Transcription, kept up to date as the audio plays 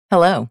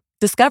Hello,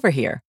 Discover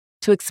here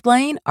to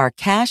explain our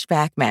cash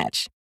back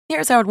match.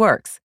 Here's how it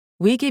works.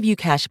 We give you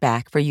cash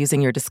back for using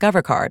your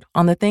Discover card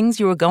on the things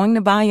you were going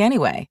to buy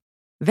anyway.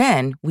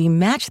 Then we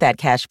match that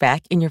cash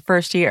back in your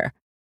first year.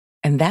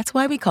 And that's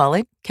why we call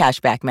it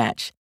Cashback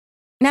Match.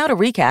 Now to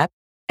recap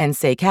and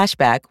say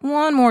cashback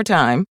one more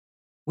time.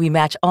 We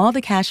match all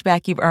the cash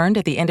back you've earned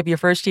at the end of your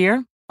first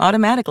year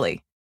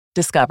automatically.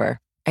 Discover.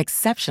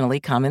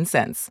 Exceptionally common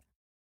sense.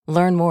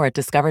 Learn more at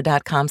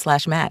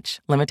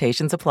discover.com/match.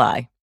 Limitations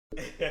apply.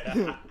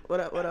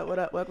 What up, what up, what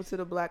up? Welcome to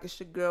the block. It's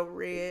your girl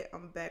Red.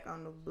 I'm back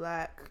on the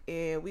block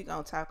and we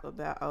gonna talk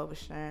about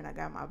oversharing. I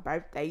got my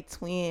birthday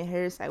twin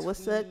here. Say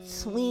what's up,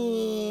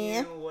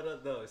 twin? What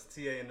up though? It's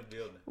TA in the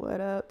building. What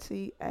up,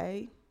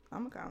 TA?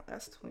 I'm gonna call him,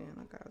 that's twin.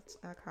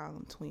 I call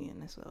him twin.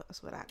 That's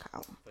what I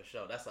call him. For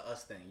sure. That's a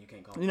us thing. You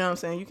can't call him. You know what I'm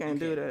saying? You can't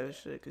do that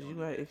shit because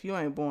if you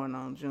ain't born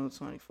on June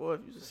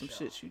 24th, you just some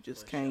shit you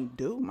just can't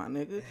do, my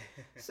nigga.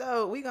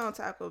 So we gonna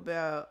talk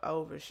about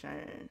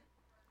oversharing.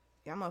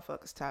 Y'all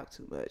motherfuckers talk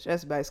too much.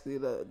 That's basically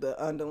the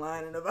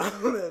underlining of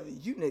all of it.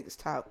 You niggas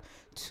talk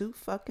too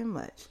fucking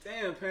much.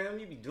 Damn, Pam,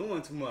 you be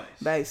doing too much.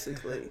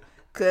 Basically.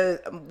 Cause,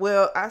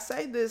 well, I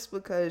say this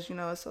because,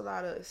 it's a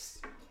lot of,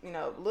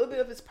 a little bit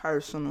of it's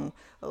personal,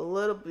 a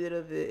little bit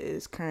of it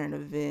is current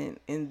event,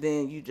 and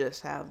then you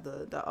just have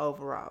the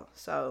overall.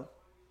 So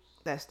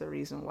that's the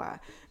reason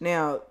why.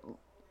 Now,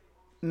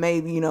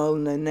 maybe,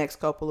 in the next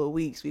couple of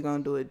weeks, we're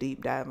going to do a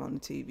deep dive on the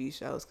TV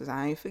shows because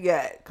I ain't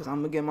forget. Because I'm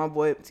going to get my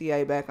boy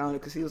TA back on it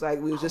because he was like,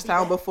 we was just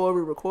talking before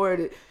we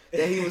recorded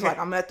that he was like,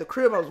 I'm at the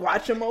crib, I was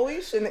watching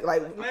Moesha. And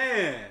like,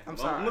 man, I'm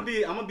sorry. I'm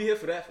gonna be here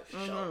for that for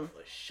sure.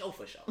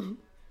 For sure.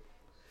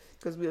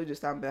 Because we were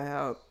just talking about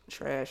how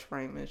trash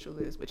Frank Mitchell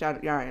is. But y'all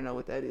already know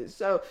what that is.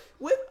 So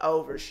with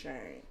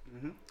oversharing,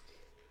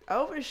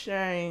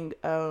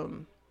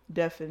 oversharing,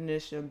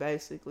 definition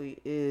basically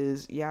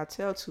is y'all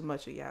tell too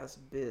much of y'all's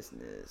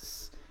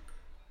business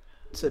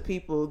to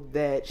people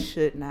that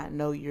should not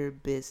know your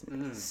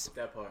business.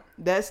 That part.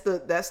 That's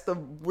the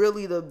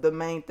really the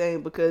main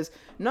thing because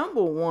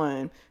number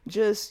one,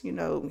 just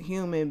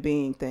human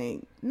being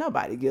thing.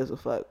 Nobody gives a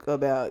fuck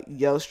about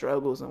your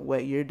struggles and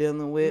what you're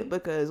dealing with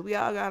because we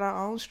all got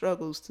our own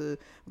struggles to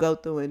go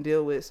through and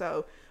deal with.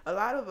 So a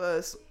lot of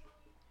us,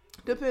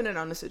 depending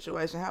on the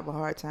situation, have a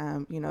hard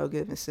time,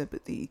 giving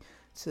sympathy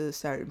to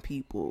certain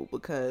people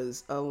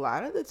because a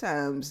lot of the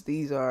times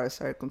these are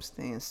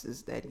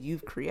circumstances that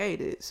you've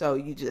created. So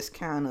you just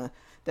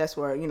that's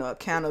where,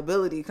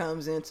 accountability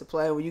comes into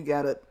play when you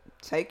gotta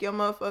take your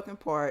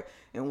motherfucking part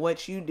and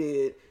what you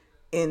did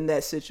in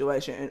that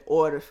situation in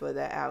order for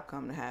that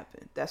outcome to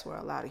happen. That's where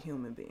a lot of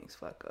human beings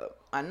fuck up.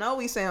 I know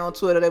we say on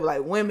Twitter, they be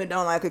like, women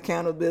don't like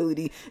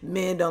accountability,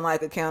 men don't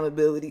like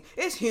accountability.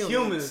 It's humans.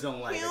 Humans don't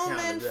like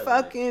accountability. Human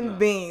fucking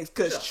beings.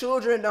 Because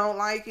children don't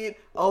like it,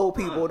 old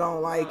people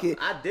don't like it.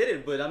 I did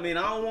it, but I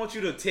don't want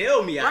you to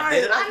tell me I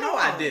did it. I know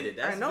I did it.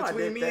 That's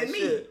between me and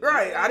me.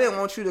 Right. I didn't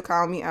want you to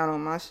call me out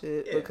on my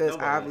shit because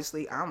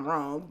obviously I'm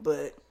wrong,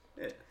 but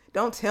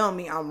don't tell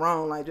me I'm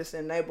wrong. Like, just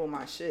enable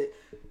my shit.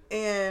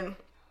 And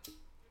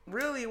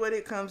really what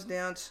it comes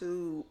down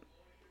to,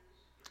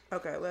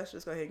 okay, let's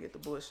just go ahead and get the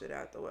bullshit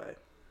out the way.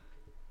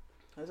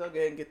 Let's go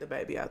ahead and get the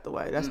baby out the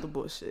way. That's the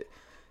bullshit.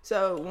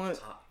 So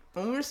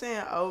when we're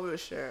saying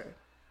overshare,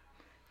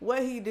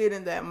 what he did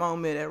in that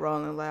moment at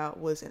Rolling Loud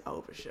was an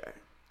overshare.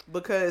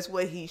 Because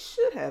what he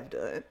should have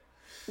done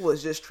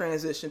was just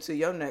transition to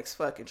your next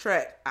fucking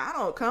track. I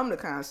don't come to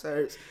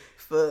concerts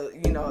for,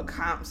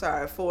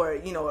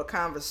 a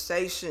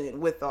conversation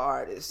with the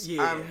artist.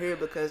 Yeah. I'm here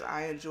because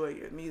I enjoy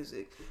your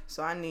music.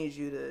 So I need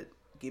you to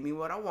give me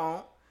what I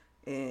want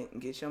and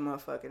get your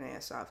motherfucking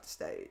ass off the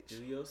stage.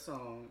 Do your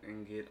song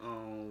and get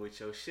on with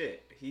your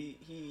shit.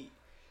 He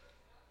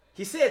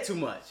said too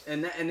much,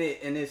 and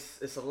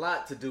it's a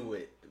lot to do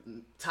with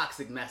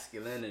toxic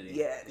masculinity.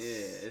 Yes.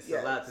 Yeah, it's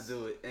a lot to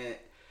do with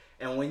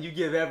and when you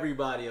give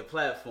everybody a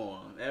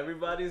platform,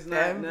 everybody's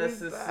not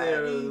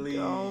necessarily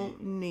don't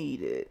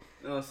need it.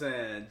 You know what I'm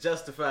saying?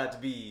 Justified to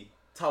be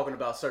talking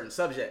about certain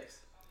subjects.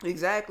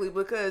 Exactly,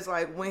 because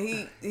like when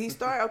he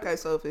started, okay,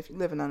 so if you're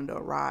living under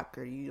a rock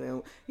or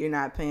you're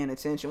not paying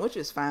attention, which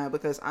is fine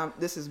because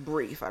this is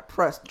brief. I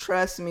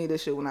trust me,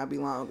 this shit will not be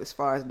long as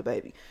far as the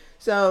baby.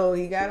 So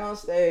he got on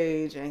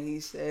stage and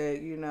he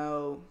said,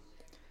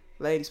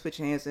 ladies, put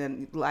your hands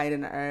in, light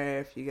in the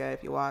earth.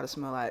 If your water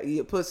smell like,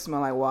 your pussy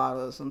smell like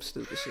water or some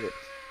stupid shit.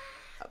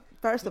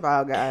 First of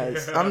all,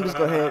 guys, I'm just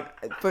go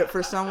ahead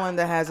for someone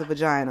that has a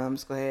vagina. I'm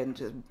just go ahead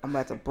and I'm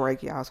about to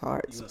break y'all's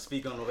hearts. You gonna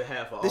speak on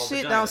behalf of the all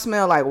shit vaginas. Don't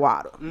smell like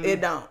water. It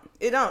don't.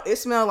 It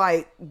smell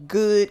like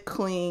good,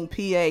 clean,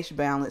 pH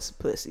balanced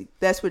pussy.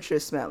 That's what you're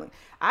smelling.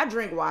 I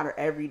drink water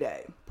every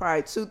day,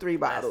 probably 2-3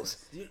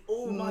 bottles.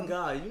 Oh my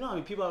God! You know how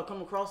many people I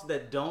come across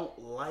that don't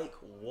like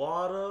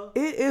water?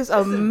 It is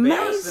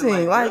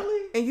amazing. Like,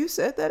 really? And you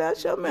said that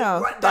out your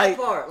mouth. Right, that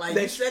part. Like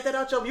you said that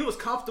out your mouth. You was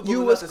comfortable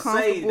enough to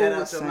say that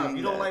out your mouth.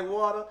 You don't like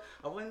water.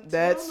 I wouldn't.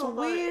 That's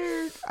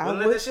weird. Wouldn't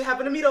let that shit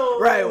happen to me though.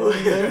 Right,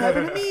 wouldn't let it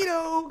happen to me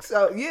though.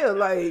 So yeah,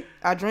 like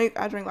I drink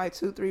like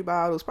 2-3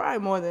 bottles,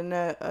 probably more than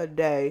that a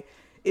day.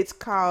 It's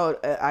called,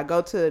 I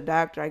go to the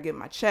doctor, I get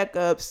my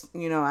checkups,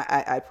 you know,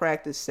 I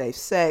practice safe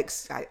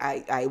sex,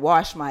 I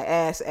wash my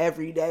ass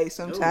every day,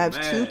 sometimes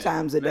 2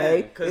 times a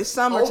day. It's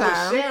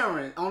summertime.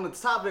 Oversharing, on the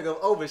topic of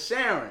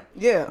oversharing.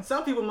 Yeah.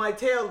 Some people might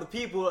tell the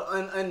people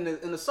in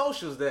the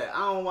socials that I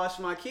don't wash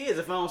my kids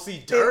if I don't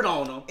see dirt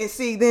on them. And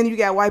see, then you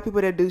got white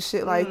people that do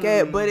shit like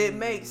that, but it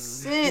makes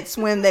sense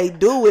when they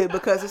do it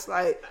because it's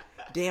like,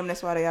 damn,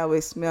 that's why they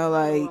always smell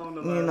like,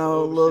 you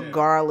know, little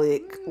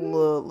garlic,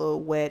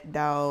 little wet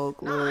dog.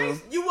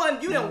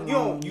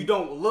 You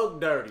don't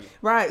look dirty.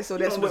 Right, so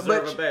you that's don't what.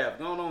 Deserve a bath.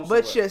 Going on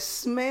but somewhere. you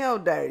smell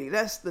dirty.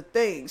 That's the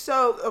thing.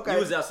 So okay,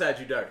 You was outside,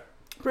 you dirty.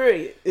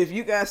 Period. If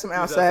you got some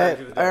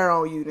outside air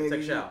on you,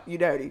 nigga, you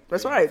dirty.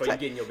 That's right. Before you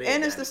get in your bed,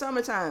 and it's the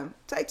summertime.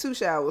 Take 2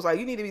 showers. Like,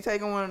 you need to be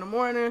taking one in the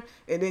morning,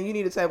 and then you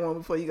need to take one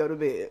before you go to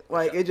bed.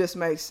 Like, it just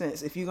makes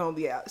sense if you're gonna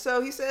be out.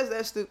 So he says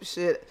that stupid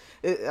shit.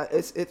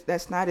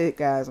 That's not it,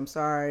 guys. I'm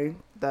sorry.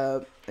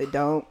 It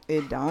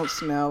don't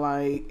smell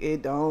like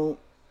it. Don't.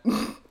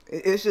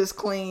 It's just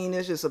clean.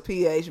 It's just a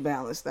pH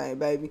balance thing,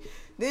 baby.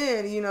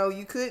 Then, you know,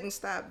 you couldn't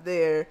stop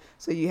there,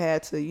 so you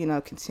had to, you know,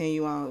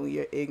 continue on with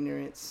your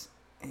ignorance.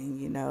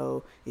 And, you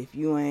know, if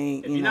you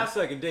ain't... If you're not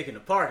sucking dick in the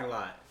parking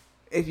lot.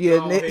 If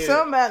you're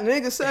something about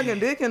niggas sucking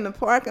dick in the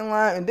parking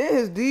lot, and then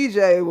his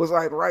DJ was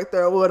like right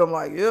there with him,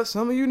 like, yeah,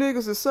 some of you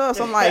niggas is sus.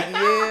 I'm like,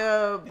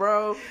 yeah,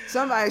 bro.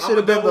 Somebody should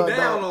have been the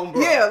down on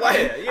bro. Yeah,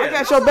 like, I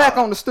got your back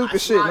on the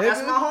stupid shit, nigga.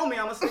 That's my homie.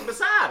 I'm gonna sit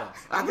beside him.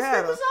 I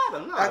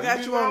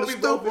got you on the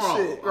stupid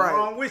shit. Right. I'm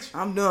wrong with you.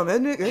 I'm dumb.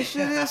 That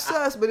shit is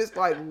sus, but it's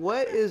like,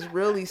 what is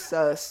really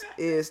sus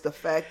is the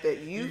fact that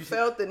you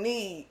felt the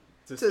need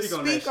to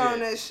speak on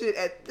that shit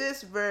at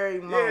this very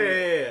moment.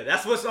 Yeah,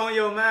 that's what's on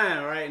your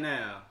mind right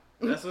now.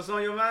 That's what's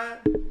on your mind?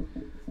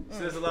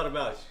 Says a lot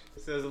about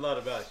you. Says a lot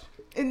about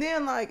you. And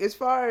then, like, as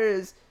far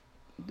as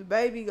the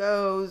baby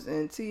goes,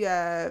 and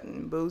T.I.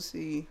 and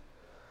Boosie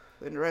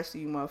and the rest of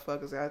you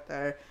motherfuckers out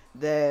there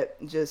that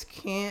just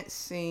can't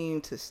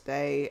seem to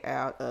stay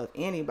out of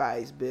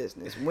anybody's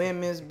business,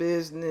 women's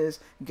business,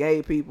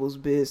 gay people's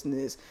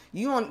business.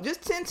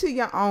 Just tend to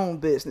your own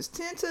business.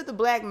 Tend to the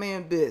black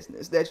man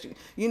business. That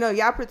you know,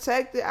 y'all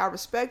protect it. I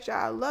respect y'all.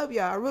 I love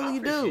y'all. I really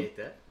do. I appreciate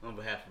that on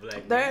behalf of black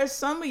men. There are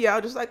some of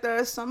y'all, just like there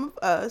are some of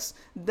us,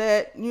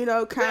 that, you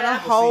know, kind of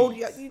hold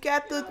y'all. You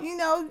got the, you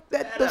know,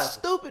 the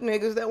stupid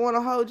niggas that want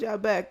to hold y'all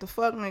back. The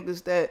fuck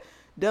niggas that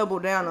double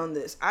down on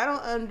this. I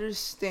don't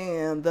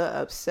understand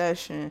the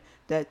obsession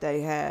that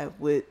they have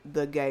with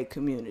the gay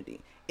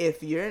community.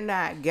 If you're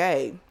not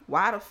gay,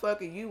 why the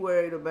fuck are you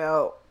worried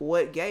about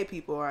what gay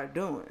people are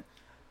doing?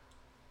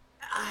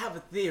 I have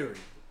a theory.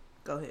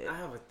 Go ahead. I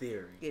have a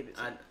theory. Give it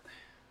to me.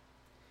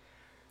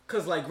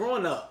 Cause like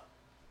growing up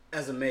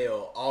as a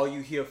male, all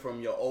you hear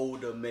from your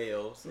older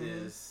males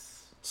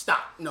is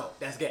stop. No,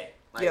 that's gay.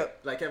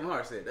 Like Kevin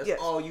Hart said,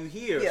 that's all you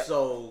hear. Yep.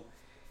 So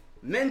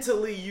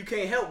mentally, you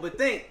can't help but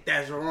think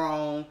that's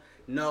wrong.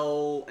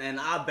 No, and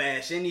I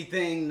bash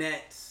anything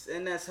that's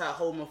how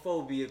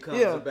homophobia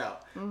comes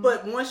about. Mm-hmm.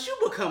 But once you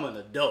become an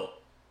adult,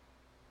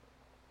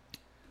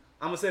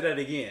 I'm gonna say that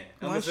again.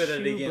 I'm gonna say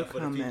that again for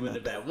the people in the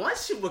back.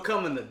 Once you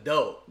become an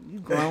adult, you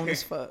grown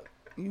as fuck.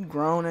 You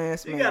grown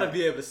ass man. You gotta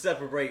be able to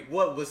separate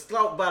what was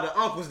taught by the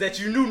uncles that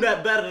you knew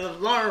not better to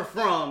learn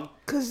from.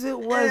 Cause it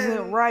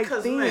wasn't right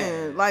then.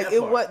 Man, like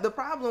it was. The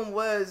problem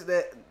was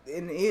that,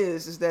 and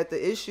is that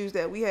the issues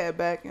that we had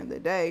back in the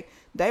day,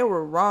 they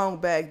were wrong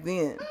back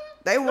then.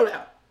 They were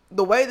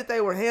the way that they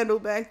were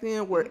handled back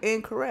then were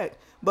incorrect.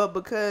 But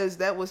because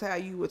that was how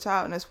you were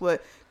taught, and that's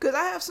what. Cause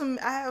I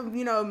have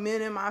you know,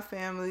 men in my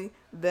family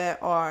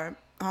that are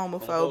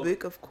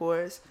homophobic, of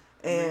course.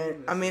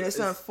 And I mean, it's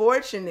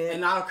unfortunate.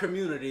 In our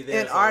community,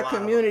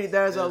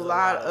 there's a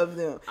lot of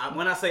them.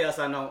 When I say us,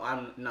 I know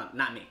I'm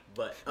not me,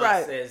 but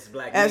us as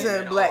black men. As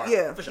in black,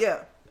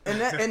 yeah.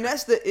 And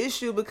that's the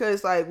issue,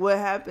 because like what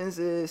happens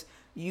is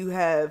you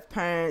have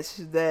parents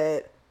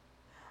that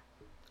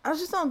I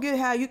just don't get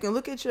how you can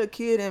look at your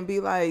kid and be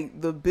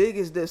like, the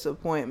biggest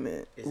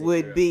disappointment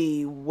would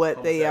be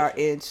what they are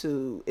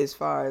into as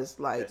far as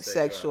like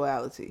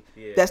sexuality.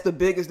 Yeah. That's the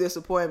biggest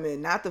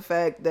disappointment, not the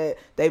fact that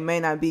they may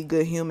not be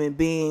good human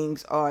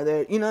beings, or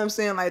they're, you know what I'm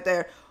saying, like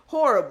they're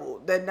horrible.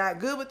 They're not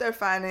good with their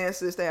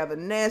finances. They have a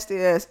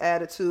nasty ass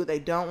attitude. They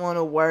don't want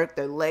to work.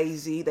 They're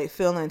lazy. They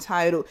feel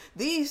entitled.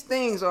 These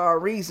things are a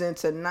reason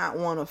to not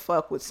want to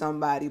fuck with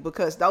somebody,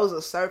 because those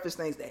are surface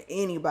things that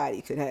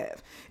anybody could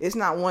have. It's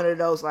not one of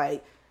those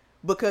like,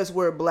 because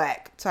we're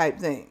black type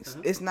things.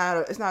 Mm-hmm. It's not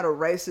a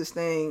racist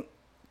thing,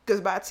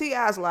 because by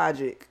T.I.'s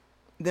logic,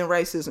 then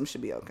racism should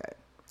be okay.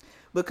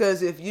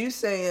 Because if you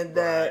saying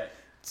that,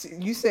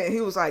 you saying he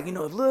was like, you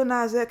know, if Lil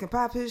Nas X can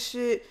pop his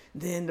shit,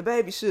 then the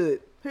baby should.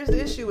 Here's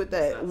the issue with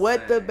that.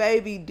 What the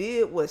baby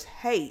did was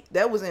hate.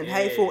 That was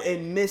hateful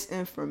and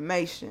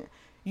misinformation.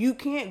 You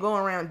can't go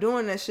around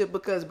doing that shit,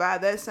 because by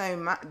that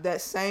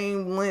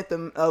same length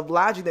of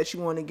logic that you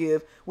want to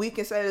give, we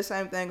can say the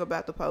same thing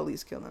about the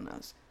police killing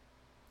us.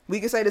 We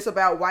can say this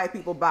about white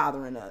people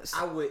bothering us.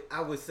 I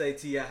would say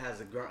T.I.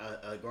 has a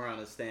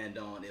ground to stand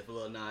on if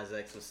Lil Nas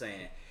X was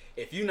saying,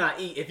 if you're not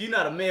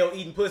a male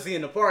eating pussy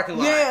in the parking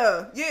lot,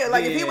 yeah,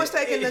 like if he was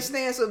taking the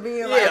stance of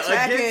being like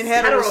attacking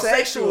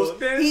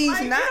heterosexuals,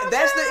 he's not.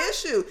 That's the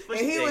issue. And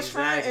he was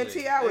trying, and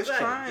T.I. was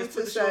trying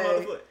to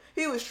say,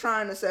 he was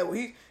trying to say, well,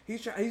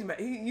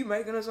 you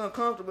making us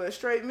uncomfortable as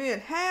straight men.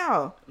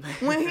 How?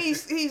 When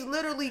he's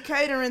literally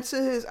catering to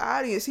his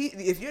audience.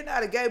 If you're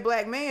not a gay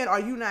black man, or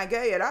you not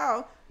gay at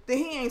all, then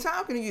he ain't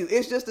talking to you.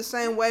 It's just the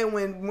same way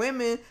when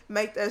women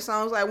make their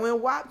songs. Like when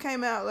WAP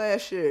came out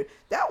last year,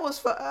 that was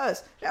for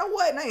us. That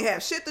ain't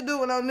have shit to do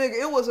with no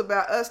nigga. It was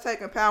about us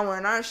taking power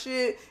in our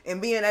shit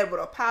and being able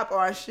to pop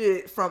our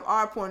shit from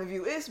our point of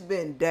view. It's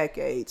been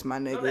decades, my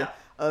nigga,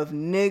 of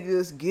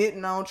niggas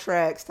getting on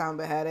tracks talking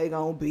about how they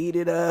gonna beat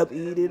it up,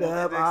 eat it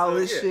up, all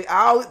this shit.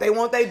 They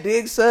want their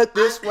dick sucked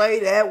this way,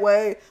 that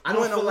way. I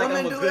don't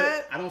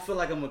feel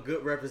like I'm a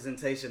good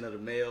representation of the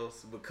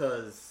males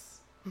because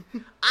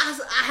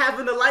I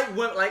happen to like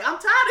women. Like, I'm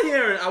tired of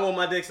hearing I want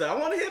my dick sucked. I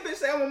want to hear bitch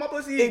say I want my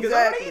pussy eaten because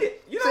I want to eat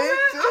it. You know what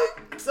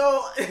I'm saying?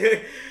 So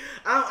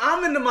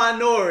I'm in the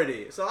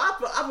minority. So I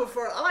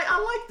prefer.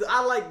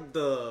 I like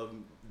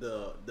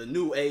the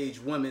new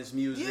age women's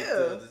music.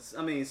 Yeah.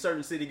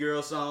 Certain city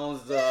girl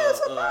songs.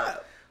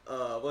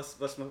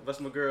 What's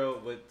my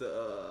girl with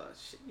the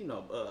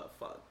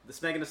the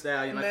Spanking the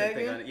Stallion. I can't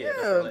think of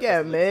it.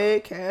 Yeah,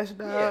 Meg, Cash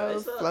Doll,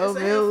 Flo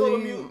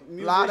Milli,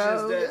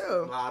 Lotto.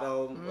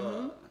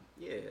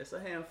 It's a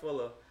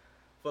handful of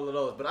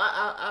those. But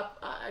I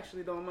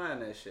actually don't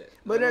mind that shit.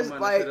 But there's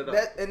like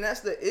that, and that's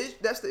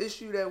the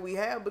issue that we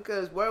have,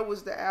 because where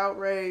was the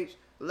outrage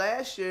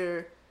last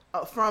year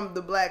from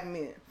the black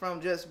men, from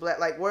just black?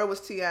 Like, where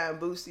was T.I. and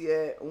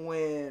Boosie at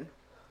when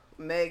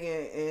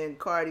Megan and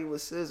Cardi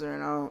was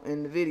scissoring on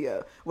in the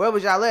video? Where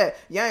was y'all at?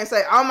 Y'all ain't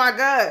say, "Oh my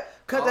God,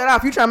 cut that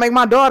off! You trying to make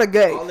my daughter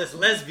gay?" All this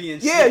lesbian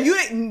shit. Yeah,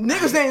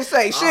 niggas didn't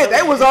say shit.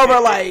 They was over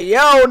like, "Yo,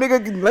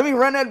 nigga, let me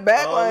run that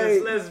back." All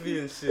this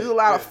lesbian shit. There's a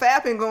lot of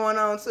fapping going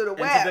on to the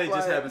WAP. And today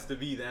just happens to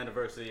be the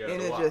anniversary of the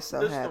WAP. And it just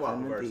so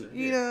happened to be.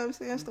 You know what I'm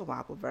saying? It's the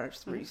WAP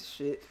anniversary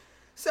shit.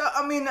 So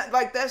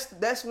like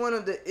that's one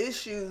of the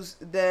issues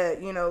that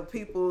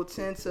people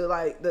tend to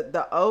like,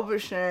 the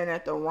oversharing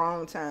at the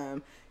wrong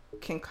time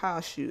can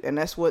cost you, and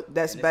that's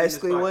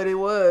basically what it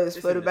was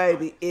for the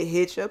baby. It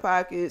hit your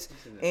pockets,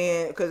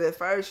 and because at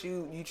first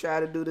you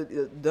try to do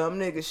the dumb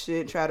nigga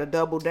shit, try to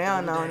double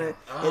down on it,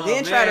 and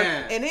then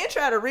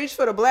try to reach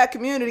for the black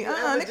community.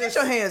 Nigga, get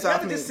your hands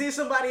off me. You just see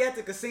somebody at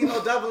the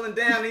casino doubling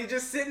down, and you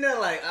just sitting there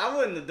like, I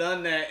wouldn't have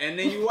done that, and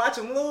then you watch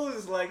them lose.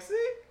 It's like,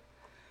 see,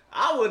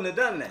 I wouldn't have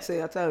done that.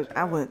 See, I told you,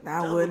 I wouldn't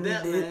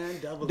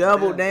have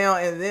double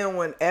down, and then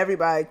when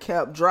everybody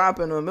kept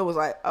dropping them, it was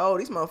like, oh,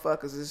 these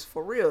motherfuckers is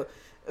for real.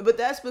 But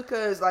that's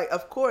because, like,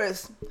 of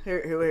course,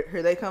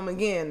 here they come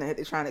again. They're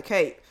trying to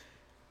cape.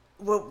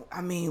 Well,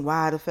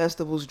 why the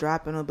festival's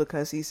dropping him?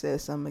 Because he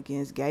said something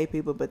against gay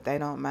people, but they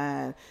don't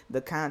mind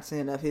the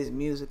content of his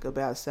music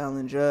about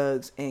selling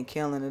drugs and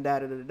killing and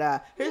da-da-da-da.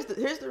 Here's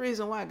the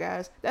reason why,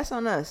 guys. That's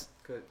on us.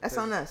 That's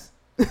on us.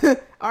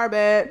 Our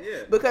bad.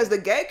 Yeah. Because the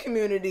gay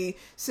community,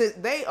 since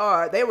they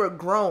were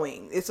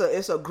growing. It's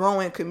a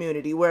growing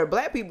community where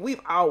black people, we've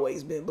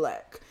always been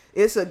black.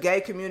 It's a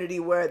gay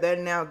community where they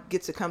now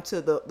get to come to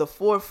the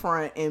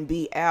forefront and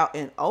be out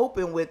and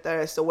open with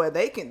us, so where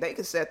they can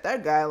set their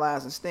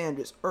guidelines and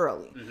standards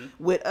early. Mm-hmm.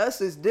 With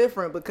us, it's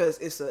different because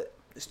it's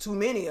too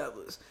many of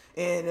us,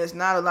 and it's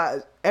not a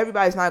lot.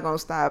 Everybody's not gonna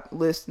stop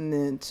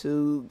listening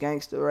to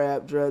gangster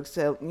rap, drugs,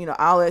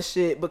 all that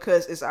shit,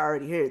 because it's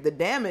already here. The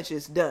damage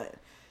is done.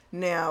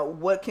 Now,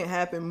 what can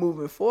happen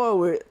moving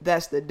forward,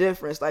 that's the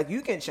difference. Like,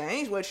 you can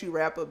change what you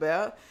rap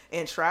about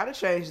and try to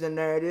change the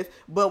narrative,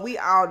 but we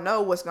all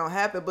know what's going to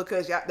happen,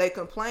 because they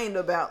complained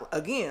about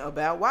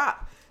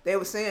WAP. They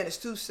were saying it's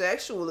too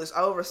sexual, it's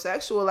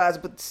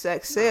over-sexualized, but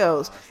sex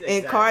sells.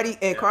 And Cardi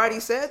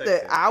said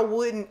that.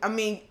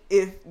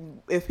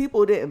 If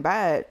people didn't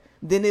buy it,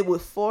 then it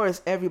would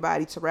force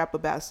everybody to rap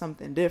about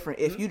something different.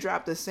 Mm-hmm. If you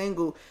dropped a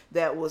single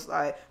that was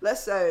like,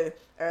 let's say,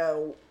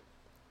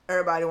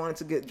 everybody wanted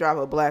to drop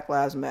a Black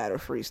Lives Matter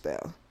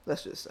freestyle.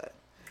 Let's just say.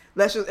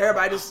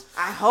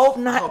 I hope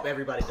not. I hope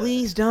everybody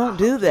please don't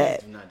do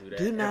that.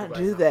 Do not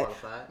do that.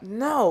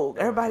 No,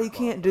 everybody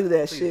can't do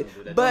that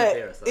shit. But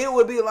it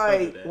would be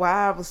like,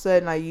 why all of a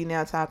sudden are you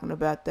now talking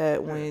about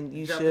that when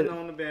you should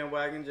on the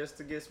bandwagon just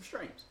to get some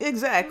streams?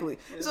 Exactly.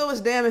 Yeah. So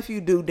it's damn if you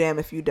do, damn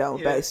if you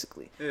don't,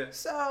 basically. Yeah.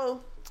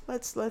 So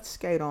let's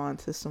skate on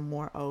to some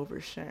more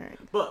oversharing.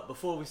 But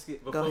before we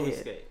skate,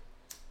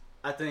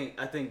 I think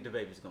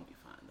DaBaby's gonna be.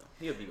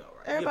 He'll be all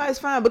right. Everybody's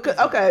fine because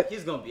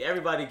he's gonna be.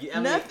 Everybody's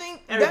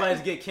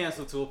get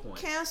canceled to a point.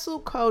 Cancel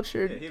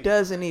culture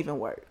doesn't even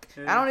work.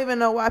 Yeah. I don't even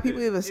know why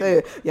people even say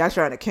it. Y'all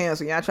trying to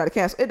cancel.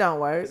 It don't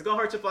work. It's gonna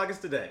hurt your pockets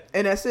today,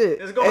 and that's it.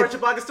 It's gonna hurt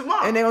your pockets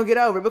tomorrow, and they're gonna get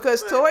over it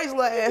because Tory's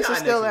ass is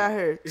still out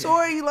here.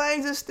 Tory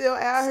Lanez is still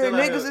out here.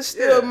 Niggas is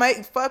still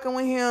fucking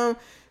with him.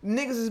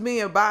 niggas is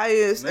being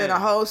biased in a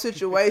whole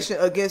situation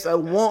against a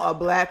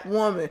black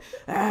woman.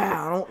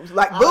 I don't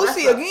like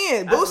Boosie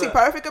again. Boosie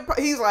perfect.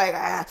 He's like,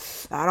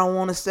 I don't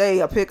want to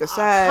say I pick a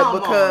side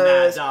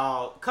because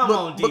come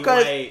on,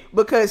 D-Wade.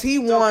 Because he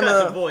wanna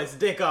cut the boy's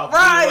dick off,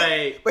 right?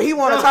 D-Wade. But he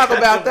wanna talk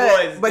about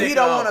that. But he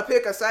don't want to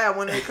pick a side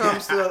when it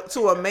comes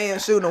to a man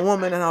shooting a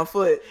woman in her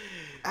foot.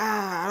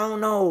 I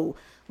don't know.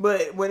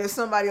 But when it's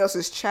somebody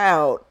else's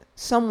child.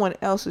 Someone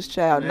else's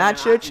child,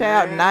 not your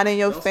child, not in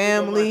your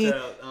family.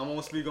 I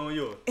won't speak on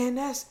yours. And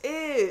that's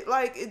it.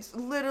 Like, it's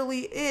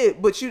literally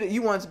it. But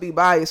you want to be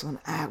biased on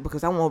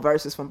because I want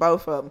verses from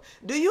both of them.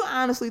 Do you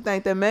honestly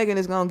think that Megan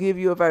is gonna give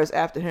you a verse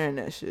after hearing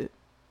that shit?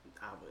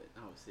 I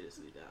would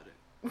seriously doubt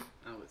it.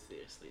 I would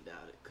seriously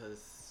doubt it,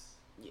 cause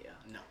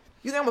no.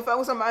 You think I'm gonna fuck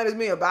with somebody that's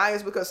being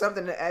biased because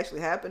something that actually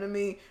happened to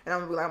me, and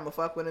I'm gonna be like, I'm gonna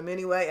fuck with him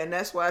anyway, and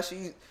that's why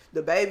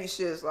the baby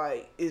shit's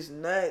like is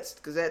nuts,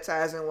 cause that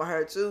ties in with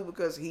her too,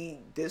 because he's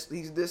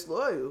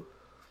disloyal.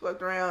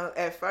 Fucked around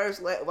at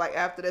first, like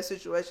after that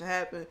situation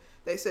happened,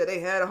 they said they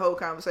had a whole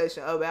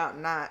conversation about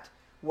not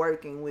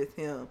working with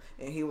him,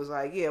 and he was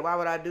like, yeah, why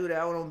would I do that?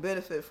 I don't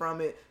benefit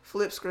from it.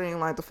 Flip screen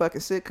like the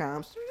fucking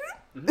sitcoms.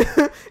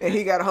 And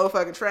he got a whole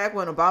fucking track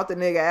when about the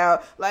nigga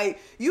out. Like,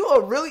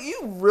 you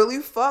really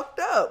fucked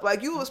up.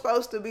 Like, you were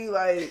supposed to be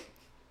like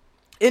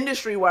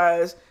industry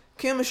wise,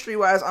 chemistry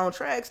wise on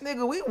tracks,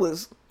 nigga.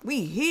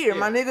 We here,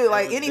 my nigga.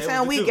 Like,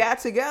 anytime we got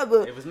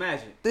together, it was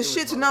magic. The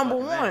shit's number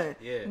one.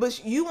 Yeah.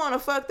 But you want to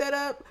fuck that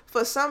up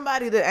for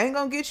somebody that ain't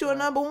gonna get you a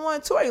number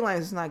one? Tory Lanez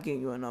is not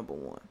getting you a number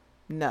one.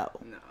 No.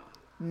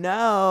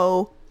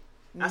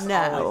 That's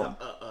always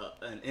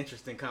an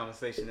interesting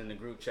conversation in the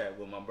group chat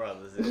with my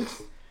brothers.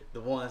 Is the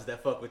ones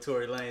that fuck with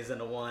Tory Lanez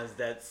and the ones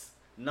that's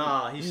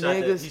I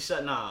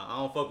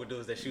don't fuck with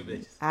dudes that shoot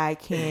bitches. I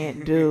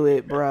can't do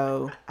it,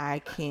 bro. I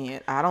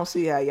can't. I don't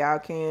see how y'all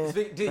can.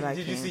 Did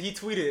you see he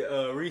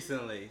tweeted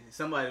recently?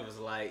 Somebody was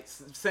like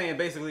saying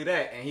basically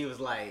that, and he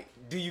was like,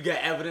 "Do you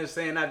got evidence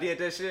saying I did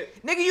that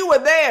shit?" Nigga, you were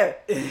there.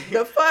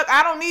 The fuck?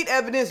 I don't need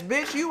evidence,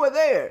 bitch. You were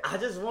there. I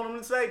just want him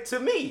to say to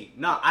me,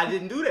 "No, I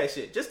didn't do that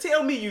shit." Just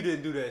tell me you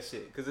didn't do that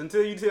shit, because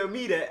until you tell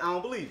me that, I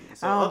don't believe it.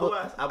 So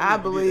otherwise, I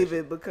believe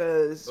it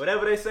because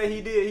whatever they say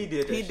he did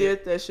that shit. He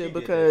did that shit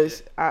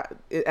because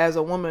as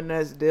a woman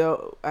that's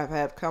I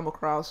have come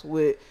across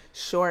with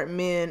short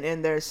men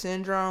and their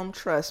syndrome.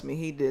 Trust me,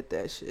 he did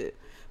that shit.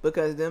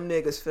 Because them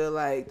niggas feel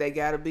like they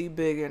gotta be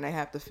bigger and they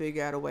have to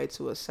figure out a way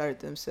to assert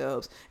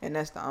themselves. And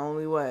that's the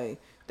only way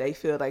they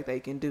feel like they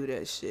can do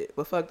that shit.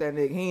 But fuck that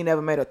nigga. He ain't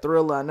never made a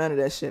Thriller or none of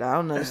that shit. I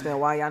don't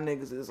understand why y'all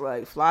niggas is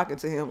like flocking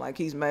to him like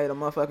he's made a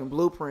motherfucking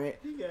blueprint.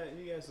 He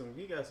got some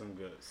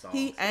good songs.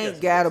 He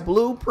ain't got a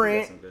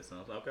blueprint. He got some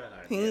good songs. Okay,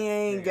 he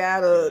ain't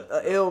got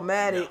a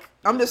Illmatic. No.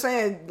 I'm just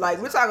saying,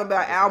 like, we're talking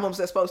about albums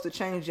that's supposed to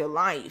change your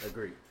life.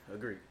 Agreed.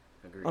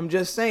 I'm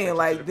just saying,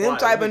 like, them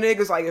type of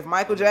niggas, like, if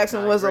Michael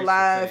Jackson was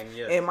alive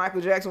and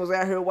Michael Jackson was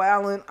out here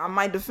wilding, I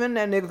might defend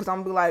that nigga because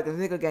I'm gonna be like, the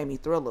nigga gave me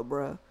Thriller,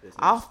 bruh.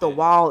 Off the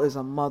Wall is a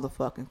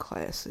motherfucking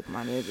classic,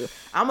 my nigga.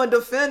 I'm gonna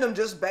defend him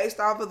just based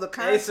off of the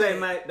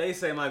content. They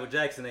say Michael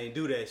Jackson ain't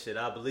do that shit.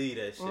 I believe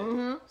that shit.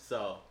 Mm-hmm.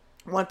 So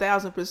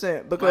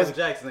 1000%, because Michael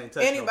Jackson ain't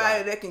touching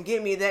anybody that can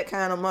give me that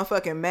kind of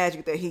motherfucking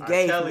magic that he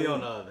gave Kelly me,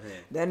 on the other hand,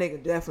 that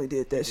nigga definitely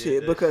did that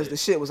shit because the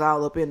shit was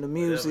all up in the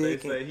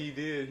music. They say he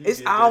did.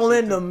 It's all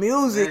in the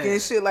music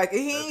and shit. Like,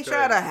 he ain't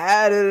try to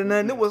hide it or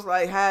nothing. It was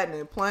like hiding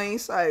in plain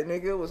sight,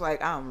 nigga. It was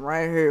like, I'm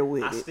right here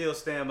with it. I still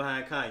stand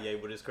behind Kanye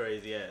with his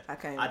crazy ass.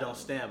 I don't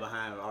stand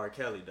behind R.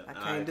 Kelly though. I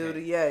can't do the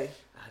yay.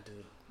 I do.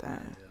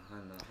 Damn.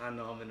 I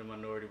know I'm in the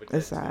minority with that.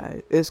 It's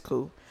alright. It's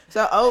cool.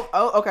 So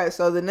okay.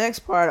 So the next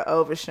part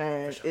of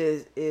oversharing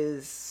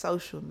is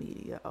social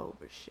media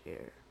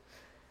overshare.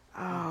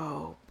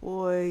 Oh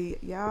boy,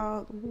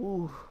 y'all.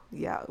 Don't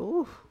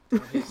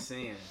hit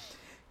send.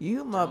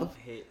 You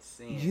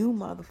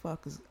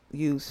motherfuckers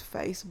use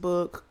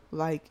Facebook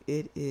like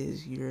it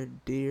is your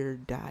dear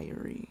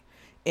diary.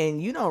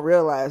 And you don't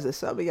realize that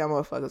some of y'all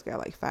motherfuckers got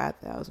like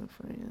 5,000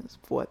 friends,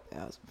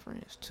 4,000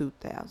 friends,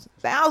 2,000.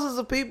 Thousands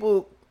of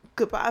people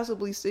could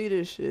possibly see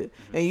this shit.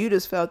 Mm-hmm. And you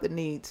just felt the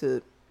need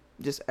to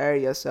just air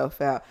yourself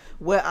out.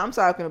 Well, I'm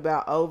talking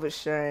about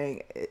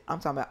oversharing. I'm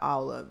talking about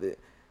all of it.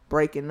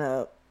 Breaking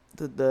up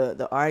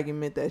the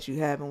argument that you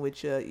having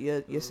with your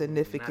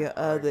significant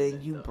other,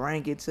 and you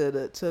bring it to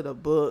the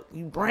book.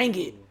 You bring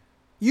it.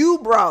 You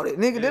brought it,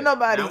 nigga. Then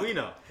nobody. Now we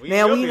know.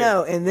 Now we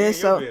know. And then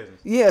so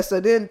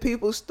then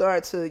people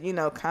start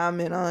to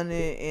comment on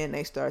it, and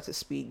they start to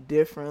speak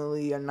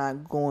differently or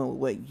not going with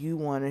what you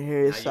want to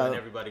hear. Now so you and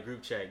everybody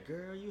group chat,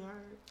 girl, you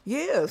heard.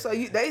 Yeah, so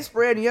they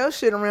spreading your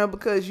shit around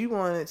because you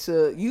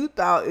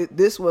thought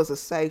this was a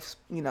safe,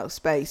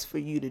 space for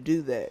you to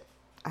do that.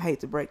 I hate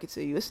to break it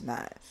to you, it's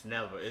not. It's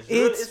never.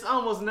 It's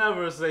almost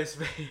never a safe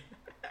space.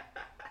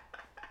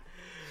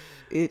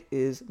 It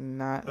is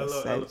not a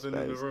safe space. In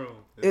the room.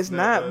 It's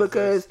not,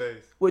 because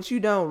what you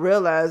don't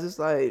realize is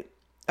like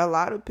a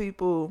lot of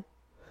people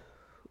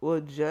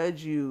will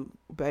judge you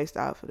based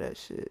off of that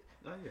shit.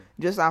 Oh, yeah.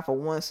 Just off of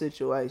one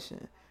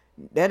situation.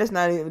 that is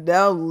not even,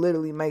 that'll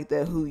literally make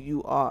that who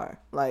you are.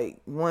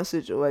 Like, one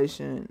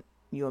situation,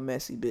 you a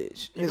messy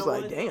bitch. It's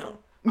like, damn.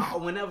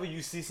 Whenever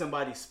you see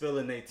somebody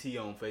spilling their tea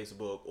on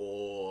Facebook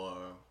or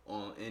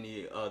on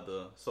any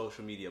other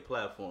social media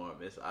platform,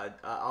 I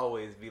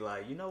always be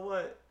like, you know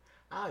what?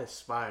 I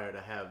aspire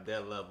to have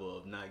that level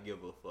of not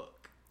give a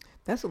fuck.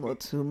 That's a little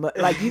too much.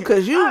 Like,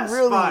 because you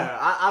really.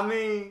 I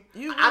mean,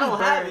 you really I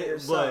don't have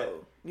it,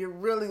 but. You're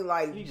really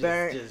like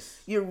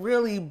you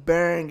really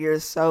burn your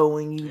soul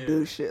when you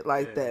do shit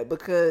like that,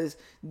 because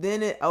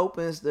then it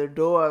opens the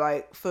door.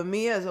 Like, for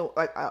me as a,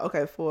 like,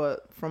 okay,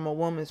 from a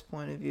woman's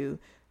point of view,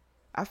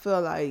 I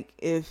feel like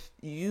if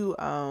you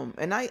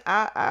and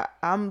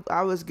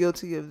I was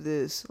guilty of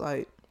this,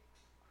 like,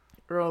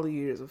 early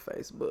years of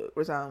Facebook.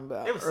 We're talking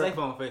about. It was safe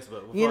on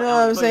Facebook. You know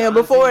what I'm saying?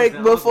 Before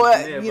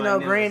you know,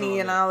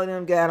 Granny and all of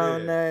them got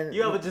on there.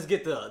 You ever just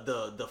get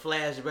the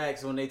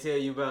flashbacks when they tell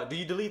you about? Do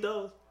you delete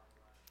those?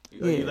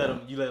 Yeah. You let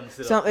them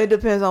sit up. It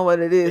depends on what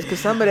it is, because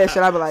some of that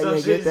shit I be like, yeah,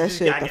 get that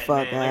shit the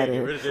fuck out of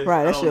here.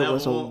 Right, that shit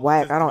was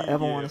whack. I don't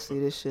ever want to see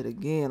this shit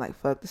again. Like,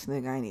 fuck this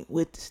nigga, I ain't even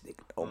with this nigga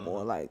no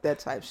more. Like, that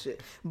type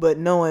shit. But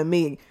knowing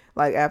me,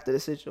 like, after the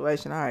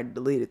situation, I already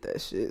deleted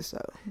that shit.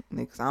 So,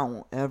 niggas, I don't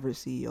want ever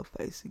see your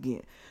face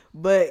again.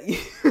 But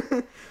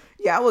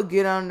yeah, I would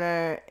get on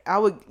there.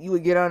 You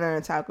would get on there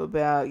and talk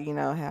about, you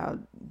know, how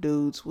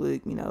dudes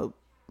would, you know,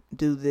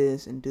 do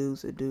this and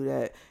dudes would do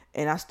that.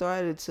 And I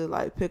started to,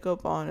 like, pick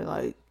up on it,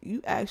 like,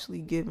 you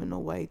actually giving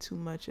away too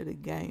much of the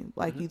game.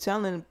 Like, you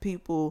telling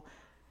people,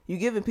 you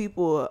giving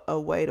people a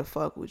way to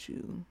fuck with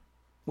you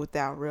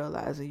without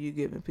realizing you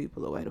giving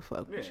people a way to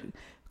fuck with you.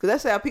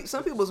 Because that's how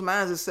some people's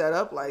minds are set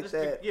up like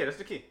that. That's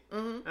the key.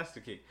 Mm-hmm. That's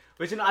the key.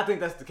 But, you know, I think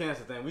that's the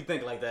cancer thing. We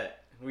think like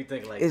that.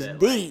 It's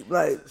deep.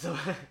 Like so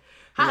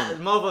how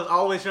motherfuckers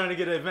always trying to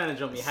get an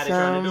advantage on me? How they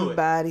trying to do it?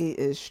 Somebody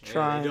is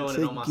trying to get me.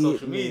 Doing it on my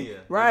social media.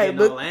 Right.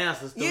 But all the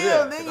answers to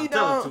then you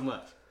don't. Too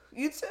much.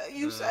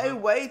 You say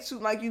way too,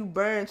 like, you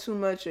burn too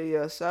much of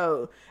your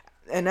soul.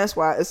 And that's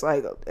why it's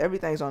like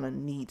everything's on a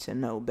need to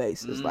know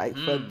basis. Like,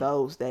 for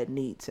those that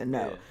need to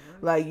know. Yeah.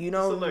 Like, you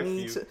don't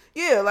need to.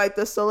 Yeah, like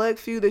the select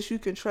few that you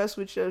can trust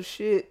with your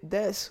shit,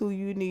 that's who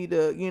you need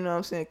to, you know what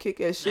I'm saying, kick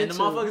that shit. And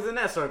the motherfuckers in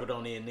that circle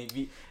don't even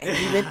need.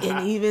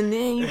 And even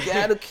then, you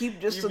gotta keep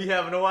just. You be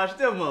having to watch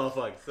them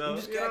motherfuckers. So, you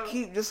just gotta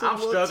keep just. I'm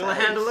struggling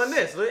handling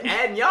this.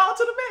 Adding y'all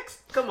to the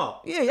mix. Come on.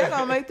 Yeah, y'all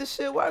gonna make the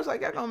shit worse.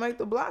 Like, y'all gonna make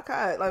the block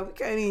hot. Like, we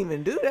can't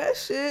even do that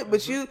shit.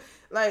 But you,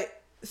 like.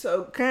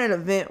 So current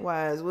event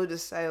wise, we'll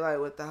just say, like,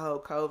 with the whole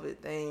COVID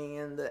thing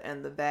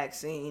and the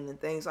vaccine and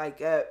things like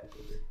that,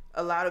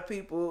 a lot of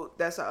people,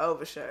 that's an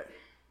overshare.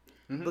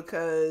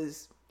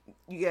 Because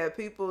you got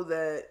people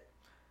that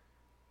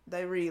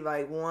they read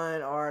like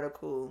one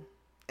article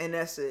and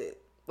that's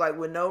it, like,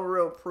 with no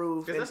real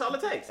proof. Because that's all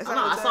it takes.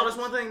 I saw this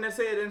one thing that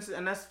said,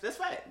 and that's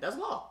fact. That's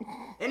law.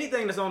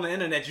 Anything that's on the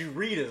internet you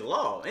read is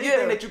law.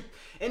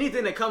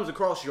 Anything that comes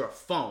across your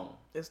phone,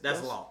 that's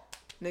law.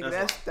 Nigga,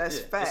 that's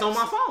facts. It's on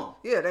my phone.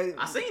 Yeah,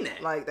 I seen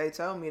that. Like, they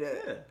told me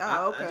that. Yeah.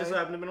 Oh, okay. I just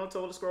happened to be on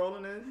Twitter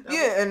scrolling and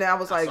and I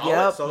was like,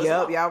 yep,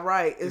 y'all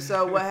right. And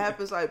so what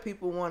happens, like,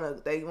 people wanna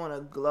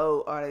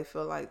gloat, or they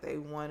feel like they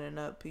wanting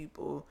up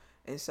people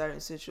in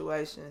certain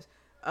situations.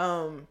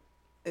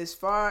 As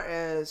far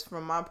as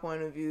from my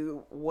point of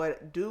view,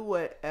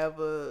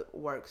 whatever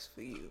works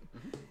for you.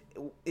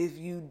 If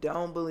you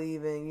don't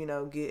believe in, you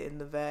know, getting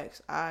the vax,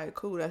 alright,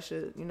 cool, that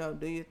should, you know,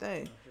 do your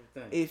thing.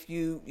 If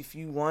you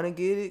want to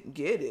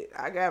get it.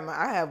 I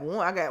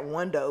got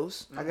one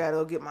dose. I gotta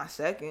go get my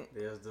second.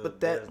 There's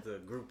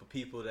the group of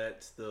people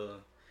that's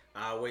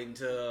wait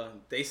until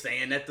they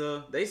saying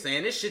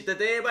this shit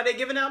that everybody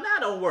giving out now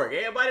don't work.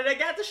 Everybody that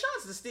got the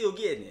shots is still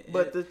getting it.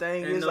 But the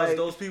thing is, like,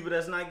 those people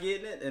that's not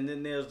getting it, and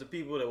then there's the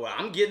people that, well,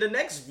 I'm getting the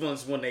next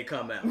ones when they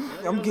come out.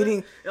 I'm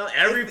getting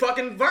every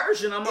fucking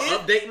version. I'm gonna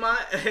update my.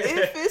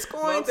 If it's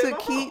going to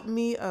keep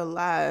me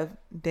alive,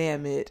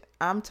 damn it,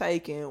 I'm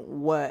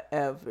taking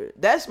whatever.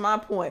 That's my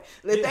point.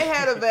 If they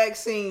had a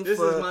vaccine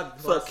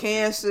for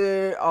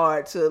cancer,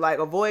 or to, like,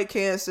 avoid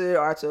cancer,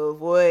 or to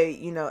avoid,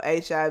 you know,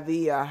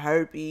 HIV or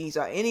herpes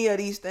or any of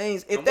these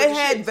things, if they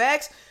had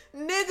vax,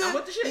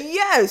 nigga,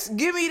 yes,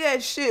 give me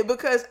that shit,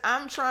 because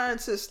I'm trying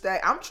to stay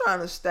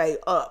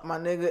up, my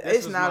nigga.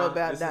 It's not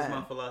about that. This is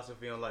my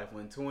philosophy on life.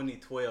 When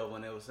 2012,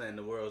 when they were saying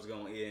the world's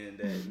gonna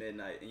end at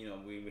midnight, you know,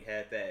 we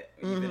had that.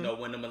 Even though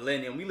when the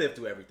millennium, we lived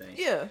through everything.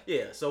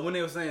 Yeah. So when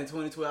they were saying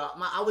 2012,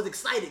 I was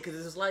excited,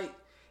 because it's like,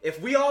 if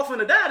we all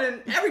finna die,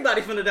 then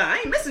everybody finna die. I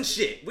ain't missing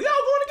shit. We all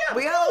going together.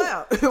 We all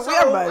out.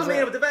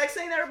 So, with the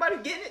vaccine, everybody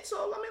getting it. So,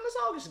 I mean, let's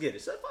all just get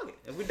it. So, fuck it.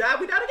 If we die,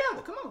 we die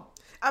together. Come on.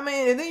 I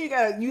mean, and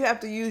then you have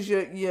to use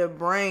your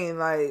brain.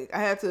 Like, I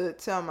had to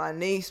tell my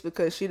niece,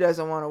 because she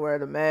doesn't want to wear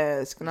the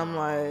mask, and I'm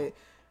like,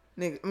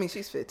 Nigga, I mean,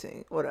 she's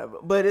 15, whatever.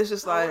 But it's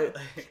just like,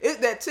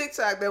 it's that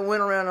TikTok that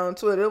went around on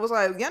Twitter. It was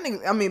like, y'all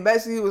niggas, I mean,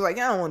 basically, it was like,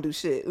 y'all don't want to do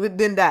shit.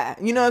 Then die.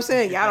 You know what I'm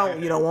saying?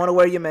 You don't want to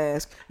wear your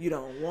mask. You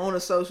don't want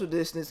to social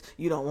distance.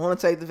 You don't want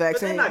to take the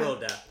vaccine. But they're not going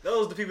to die.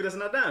 Those are the people that's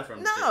not dying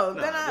from No,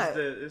 they're not.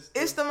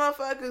 It's the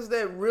motherfuckers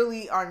that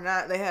really are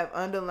not. They have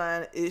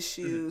underlying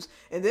issues.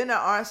 And then there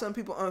are some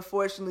people,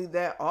 unfortunately,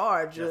 that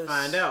are just.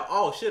 Find out,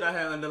 oh shit, I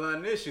had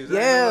underlying issues.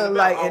 Yeah,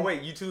 like. Oh,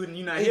 wait,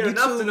 you not here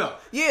enough to know.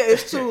 Yeah,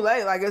 it's too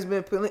late. Like, it's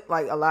been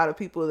like a lot of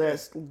people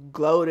that's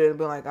gloated and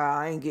been like,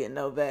 I ain't getting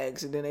no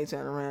vax, and then they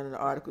turn around and the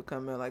article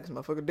come in like, this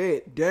motherfucker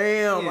dead.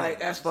 Damn, like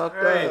that's fucked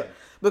up.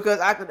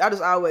 Because I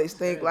just always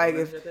think like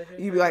if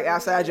you be like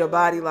outside your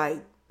body, like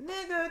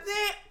nigga,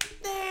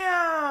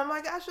 damn,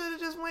 like I should have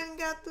just went and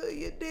got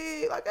you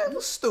did. Like that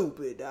was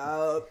stupid,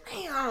 dog.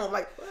 Damn,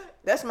 like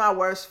that's my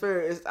worst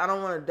fear is I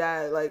don't want to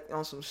die like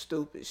on some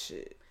stupid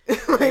shit.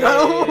 Like, I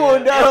don't want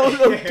to die on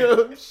some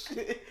dumb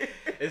shit.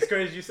 It's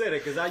crazy you say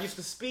that because I used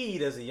to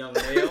speed as a young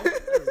male,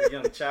 as a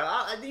young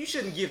child. You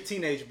shouldn't give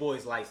teenage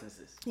boys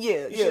licenses.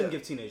 Yeah, you shouldn't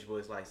give teenage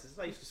boys licenses.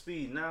 I used to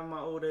speed. Now in my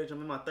old age,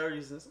 I'm in my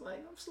 30s, and it's like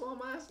I'm slowing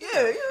my ass down.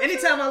 Yeah.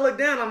 Anytime I look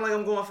down, I'm like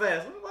I'm going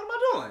fast. What am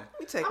I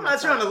doing? I'm not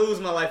trying to lose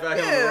my life out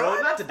here on the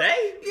road. Not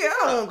today. Yeah,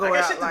 I don't want to go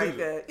out like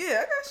that.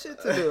 Yeah, I got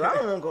shit to do. I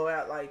don't want to go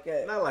out like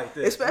that. Not like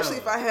this. Especially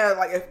if I had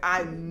if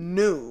I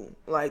knew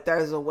like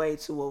there's a way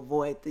to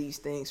avoid these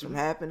things from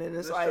happening.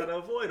 It's let's try to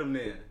avoid them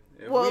then.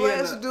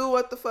 Let's do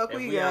what the fuck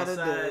we gotta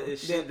do.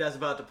 If shit that's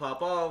about to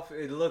pop off,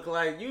 it look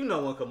like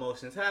when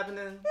commotion's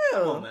happening. Yeah.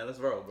 Come on, man, let's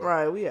roll, bro.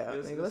 Right, we out,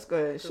 nigga. Let's go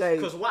ahead and shake.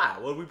 Because why?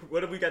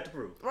 What have we got to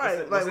prove? Right,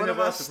 like what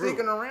am I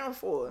sticking around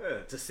for?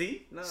 Yeah, to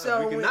see? No,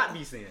 so we cannot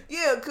be seeing.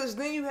 Yeah, because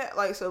then you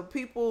have so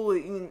people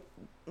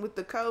with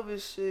the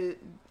COVID shit,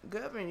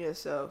 govern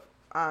yourself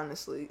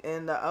honestly,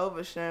 and the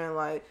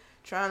oversharing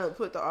trying to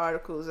put the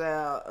articles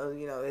out of,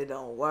 it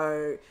don't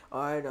work, or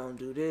I don't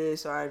do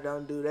this, or I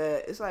don't do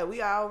that. It's like,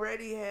 we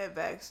already had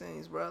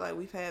vaccines, bro. Like,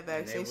 we've had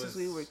vaccines since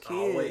we were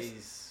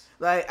kids.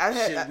 Like,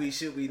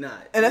 should we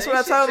not? And that's what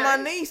I told my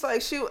niece.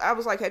 Like, I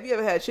was like, have you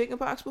ever had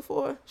chickenpox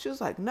before? She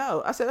was like,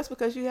 no. I said, that's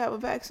because you have a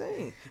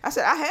vaccine. I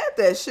said, I had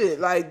that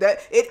shit. Like, that,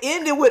 it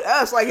ended with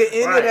us. Like, it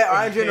ended at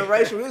our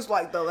generation. We was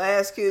like the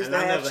last kids to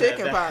have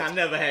chickenpox. I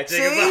never had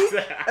chickenpox. See?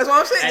 That's what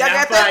I'm saying. Y'all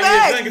got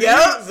that back.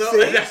 Yep.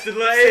 So that's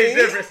the age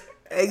difference.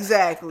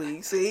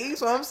 Exactly. See?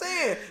 That's what I'm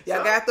saying.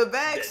 Y'all got the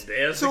vax.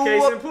 There's the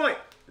case in point.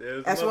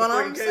 That's what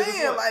I'm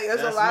saying. Like,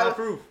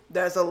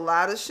 there's a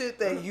lot of shit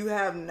that you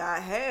have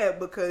not had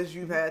because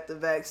you've had the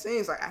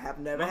vaccines. Like, I have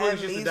never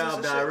had measles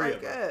and shit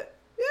like that.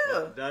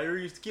 Yeah.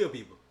 Diarrhea used to kill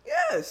people.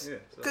 Yes.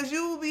 Because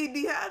you will be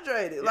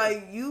dehydrated. Yeah.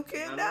 Like, you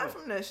can't die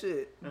from that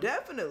shit.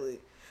 Definitely.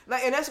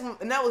 Like, and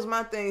that was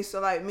my thing. So,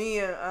 like, me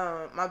and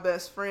my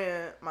best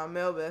friend, my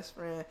male best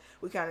friend,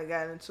 we kind of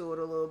got into it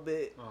a little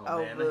bit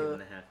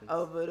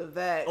over the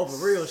vax.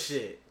 Over real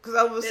shit. Because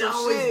I was some shit. It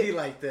always be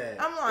like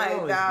that. I'm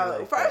like,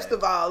 dog. First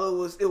of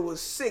all, it was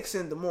 6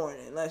 a.m.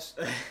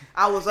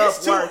 I was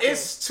up working.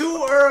 It's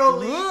too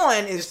early.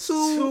 It's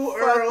too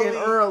fucking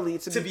early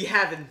to be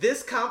having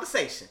this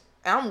conversation.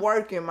 I'm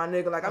working, my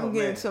nigga. Like, I'm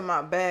getting to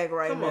my bag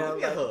right now. Come on,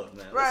 give me a hug,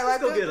 man. Right,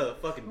 let's go get a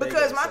fucking bag.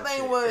 Because my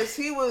thing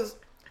was,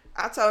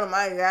 I told him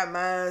I got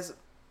mine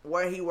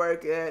where he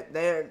work at.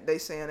 They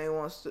saying they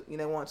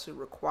want to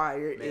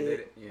require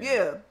it.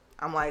 Yeah.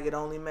 I'm like, it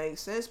only makes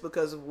sense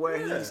because of where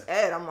he's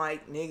at. I'm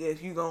like, nigga,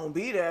 if you gonna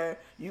be there,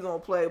 you gonna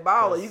play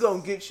ball, or you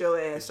gonna get your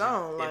ass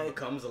on. Like, it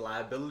becomes a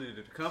liability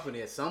to the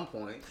company at some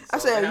point. So I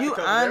said, you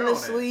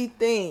honestly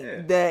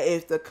think that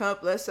if the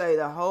let's say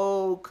the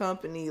whole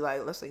company,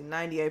 like let's say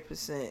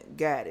 98%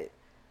 got it,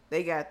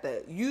 they got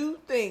that. You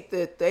think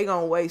that they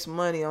gonna waste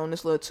money on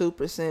this little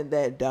 2%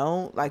 that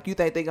don't? Like, you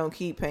think they gonna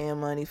keep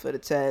paying money for the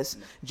test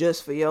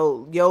just for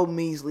your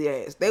measly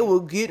ass? They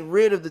will get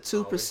rid of the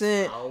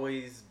 2%.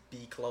 Always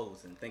be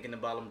close and thinking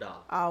about them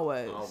dollars.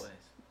 Always.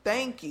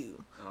 Thank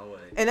you. Always.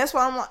 And that's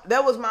why I'm like,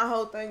 that was my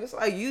whole thing. It's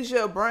like, use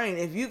your brain.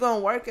 If you gonna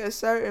work at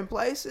certain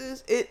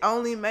places, it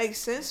only makes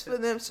sense for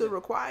them to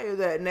require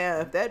that. Now,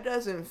 if that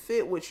doesn't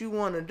fit what you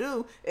want to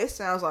do, it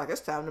sounds like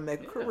it's time to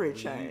make a career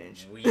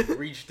change. We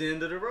reached the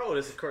end of the road.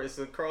 It's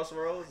a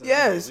crossroads.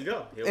 Yes. Here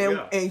we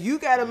go. And you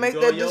got to make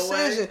that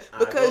decision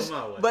because,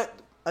 but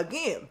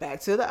again, back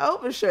to the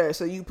overshare.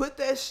 So you put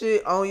that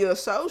shit on your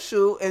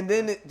social, and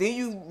then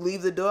you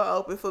leave the door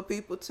open for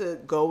people to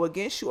go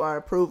against you or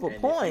prove a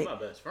point. My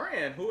best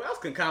friend, who else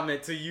can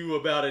comment to you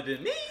about it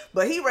than me?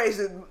 But he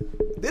raised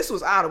it. This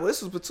was audible.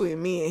 This was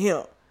between me and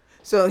him.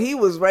 So he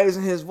was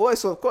raising his voice.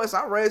 So of course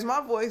I raised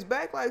my voice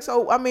back. Like,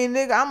 so I mean,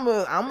 nigga,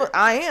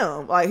 I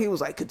am. Like, he was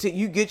like, continue,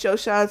 you get your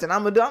shots, and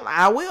I'm like,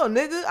 I will,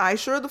 nigga. I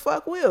sure the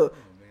fuck will.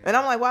 And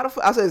I'm like, why the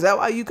fuck? I said, is that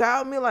why you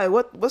called me? Like,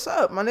 what's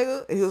up, my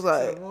nigga? And he was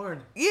like,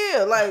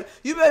 yeah, like,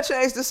 you better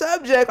change the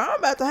subject. I'm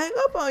about to hang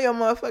up on your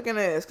motherfucking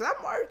ass because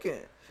I'm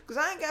working.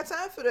 Because I ain't got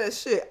time for that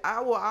shit.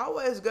 I will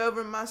always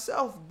govern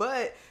myself.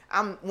 But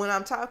when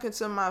I'm talking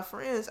to my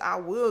friends, I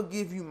will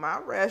give you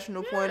my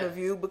rational point of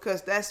view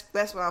because that's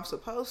what I'm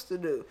supposed to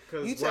do.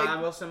 Because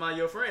why else am I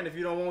your friend if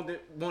you don't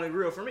want it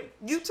real for me?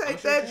 You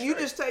take that. You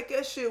just take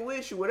that shit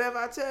with you. Whatever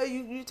I tell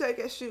you, you take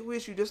that shit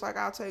with you. Just like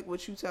I'll take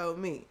what you told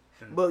me.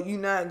 But you're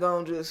not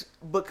gonna just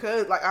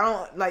because like I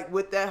don't like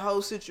with that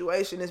whole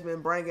situation. It's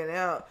been bringing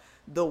out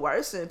the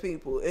worst in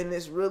people, and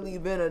it's really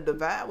been a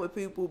divide with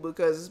people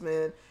because it's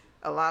been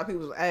a lot of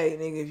people like, hey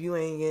nigga, if you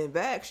ain't getting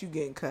vaxxed, you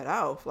getting cut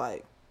off,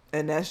 like,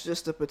 and that's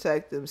just to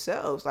protect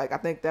themselves. Like I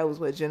think that was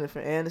what Jennifer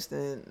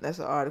Aniston. That's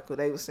an article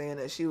they were saying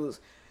that she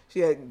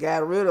had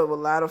got rid of a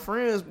lot of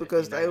friends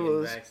because they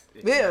was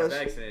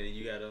vaccinated.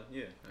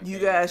 You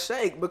gotta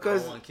shake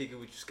because I don't want to kick it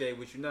with you, skate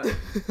with you, nothing.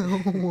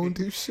 I don't want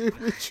to do shit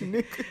with you,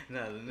 nigga.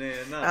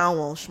 Nah. I don't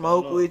want to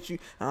smoke with you.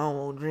 I don't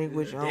want to drink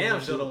with you.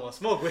 Damn sure don't want to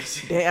smoke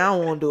with you. I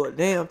don't want to do a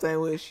damn thing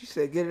with you. She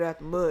said, get it out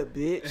the mud,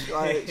 bitch.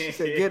 Like she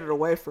said, get it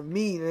away from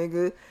me,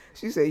 nigga.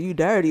 She said, you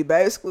dirty,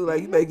 basically.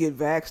 Like you better get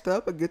vaxxed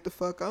up or get the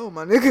fuck on,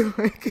 my nigga.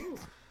 Like,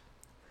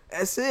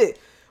 that's it.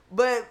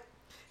 But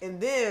and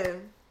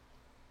then.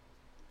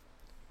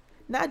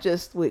 Not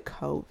just with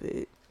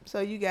COVID.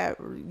 So you got,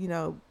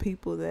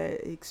 people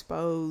that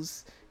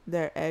expose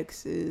their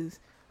exes.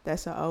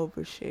 That's an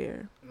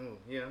overshare. Oh,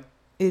 yeah.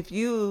 If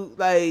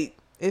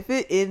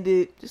it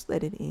ended, just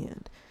let it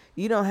end.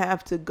 You don't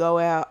have to go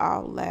out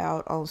all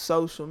loud on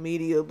social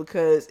media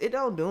because it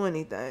don't do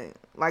anything.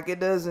 Like it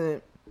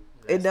doesn't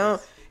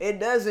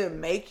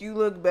make you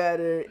look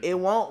better. It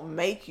won't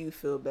make you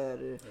feel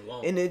better. It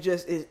won't. And it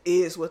just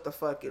is what the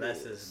fuck it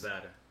is. Less is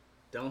better.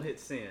 Don't hit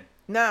sin.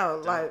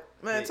 No, like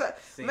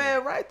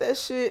man, write that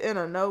shit in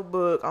a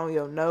notebook on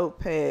your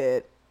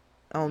notepad,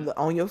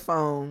 on your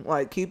phone.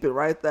 Like keep it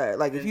right there.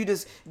 Like if you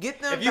just get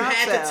them, if you thoughts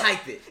have out, to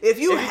type it, if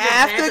you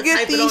have to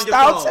get these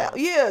thoughts out,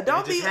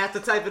 don't you just have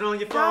to type it on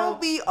your phone.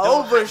 Don't be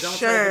oversharing. Don't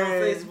type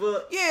it on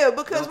Facebook. Yeah,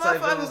 because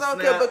motherfuckers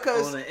don't care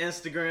because on an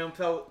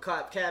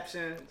Instagram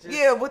caption.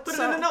 Put it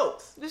in the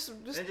notes.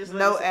 Just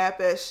no app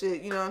ass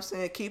shit. You know what I'm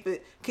saying? Keep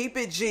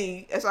it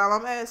G. That's all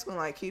I'm asking.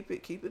 Like keep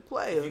it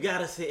play. If you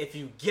gotta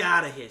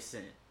hit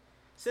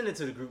send it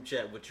to the group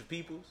chat with your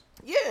peoples.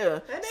 Yeah,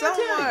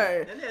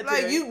 somewhere.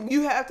 Like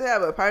you have to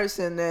have a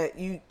person that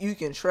you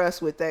can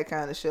trust with that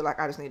kind of shit. Like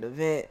I just need to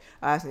vent.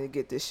 I just need to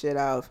get this shit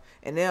off,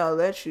 and they'll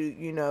let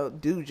you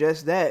do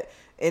just that.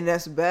 And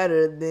that's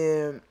better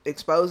than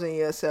exposing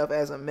yourself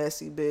as a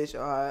messy bitch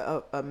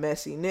or a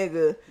messy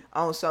nigga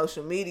on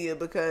social media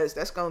because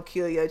that's going to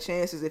kill your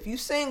chances. If you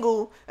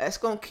single, that's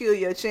going to kill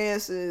your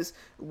chances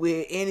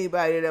with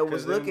anybody that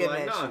was looking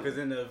at you. Because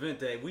in the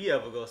event that we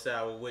ever go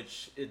sour,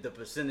 which the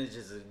percentage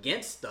is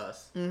against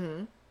us,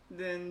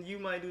 then you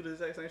might do the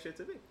exact same shit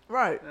to me.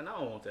 Right. And I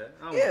don't want that.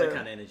 I don't want that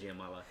kind of energy in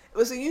my life.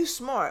 But see, you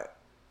smart.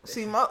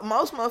 See,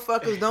 most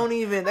motherfuckers don't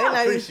even. They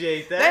not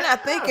appreciate that. They're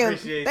not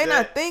thinking. They're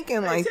not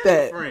thinking like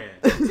that.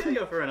 Tell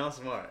your friend I'm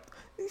smart.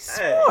 He's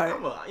smart.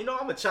 I'm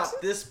gonna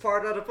chop this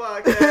part of the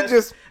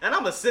podcast, and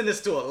I'm gonna send this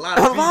to a lot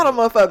of people. A lot of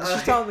motherfuckers.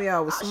 She told me I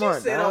was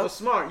smart. She said I was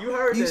smart. You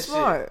heard you that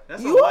smart. Shit.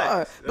 That's you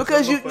are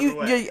because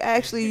you're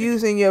actually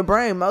using your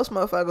brain. Most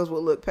motherfuckers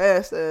will look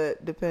past that,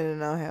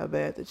 depending on how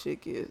bad the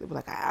chick is. They'll be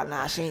like,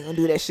 nah, she ain't gonna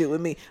do that shit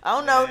with me.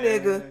 Oh no,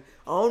 nigga.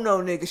 Oh no,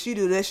 nigga, she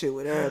do that shit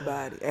with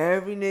everybody.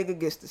 Every nigga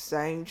gets the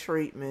same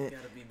treatment. You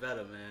gotta be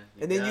better, man.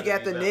 And then you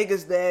got the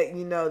niggas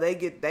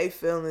that they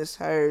feelings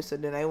hurt, so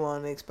then they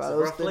want to expose.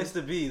 It's a rough place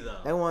to be, though.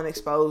 They want to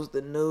expose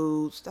the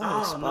nudes.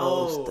 Don't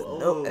expose the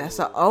nudes. That's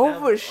an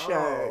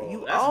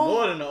overshare. That's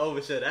more than an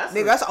overshare.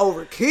 That's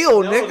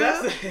overkill,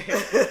 nigga.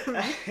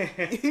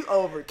 You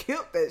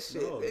overkilled that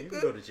shit. No, nigga. You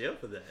can go to jail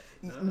for that.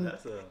 No,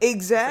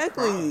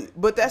 exactly,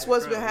 but that's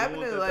what's been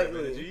happening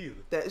lately.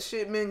 That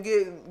shit been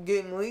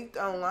getting leaked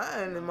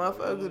online, and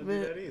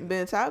motherfuckers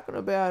been talking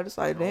about it. It's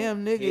like,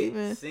 damn,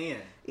 nigga,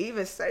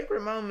 even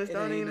sacred moments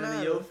don't even matter.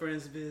 Ain't none of your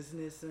friends'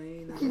 business.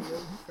 Ain't none of your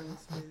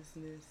friends'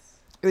 business.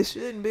 It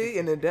shouldn't be,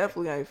 and it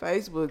definitely ain't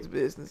Facebook's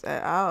business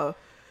at all.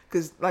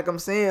 Cause, like I'm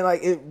saying,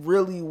 like it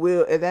really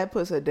will, and that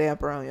puts a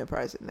damper on your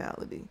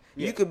personality.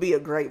 Yeah. You could be a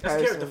great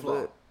person, character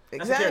flaw.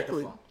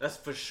 Exactly. That's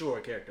for sure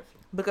a character flaw.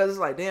 Because it's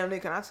like, damn,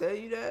 nigga, can I tell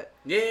you that?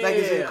 Yeah. Like,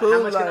 is it cool?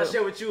 How much can I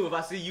share with you if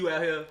I see you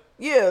out here?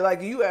 Yeah,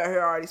 like you out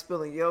here already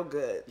spilling your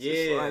guts. Yeah.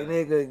 It's like,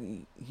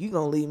 nigga, you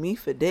gonna leave me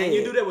for dead. And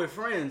you do that with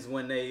friends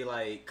when they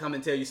like come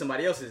and tell you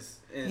somebody else's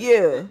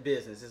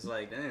business. It's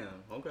like, damn,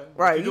 okay.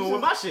 What you doing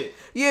with my shit?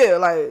 Yeah,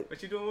 like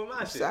what you doing with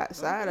my shit?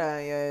 Side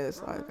eye your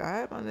ass. Like, all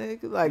right, my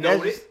nigga. Like,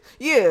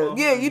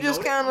 you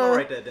just kind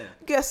of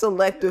get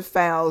selective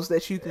files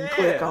that you can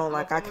click on.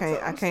 Like, I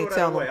can't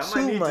tell them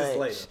too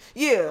much.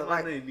 Yeah,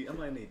 like, I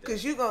might need that.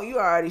 Cause you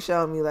already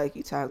showed me like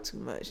you talk too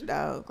much,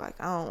 dog.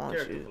 Like, I don't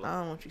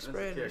want you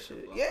spreading this shit.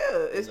 Yeah,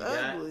 it's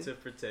ugly. Got to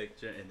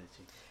protect your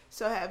energy.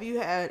 So, have you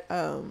had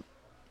a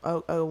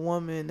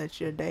woman that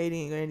you're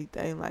dating or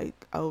anything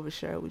like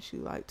overshare with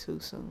you like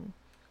too soon?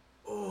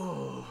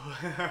 Oh,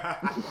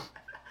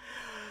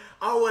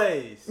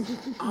 always.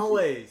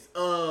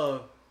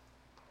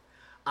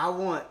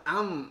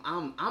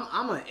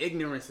 I'm an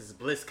ignorance is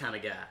bliss kind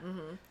of guy.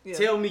 Mm-hmm. Yeah.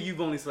 Tell me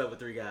you've only slept with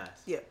 3 guys.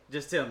 Yeah.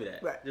 Just tell me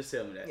that. Right. Just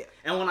tell me that. Yeah.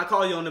 And when I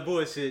call you on the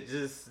bullshit,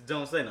 just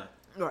don't say nothing.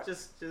 Right.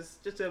 Just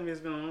tell me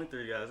it's been only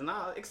 3 guys, and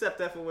I'll accept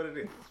that for what it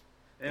is.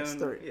 And it's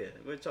 3. Yeah,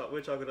 we'll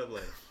chalk it up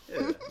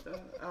later.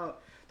 Yeah.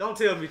 Don't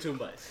tell me too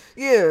much.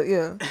 Yeah,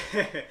 yeah.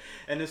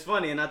 And it's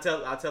funny, and I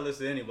tell this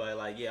to anybody,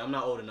 like, yeah, I'm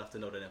not old enough to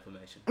know that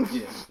information.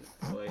 Yeah,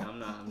 boy, I'm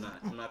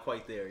not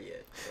quite there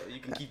yet. So you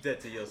can keep that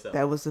to yourself.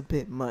 That was a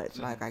bit much.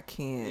 Like I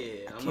can't.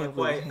 Yeah, I'm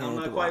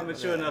not quite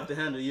mature enough to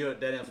handle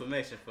that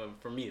information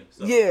from you.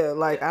 So, yeah,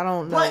 like I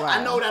don't know. But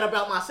I know that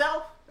about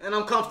myself, and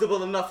I'm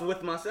comfortable enough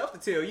with myself to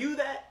tell you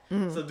that.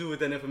 Mm-hmm. So do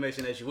with that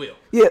information as you will.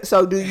 Yeah.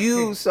 So do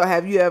you? So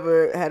have you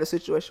ever had a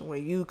situation where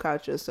you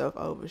caught yourself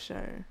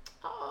oversharing?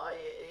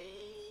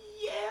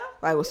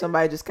 Like, will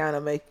somebody just kind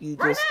of make you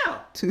just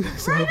too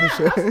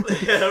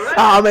oversharing? Right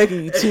I'm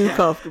making you too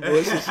comfortable.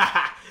 It's just,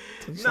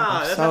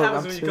 nah, that's what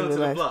happens when you come to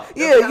the block.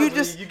 Yeah, you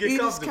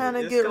just kind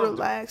of get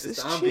relaxed.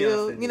 It's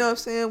chill. You know what I'm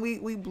saying?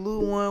 We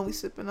blew one. We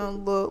sipping on a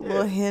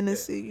little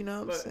Hennessy. You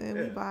know what I'm saying?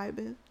 We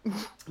vibing.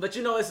 But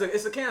you know, it's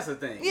a cancer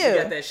thing. Yeah.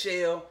 You got that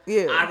shell.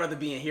 Yeah. I'd rather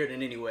be in here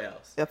than anywhere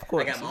else. Of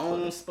course. I got my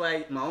own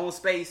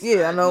space.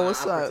 Yeah, I know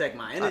what's up. I protect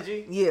my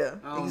energy. Yeah,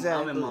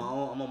 exactly. I'm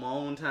on my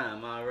own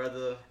time. I'd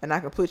rather. And I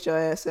can put your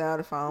ass out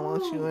if I don't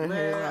want you in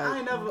here. Like, I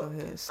ain't never.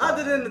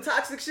 Other than the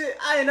toxic shit,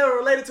 I ain't never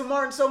related to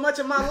Martin so much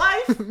in my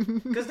life.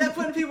 Cause that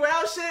putting people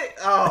out shit.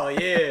 Oh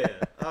yeah.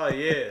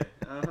 That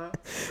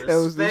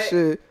was the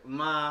shit.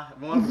 My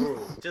one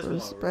rule. Just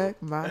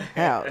respect one rule. my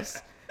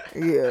house.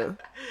 Yeah.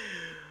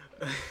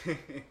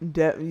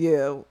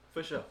 Yeah.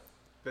 For sure.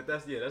 But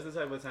that's the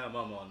type of time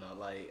I'm on now.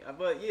 Like,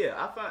 but yeah,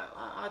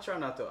 I try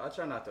not to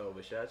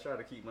overshare. I try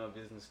to keep my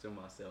business to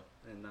myself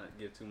and not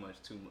give too much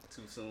too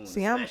soon.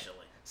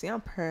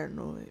 I'm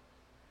paranoid.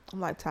 I'm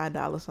like Ty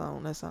Dolla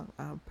 $ign. That song.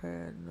 I'm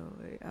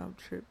paranoid. I'm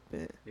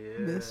tripping. Yeah.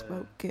 Been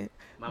smoking.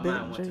 My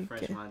mind went to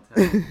French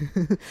Montana.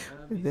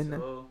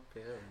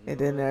 And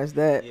then there's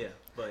that. Yeah.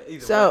 But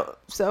either way.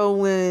 So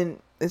when,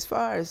 as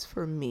far as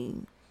for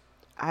me,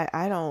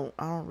 I don't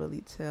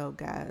really tell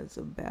guys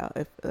about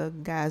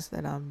guys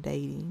that I'm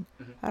dating.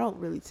 Mm-hmm. I don't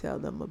really tell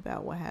them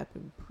about what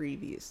happened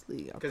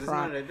previously because it's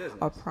none of their business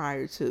or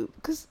prior to.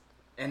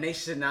 And they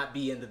should not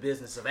be in the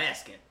business of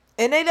asking.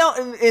 And they don't.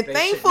 And they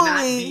thankfully, should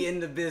not be in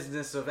the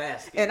business of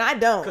asking. And I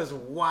don't. Because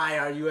why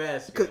are you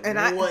asking?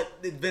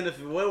 What the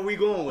benefit? Where are we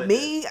going with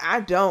me? I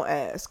don't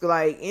ask.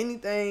 Like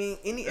anything,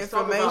 any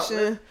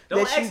information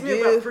don't that ask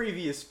me about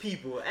previous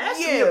people. Ask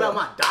me about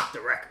my doctor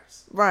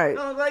records. Right.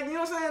 Like, you know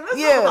what I'm saying?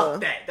 Let's talk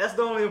about that. That's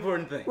the only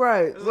important thing.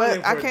 Right.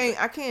 But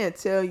I can't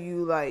tell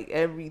you like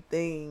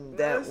everything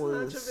that was. Not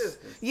your business.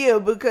 Yeah,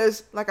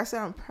 because like I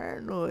said, I'm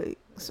paranoid.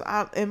 So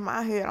in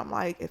my head, I'm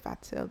like, if I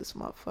tell this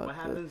motherfucker, what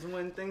happens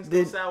when things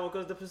go sour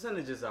because the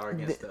percentages are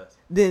against us?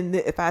 Then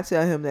if I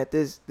tell him that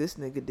this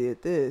nigga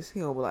did this,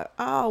 he'll be like,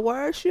 oh,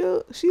 where she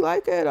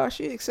like that, or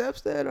she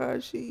accepts that,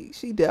 or she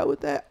dealt with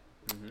that.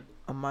 Mm-hmm.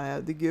 I might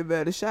have to give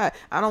that a shot.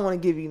 I don't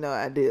want to give you no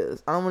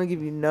ideas. I don't want to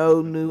give you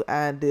no new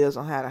ideas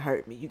on how to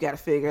hurt me. You got to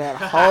figure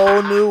out a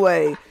whole new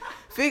way.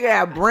 Figure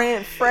out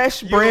brand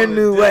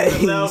new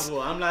ways.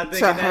 I'm not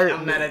thinking that.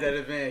 I'm not at that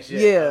advanced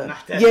yet. Yeah, I'm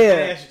not that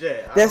advanced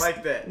yet. I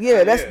like that.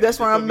 Yeah, that's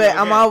where I'm at.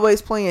 I'm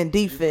always playing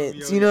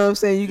defense. You know what I'm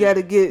saying? You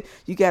gotta get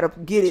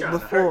it before. To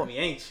hurt me,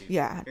 ain't you?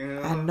 Yeah,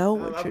 I know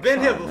what I've you're been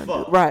here trying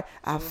before. to do. Right,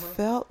 I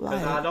felt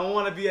like. I don't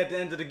want to be at the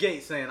end of the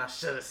gate saying I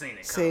should have seen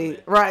it coming. See,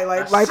 right,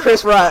 like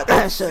Chris Rock.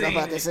 I should have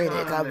fucking seen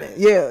it coming.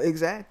 Yeah,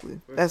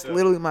 exactly. That's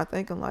literally my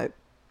thinking. Like.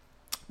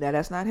 Now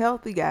that's not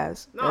healthy,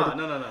 guys.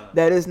 No.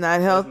 That is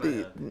not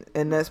healthy,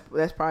 and that's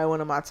probably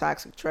one of my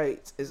toxic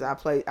traits. Is I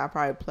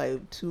probably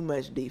play too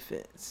much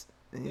defense,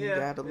 and you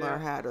gotta learn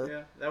how to.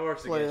 Yeah, that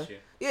works against you.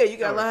 Yeah, you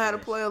gotta learn how to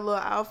play a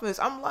little offense.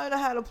 I'm learning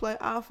how to play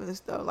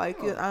offense though. Like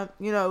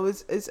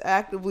it's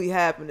actively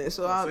happening.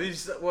 So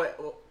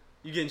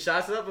you getting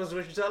shots up? Is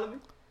what you're telling me?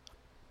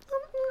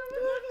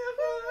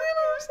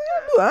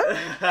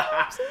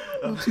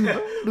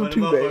 When the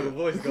motherfucking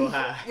voice go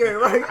high. Yeah,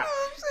 right. You know what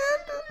I'm saying?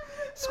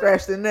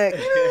 Scratch the neck. You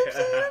know what I'm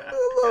saying? Do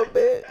a little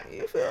bit.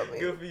 You feel me?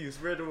 Good for you.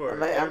 Spread the word.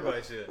 Like,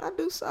 everybody should. I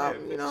do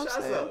something. You know what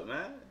I'm saying? Shots up,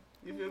 man.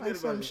 You feel good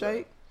about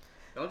shake.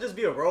 Don't just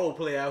be a role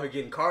player out here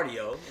getting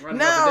cardio.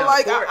 No,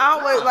 like I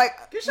always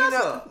like get shots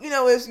up.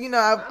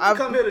 I've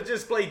come here to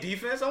just play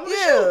defense. I want to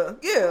shoot.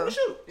 Yeah, I want to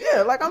shoot.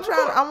 Yeah, like I'm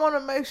trying. I want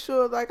to make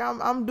sure like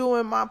I'm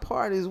doing my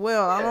part as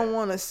well. Yeah. I don't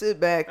want to sit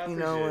back, and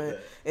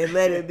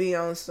let it be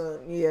on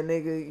some. Yeah,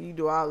 nigga, you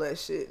do all that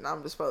shit, and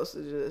I'm just supposed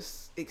to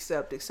just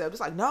accept. It's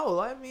like no,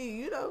 let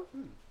me.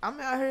 I'm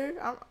out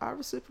here. I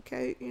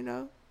reciprocate.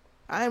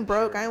 I ain't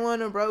broke. I ain't one of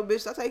them broke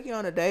bitches. I take you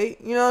on a date.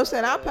 You know what I'm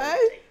saying? I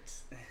pay.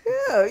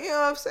 Yeah, you know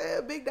what I'm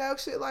saying? Big dog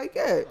shit like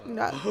that.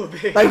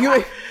 Like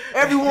you,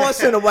 every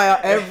once in a while,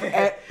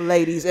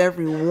 ladies,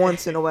 every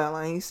once in a while,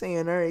 I ain't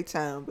saying every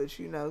time, but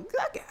I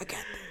got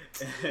that.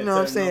 You know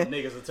what I'm saying?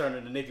 Niggas are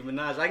turning to Nicki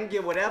Minaj. I can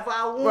get whatever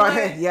I want.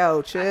 Right,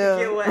 yo, chill. I can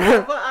get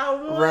whatever I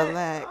want.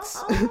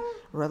 Relax.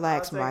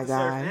 Relax, my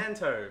guy. And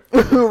turf.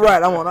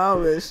 Right, I want all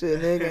this shit,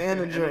 nigga,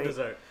 and a drink.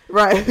 Dessert.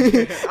 Right.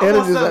 I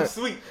want something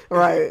sweet.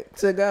 Right.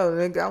 To go,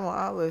 nigga. I want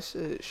all this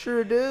shit.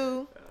 Sure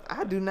do.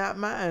 I do not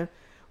mind.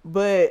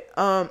 But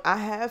I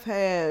have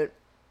had,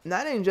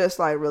 not in just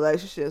like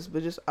relationships,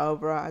 but just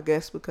overall, I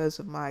guess because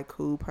of my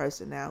cool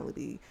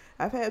personality,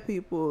 I've had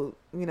people,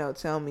 you know,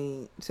 tell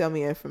me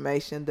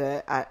information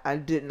that I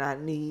did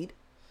not need,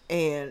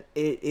 and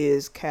it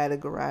is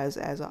categorized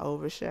as an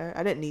overshare.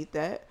 I didn't need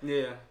that.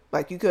 Yeah.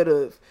 Like, you could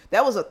have,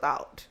 that was a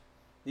thought.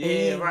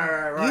 Yeah,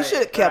 right. You should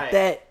have kept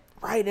that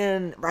right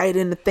in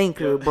the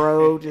thinker,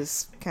 bro.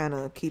 Just kind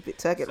of keep it,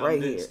 tuck it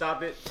right here.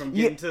 Stop it from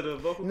getting to the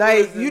vocal.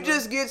 Like, you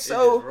just get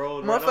so,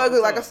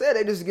 motherfuckers, like I said,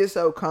 they just get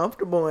so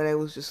comfortable, and it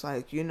was just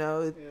like, you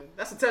know.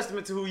 That's a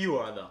testament to who you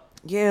are, though.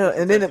 Yeah,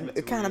 and then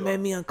it kind of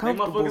made me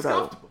uncomfortable,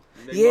 though.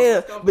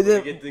 Yeah, but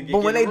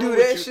when they do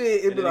that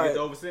shit, it'd be like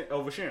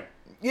oversharing.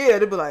 Yeah,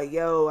 they'd be like,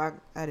 "Yo,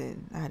 I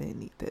didn't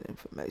need that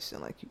information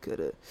like you could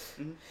have,"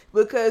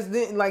 because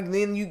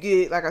then you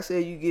get, like I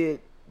said, you get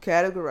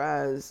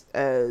categorized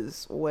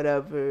as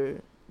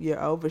whatever you're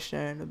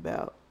oversharing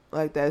about.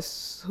 Like,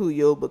 that's who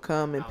you'll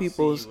become, and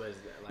people's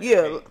I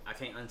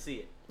can't unsee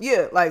it.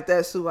 Yeah, like,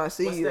 that's who I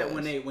see. What's that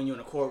when you're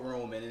in a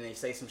courtroom and then they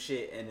say some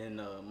shit and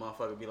then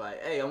motherfucker be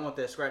like, "Hey, I want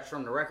that scratch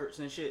from the records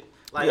and shit."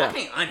 Like, I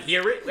can't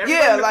unhear it. Everybody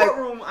in the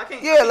courtroom, I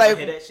can't hear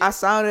that shit. I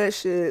saw that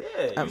shit.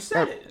 Yeah, you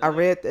said it. I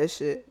read that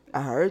shit.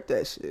 I heard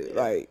that shit.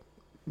 Yeah. Like,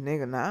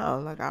 nigga, now,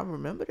 like, I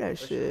remember that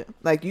shit. Sure.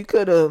 Like, you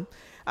could have,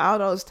 all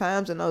those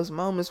times and those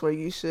moments where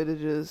you should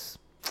have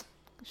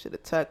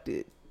tucked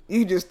it.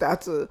 You just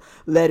thought to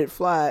let it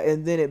fly,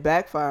 and then it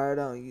backfired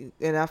on you.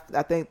 And I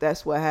think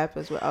that's what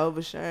happens with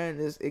oversharing,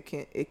 is it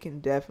can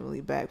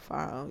definitely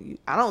backfire on you.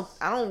 I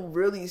don't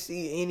really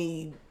see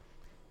any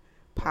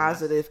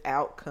positive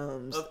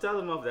outcomes of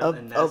telling them that,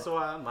 and that's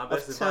why my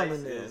best advice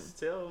is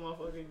tell them,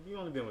 motherfucker, you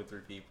only been with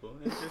 3 people,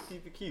 and just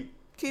keep it cute.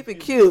 Keep it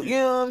cute, you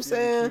know what I'm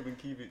saying?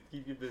 Keep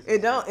your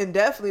business. And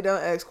definitely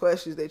don't ask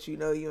questions that you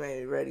know you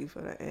ain't ready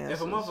for the answer.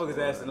 If a motherfucker's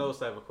asking those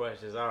type of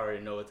questions, I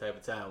already know what type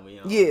of time we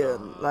on. Yeah,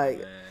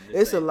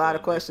 it's a lot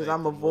of questions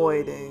I'm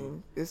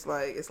avoiding. It's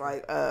like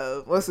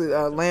what's it?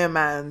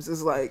 Landmines.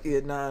 It's like,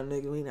 nah,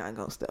 nigga, we not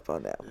gonna step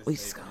on that. We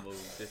just gonna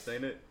move. This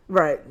ain't it.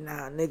 Right,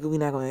 nah, nigga, we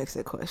not gonna ask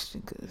that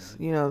question, cause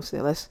you know what I'm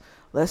saying.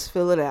 Let's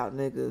fill it out,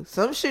 nigga.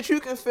 Some shit you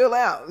can fill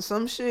out.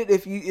 Some shit,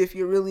 if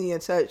you're really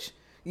in touch,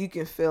 you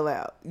can fill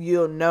out.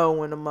 You'll know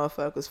when the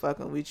motherfuckers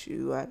fucking with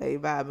you, or they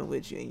vibing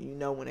with you, and you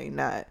know when they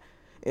not.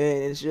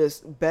 And it's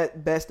just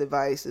best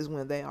advice is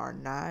when they are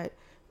not,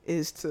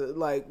 is to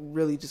like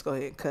really just go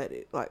ahead and cut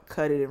it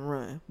and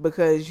run,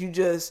 because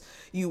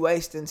you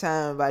wasting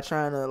time by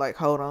trying to like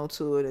hold on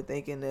to it and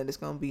thinking that it's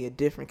gonna be a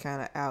different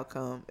kind of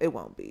outcome. It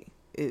won't be.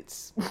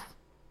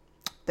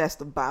 That's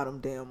the bottom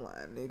damn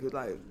line, nigga.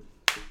 Like,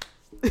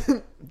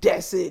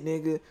 that's it,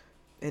 nigga,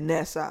 and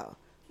that's all.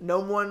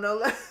 No more, no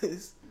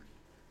less.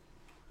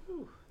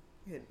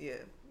 Yeah,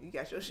 you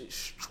got your shit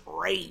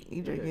straight.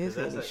 You drinking his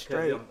shit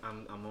straight.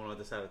 I'm on the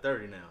other side of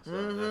 30 now, so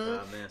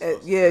that's how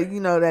man. You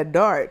know that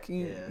dark.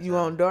 You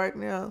on dark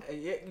now?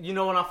 Yeah, you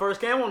know when I first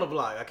came on the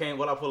block, I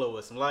pull up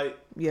with some light.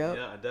 Yep.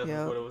 Yeah, I definitely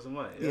pull up with some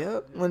light.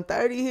 Yep. When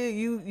 30 hit,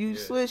 you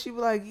switch. You be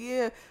like,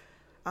 yeah,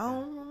 I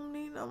don't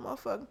need no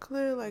motherfucking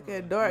clear like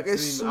that dark.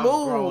 It's smooth.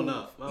 I've grown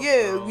up.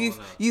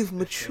 You've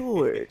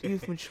matured.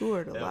 You've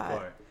matured a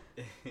lot.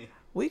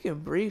 We can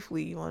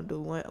briefly.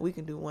 We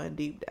can do one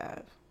deep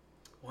dive.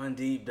 One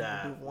deep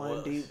dive.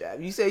 Deep dive.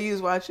 You say you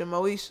was watching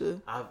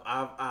Moesha.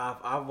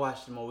 I've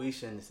watched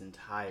Moesha in its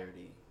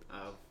entirety.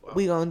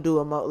 We gonna do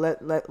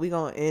we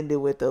gonna end it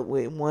with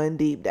one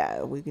deep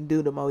dive. We can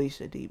do the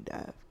Moesha deep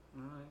dive.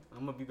 All right,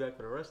 I'm gonna be back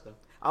for the rest though.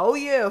 Oh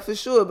yeah, for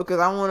sure, because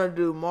I want to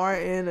do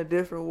Martin, A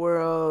Different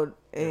World,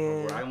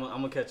 and I'm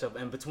gonna catch up.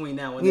 And between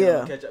now and then,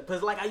 I'm gonna catch up.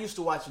 Cause like I used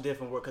to watch A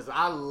Different World, cause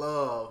I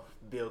love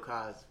Bill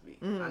Cosby,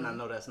 and I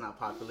know that's not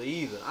popular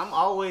either. I'm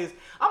always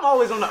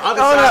on the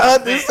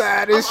other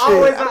side of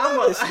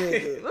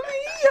shit.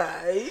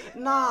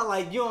 Nah,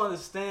 like, you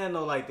understand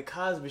though, like the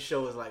Cosby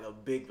Show is like a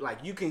big, like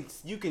you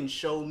can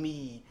show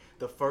me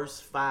the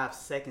first 5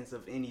 seconds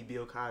of any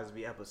Bill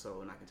Cosby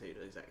episode, and I can tell you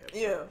the exact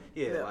episode.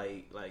 Yeah.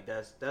 Like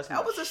that's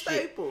that was a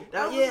staple.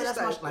 That's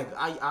my, like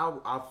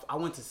I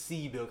went to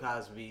see Bill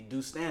Cosby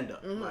do stand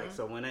up, like,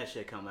 so when that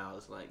shit come out,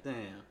 it's like,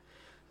 damn.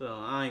 So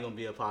I ain't gonna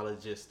be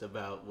apologist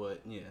about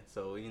what,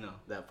 so you know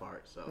that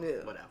part. So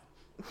whatever.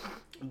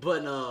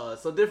 But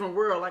so Different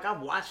World, like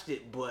I've watched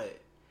it, but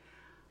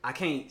I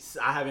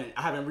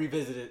haven't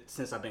revisited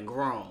since I've been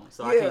grown.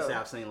 So I can't say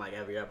I've seen like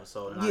every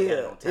episode and I got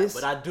it on tap.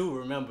 But I do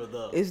remember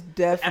the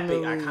epic,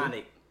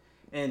 iconic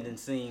ending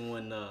scene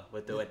when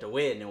at the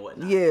wedding and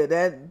whatnot. Yeah,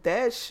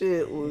 that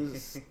shit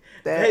was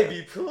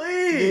baby,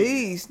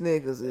 please. These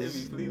niggas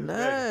is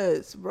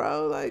nuts,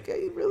 bro. Like,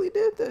 they really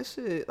did that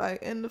shit,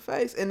 like, in the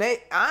face. And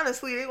they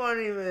honestly, they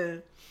weren't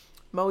even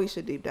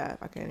Moesha deep dive.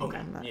 I can't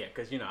okay. even. Yeah,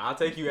 because I'll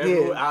take you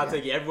everywhere. I'll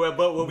take you everywhere,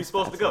 but where we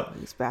supposed to go.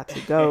 He's about to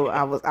go.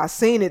 I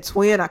seen it,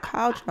 twin. I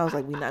called you. I was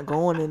like, we not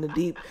going in the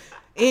deep.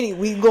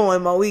 We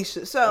going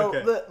Moesha. So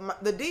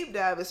the deep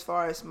dive as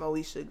far as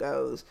Moesha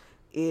goes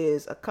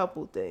is a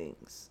couple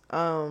things.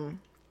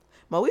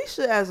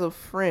 Moesha as a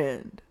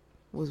friend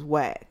was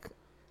whack.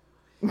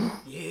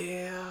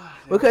 Yeah,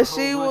 because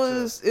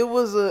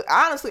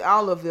honestly,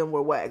 all of them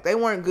were whack. They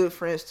weren't good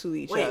friends to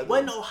each other. Wait,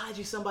 wasn't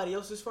Ohaji somebody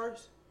else's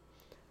first?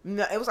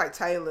 No, it was like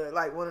Taylor,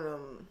 like one of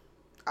them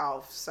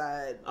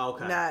offside.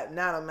 Okay.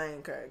 Not a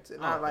main character.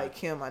 Not like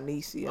Kim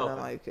Anisi and nothing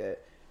like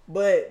that.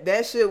 But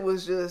that shit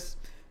was just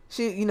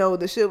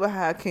the shit with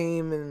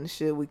Hakeem and the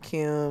shit with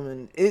Kim,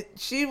 and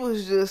she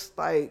was just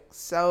like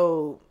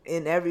so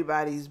in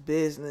everybody's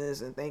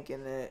business and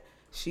thinking that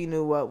she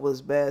knew what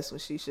was best when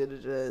she should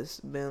have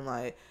just been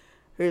like,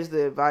 here's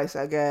the advice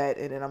I got,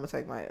 and then I'm gonna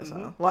take my ass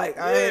home. Like,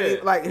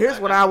 here's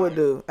what I would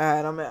do. All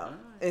right, I'm out.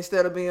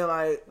 Instead of being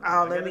like,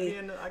 oh,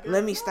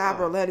 let me stop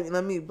her,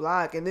 let me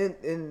block, and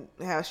then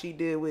how she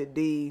did with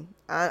D,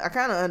 I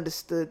kind of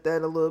understood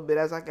that a little bit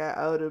as I got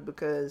older,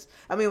 because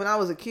I mean when I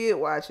was a kid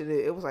watching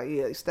it was like,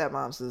 yeah,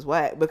 stepmoms is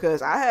whack,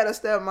 because I had a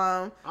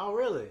stepmom. Oh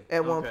really?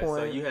 At one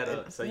point, so you had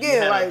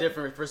a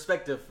different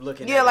perspective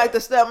looking. Yeah, at like it. The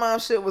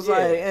stepmom shit was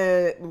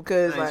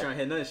because I ain't trying to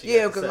hit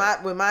nothing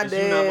because with my dad,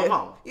 you know my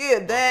mama.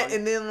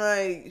 And then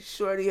like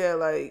Shorty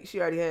had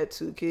she already had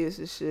 2 kids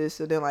and shit,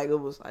 so then like it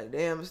was like,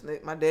 damn,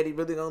 my daddy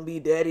really gonna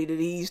be daddy to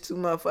these 2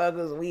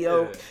 motherfuckers, and we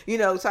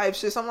type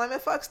shit. So I'm like, man,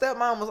 fuck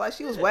stepmom. Was like,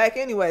 she was whack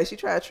anyway. She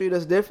tried to treat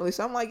us differently.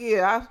 So I'm like,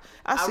 yeah,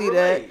 I see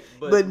relate,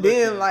 that. But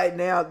then like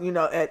now, in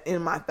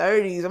my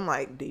 30s, I'm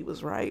like, D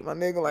was right, my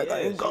nigga. Like,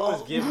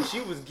 she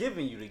was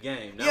giving you the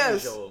game. That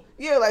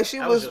was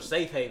your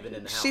safe haven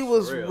in the house. She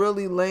was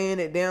really laying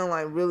it down.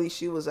 Like, really,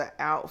 she was an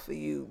out for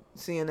you,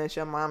 seeing that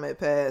your mom had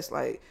passed.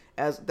 Like,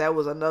 as that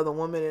was another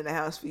woman in the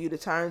house for you to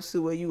turn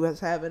to, where you was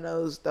having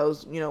those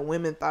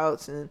women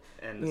thoughts and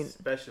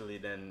especially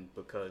then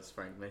because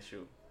Frank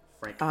Mitchell.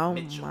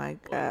 My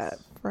God,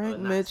 Frank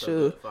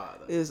Mitchell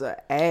is an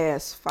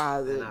ass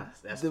father.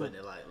 That's putting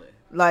it lightly.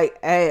 Like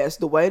ass.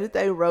 The way that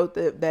they wrote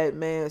that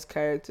man's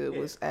character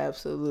was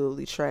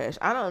absolutely trash.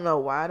 I don't know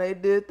why they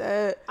did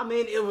that. I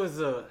mean,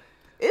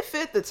 it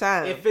fit the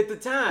time. It fit the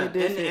time. It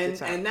did fit the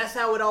time. And that's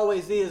how it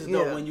always is,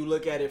 though, when you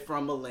look at it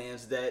from a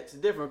lens that's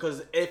different.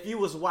 Because if you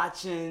was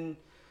watching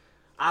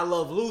I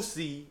Love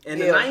Lucy in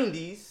the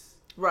 90s,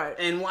 right,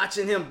 and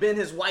watching him bend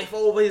his wife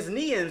over his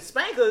knee and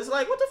spank her, it's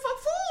like, what the fuck,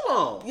 fool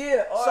on?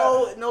 Yeah.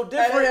 So no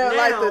different now.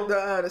 Like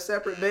the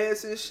separate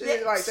beds and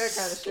shit, like that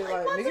kind of shit.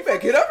 Like, nigga, you better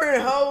get up here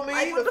and hold me.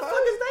 Like, what the fuck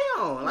is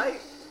they on? Like,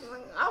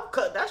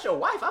 that's your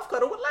wife. I've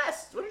cut her with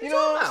last. What are you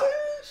talking about?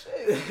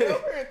 Shit, get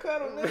over here and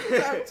cuddle,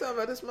 nigga. Talking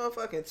about this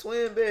motherfucking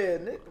twin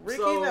bed, nigga.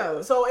 Ricky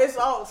knows. So it's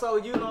all. So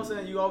you know what I'm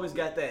saying? You always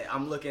got that.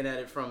 I'm looking at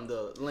it from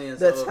the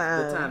lens of the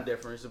time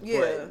difference.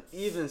 But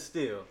even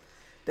still.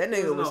 That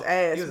nigga was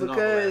ass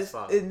because,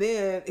 and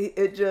then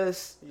it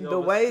just the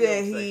way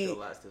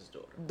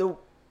that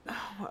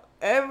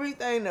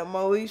everything that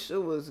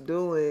Moesha was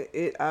doing,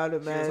 it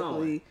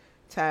automatically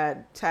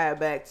tied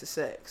back to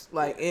sex.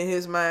 Like in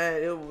his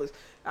mind, it was.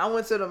 I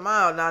went to the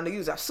mall, now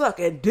niggas I suck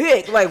at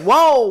dick. Like,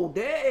 whoa,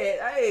 dad,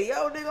 hey,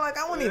 yo, nigga, like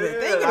I wasn't even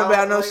thinking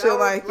about no shit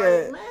like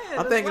that. Man,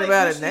 I'm thinking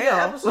about it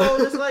now.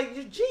 Episode is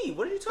like, gee,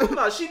 what are you talking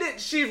about?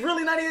 She's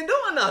really not even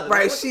doing nothing.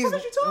 Right, like, she's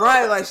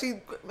right, like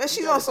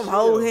she's on some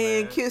hold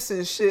hand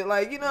kissing shit.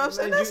 Like, you know what I'm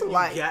saying?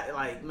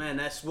 That's man,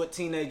 that's what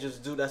teenagers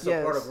do. That's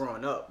a part of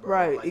growing up, bro.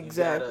 Right, like,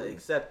 exactly. You gotta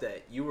accept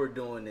that you were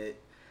doing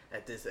it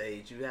at this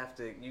age.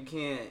 You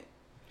can't.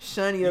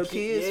 Shun your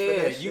kids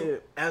for that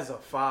shit. As a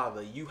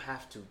father, you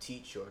have to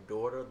teach your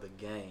daughter the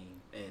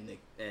game and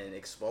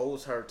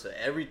expose her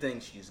to everything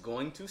she's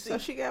going to see. So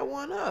she got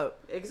one up.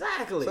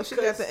 Exactly. So she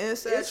got the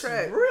inside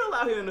track. It's real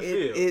out here in the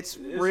field. It's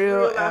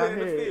real out here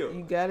in the field.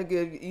 You gotta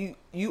give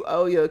you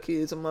owe your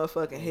kids a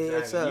motherfucking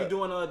heads up. You're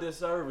doing her a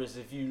disservice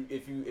if you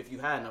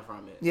hiding her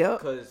from it. Yeah.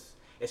 Because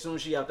as soon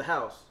as she out the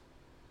house.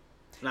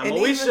 Now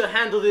Moesha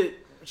handled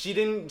it. She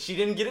didn't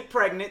get it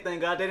pregnant. Thank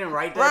God they didn't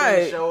write that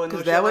in the show.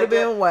 Because that would have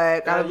been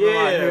whack. I'd been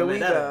like, here we go.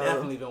 That would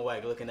definitely been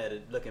whack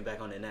looking back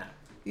on it now.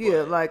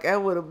 Yeah, like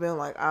that would have been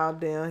like all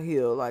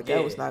downhill. Like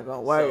that was not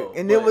gonna work,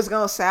 and it was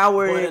gonna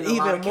sour it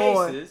even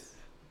more.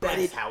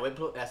 That's how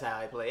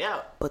it play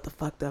out. But the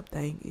fucked up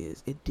thing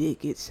is, it did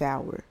get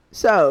sour.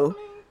 So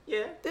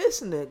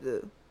this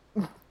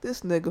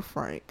nigga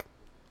Frank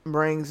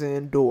brings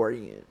in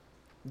Dorian,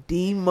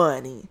 D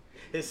Money,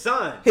 his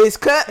son,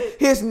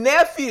 his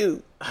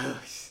nephew.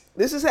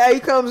 This is how he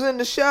comes in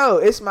the show.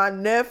 It's my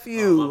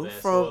nephew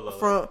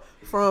from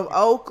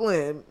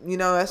Oakland. You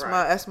know,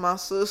 that's my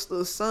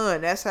sister's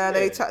son. That's how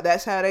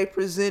that's how they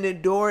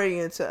presented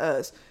Dorian to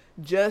us,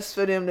 just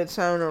for them to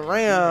turn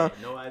around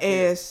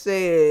and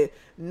said,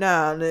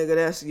 "Nah, nigga,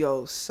 that's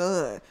your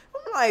son."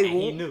 I'm like, and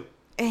he knew.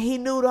 And he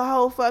knew the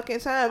whole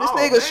fucking time. This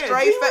nigga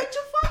straight face.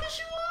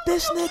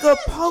 This nigga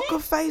poker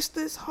faced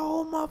this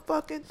whole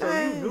motherfucking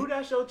thing. So you knew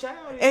that's your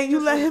child. And you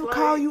let him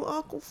call you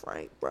Uncle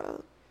Frank,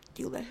 bro.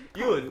 You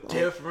a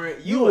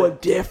different. You a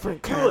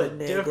different kind of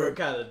nigga. You a different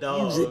kind of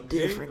dog. You a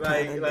different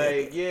kind of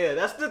nigga. Yeah,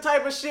 that's the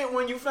type of shit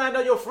when you find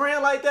out your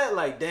friend like that.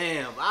 Like,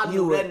 damn, I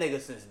knew that nigga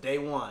since day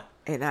one.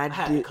 And I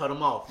had to cut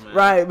him off, man.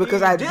 Right,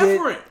 because I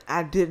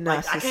did not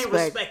like, suspect I can't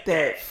respect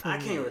that. I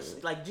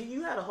can't like,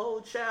 you had a whole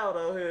child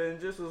out here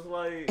and just was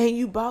like. And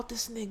you brought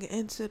this nigga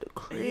into the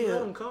crib. And you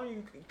let him call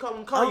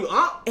you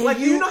aunt. Like,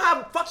 you know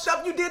how fucked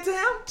up you did to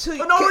him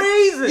for no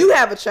reason. You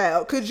have a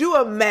child. Could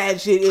you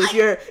imagine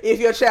if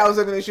your child was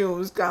looking at you and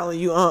was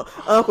calling you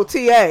Uncle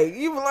T.A.?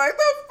 You were like,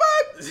 the fuck?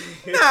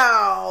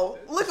 No,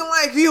 looking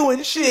like you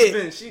and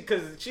shit. She's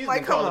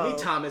been calling me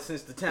Thomas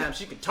since the time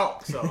she could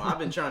talk. So I've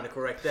been trying to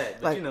correct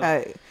that. But like, you know.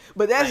 Hey,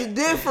 but that's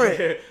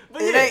different.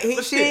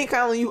 She ain't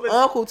calling you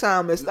Uncle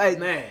Thomas. Like,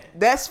 man,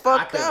 that's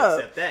fucked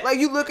up. That. Like,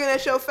 you looking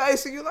at your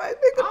face and you like,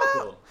 nigga,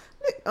 Uncle. No.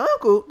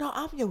 Uncle, no,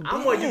 I'm your dad.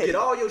 I'm where you get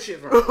all your shit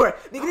from. Right.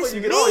 Nigga, it's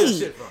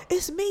me.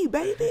 It's me,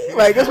 baby.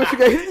 Like, that's what you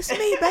got. It's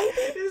me, baby.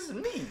 It's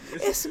me.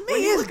 It's me.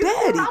 It's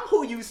daddy. I'm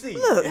who you see.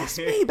 Look, it's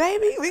me,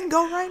 baby. We can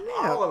go right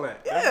now. All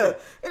that. Yeah.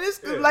 And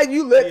it's like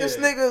you let this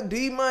nigga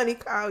D-Money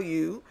call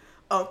you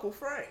Uncle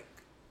Frank.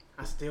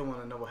 I still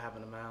want to know what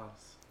happened to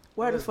Miles.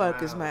 Where the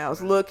fuck is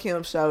Miles? Lil'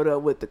 Kim showed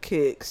up with the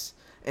kicks,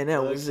 and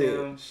that was it.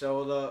 Lil' Kim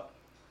showed up.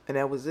 And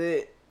that was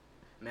it.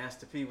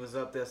 Master P was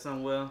up there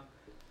somewhere.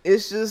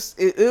 It's just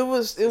it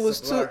was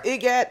too.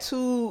 It got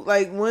too,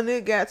 like, when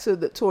it got to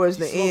towards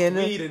the end.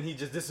 He smoked weed and he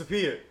just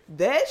disappeared.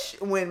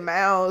 When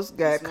Miles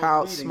got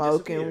caught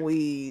smoking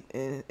weed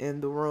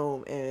in the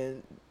room,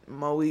 and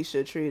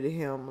Moesha treated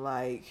him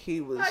like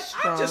he was.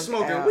 I'm just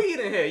smoking weed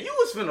in here. You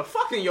was finna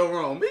fuck in your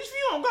room, bitch. If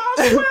you don't go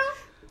somewhere.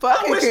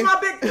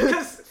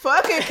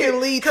 Fucking can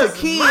lead to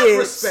kids. My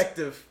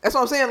perspective. That's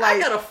what I'm saying.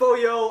 Like, I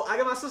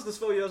got my sister's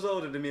 4 years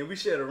older than me, and we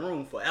shared a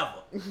room forever.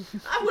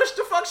 I wish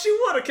the fuck she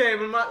would have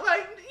came in like,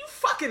 you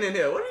fucking in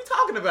here. What are you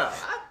talking about?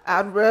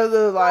 I'd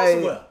rather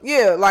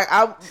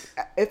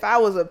if I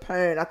was a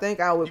parent, I think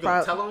I would. You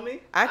gonna tell on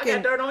me? I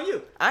got dirt on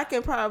you. I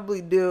can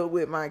probably deal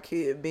with my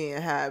kid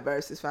being high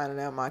versus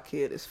finding out my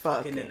kid is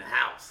fucking in the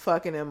house,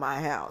 fucking in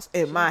my house,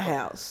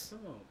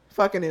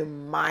 fucking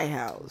in my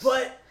house.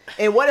 But.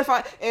 And what if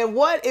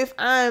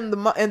I'm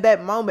in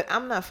that moment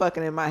I'm not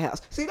fucking in my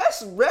house? See,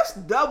 that's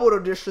double the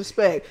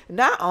disrespect.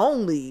 Not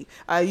only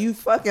are you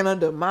fucking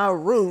under my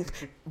roof,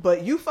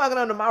 but you fucking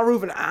under my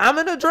roof and I'm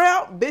in a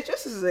drought, bitch.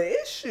 This is an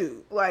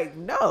issue. Like,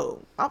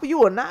 no, you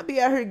will not be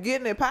out here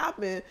getting it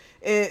popping,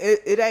 and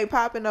it ain't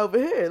popping over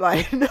here.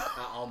 Like, no.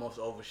 I almost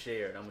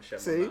overshared. I'm gonna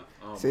shut my mouth.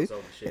 I almost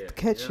overshared.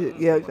 Catch it,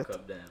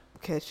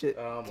 catch it,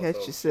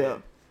 catch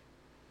yourself.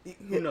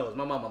 Who knows?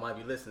 My mama might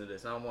be listening to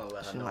this. I don't want to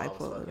let her know I was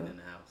fucking in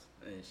the house,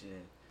 and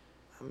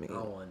I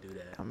don't want to do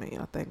that. I mean,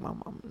 I think my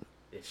mama.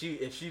 If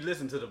she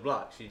listened to the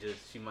block,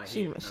 she might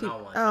hear.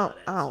 I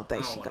don't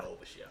think she going.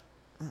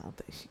 I don't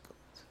think she going.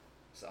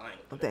 So I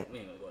ain't gonna. We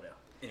ain't gonna go there.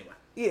 Anyway.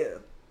 Yeah.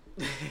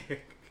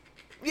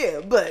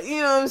 Yeah, but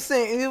you know what I'm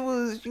saying. It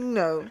was,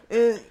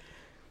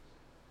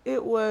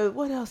 it was.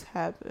 What else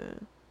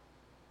happened?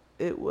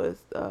 It was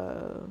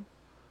the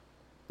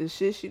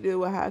shit she did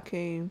with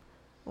Hakeem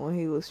when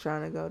he was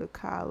trying to go to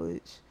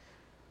college,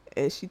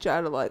 and she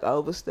tried to like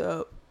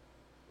overstep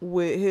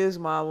with his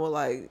mama,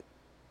 like,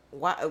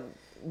 why,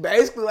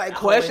 basically like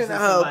questioning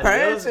her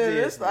parenting.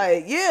 It's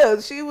like,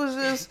 she was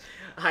just.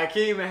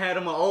 Hakeem had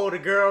him an older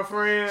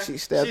girlfriend. She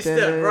stepped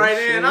right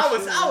in. I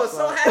was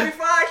so happy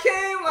for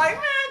Hakeem. Like,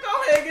 man,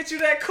 go ahead and get you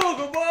that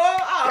cougar, boy.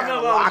 I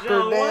remember I was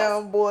young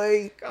down,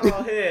 boy. Go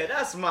ahead,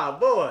 that's my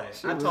boy.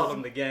 I taught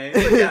him the game.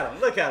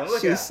 Look at him.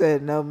 She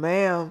said, "No,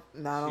 ma'am,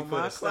 not on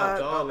my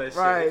clock." All that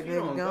right, shit. If you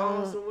don't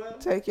go so well,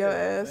 take your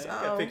ass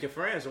out. You gotta pick your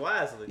friends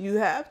wisely. You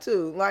have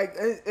to. Like,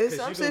 in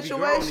some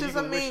situations,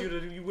 I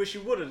mean, you wish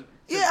you would have.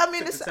 Yeah, I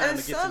mean, in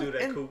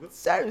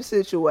certain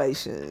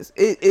situations,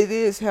 it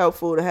is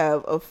helpful to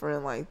have a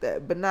friend like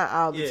that, but not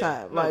all the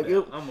time. Like,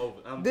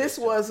 this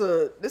was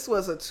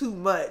a too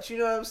much. You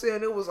know what I'm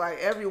saying? It was like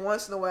every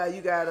once in a while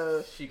you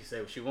gotta. She can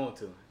say what she want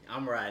to.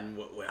 I'm riding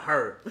with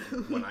her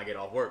when I get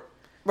off work.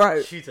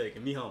 Right. She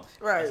taking me home.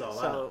 Right. That's all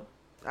I know.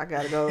 I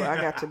gotta go.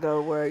 I got to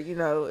go where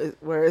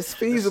where it's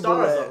feasible.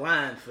 The stars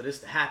aligned for this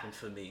to happen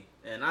for me,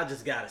 and I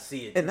just gotta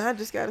see it. I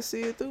just gotta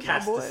see it through, my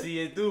boy. Got to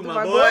see it through,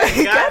 my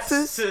boy. Got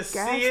to see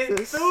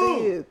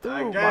it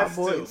through, my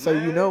boy. So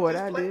you know what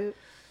I did?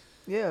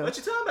 Yeah. What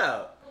you talking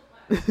about?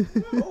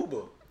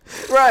 Uber.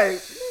 Right.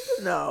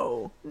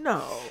 No.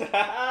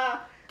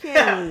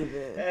 Can't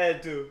even.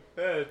 Had to.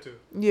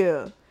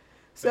 Yeah.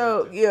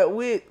 So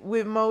with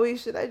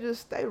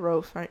Moesha, they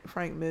wrote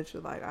Frank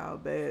Mitchell like all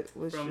bad.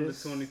 From the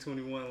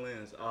 2021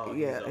 lens. Oh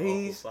yeah,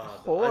 he's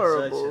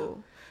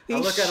horrible.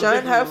 He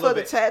shunned her for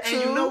the tattoo.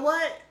 And you know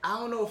what? I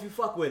don't know if you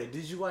fuck with it.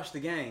 Did you watch the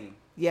game?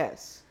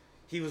 Yes.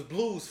 He was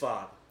Blue's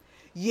father.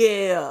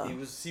 Yeah. He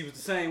was the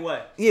same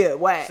way. Yeah,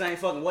 whack. Same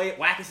fucking way.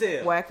 Whack as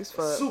hell. Whack as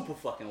fuck. Super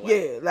fucking whack.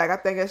 Yeah, like I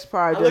think that's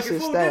probably just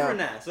his style. Different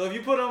now. So if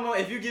you put him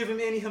if you give him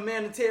any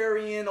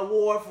humanitarian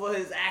award for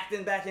his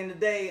acting back in the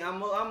day,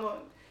 I'm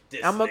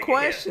a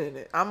question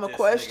it. I'm a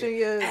question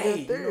your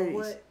theories. You know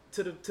what?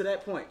 To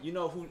that point, you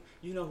know who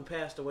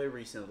passed away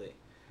recently?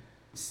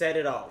 set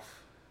it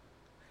off.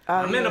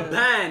 I'm in a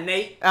bind,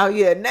 Nate. Oh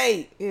yeah,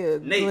 Nate. Yeah,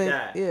 Nate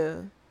died. Yeah.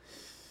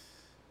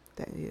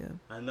 Yeah.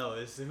 I know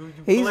it's who you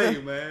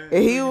play, man.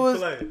 And he was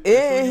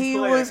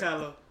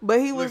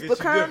the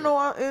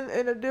colonel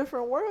in a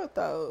different world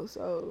though.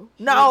 So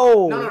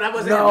no, that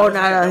wasn't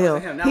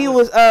him. He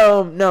was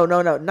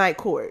Night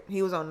Court.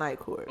 He was on Night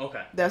Court.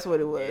 Okay, that's what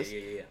it was.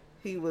 Yeah.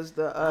 He was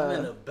the. I'm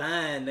in a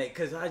bind,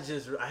 because I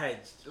had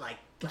like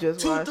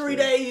 2-3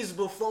 days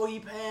before he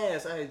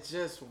passed. I had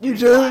just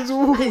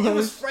it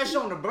was fresh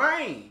on the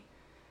brain.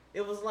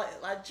 It was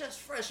like just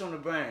fresh on the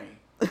brain.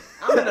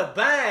 I'm in a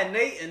bind,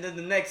 Nate, and then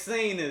the next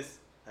scene is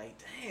like,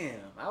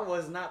 damn, I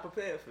was not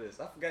prepared for this.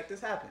 I forgot this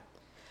happened.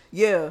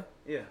 Yeah.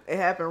 It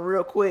happened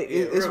real quick.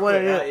 It's one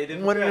of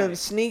them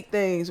sneak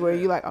things where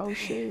you like, oh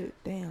shit,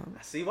 damn.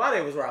 I see why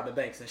they was robbing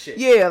banks and shit.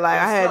 Yeah, like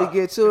I had to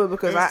get to it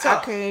because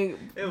I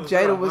can't.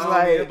 Jada was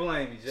like,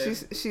 blame you,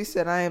 Jada. She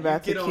said I ain't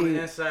about to keep. You get on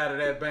the inside of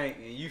that bank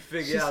and you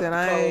figure out. She said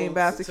I ain't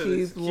about to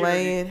keep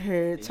laying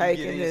here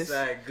taking this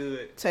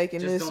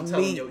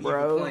meat,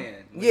 bro. Yeah.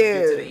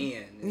 Get to the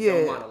end.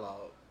 No monologue.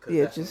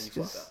 Yeah, just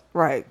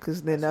right,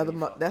 because then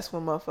that's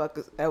when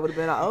motherfuckers, that would have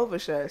been an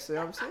overshot. So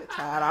I'm saying,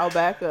 tied all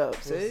back up.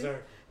 See,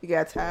 you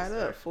got tied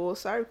up, full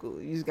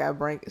circle. You just got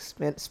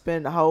to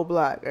spin the whole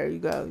block. There you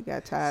go. You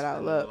got tied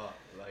all up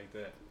like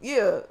that.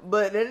 Yeah,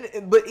 but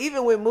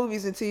even with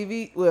movies and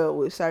TV, well,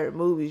 with certain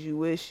movies, you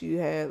wish you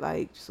had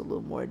like just a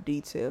little more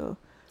detail.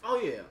 Oh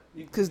yeah,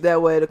 because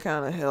that way to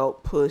kind of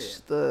help push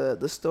the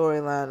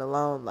storyline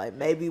along. Like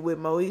maybe with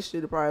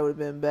Moesha, it probably would have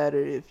been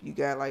better if you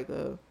got like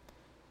a.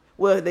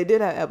 Well, they did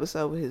have an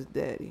episode with his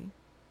daddy.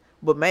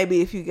 But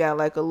maybe if you got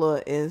like a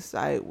little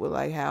insight with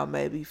like how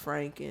maybe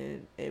Frank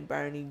and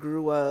Bernie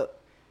grew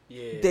up,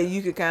 then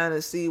you could kind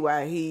of see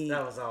why he...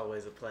 That was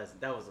always a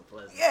pleasant.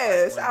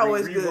 Yeah, it's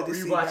always good to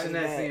see rewatching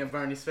that scene in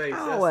Bernie's face.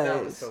 That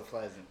was so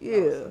pleasant.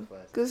 Yeah.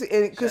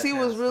 Because he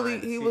was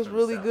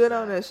really good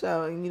on that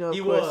show. And, you know,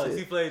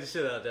 he played the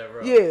shit out of that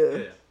role.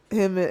 Yeah.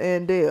 Him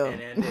and Andell.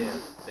 And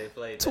Andell. They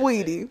played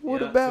Tweety.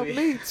 What about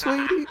me,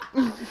 Tweety?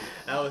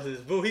 That was his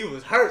boo. He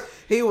was hurt.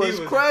 He was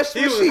crushed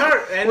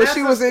when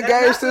she was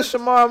engaged to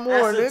Shamar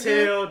Moore.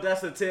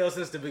 That's a tale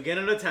since the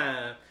beginning of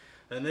time.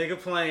 A nigga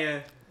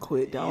playing.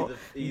 Quit.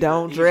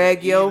 Don't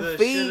drag your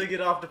feet. Shoulda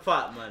get off the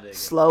pot, my nigga.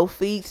 Slow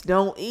feet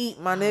don't eat,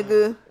 my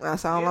nigga.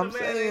 That's all I'm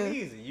saying. Ain't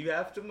easy. You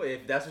have to.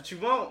 If that's what you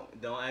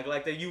want, don't act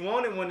like that you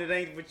want it when it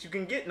ain't what you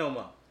can get no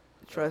more.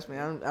 Trust me,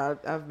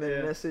 I've been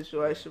in that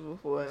situation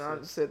before, and I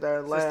just sit there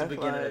and laugh. It's the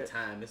beginning of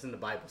time. It's in the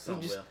Bible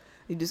somewhere.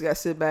 You just gotta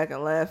sit back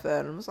and laugh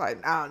at them. It's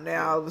like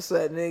now all of a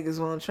sudden niggas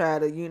want to try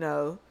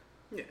to,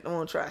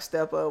 want to try to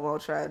step up,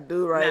 want to try to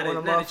do right when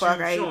a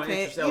motherfucker ain't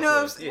paying. You know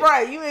what I'm saying?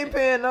 Right, you ain't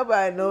paying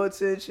nobody no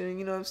attention.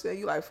 You know what I'm saying?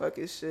 You like, fuck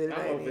this shit.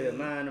 I'm over here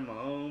minding my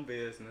own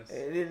business.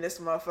 And then this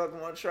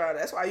motherfucker want to try.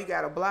 That's why you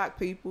gotta block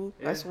people.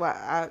 Yeah. That's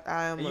why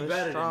I am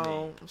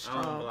strong.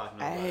 I don't block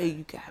nobody. Hey,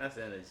 you gotta. That's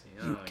energy.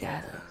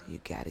 You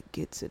gotta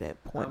get to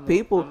that point.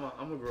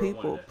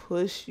 People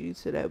push you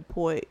to that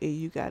point, and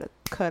you gotta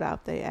cut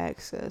off their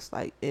access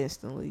like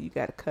instantly. You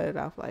gotta cut it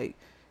off like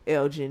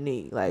Elgin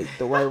E, like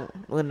the way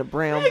when the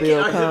Brown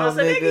bill comes,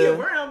 nigga.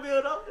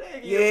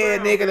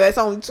 Nigga, that's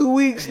only 2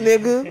 weeks,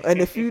 nigga.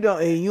 And if you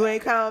don't, and you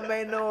ain't come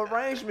made no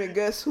arrangement,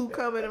 guess who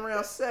coming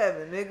around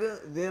 7,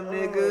 nigga? Them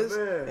niggas,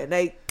 man. And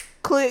they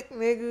click,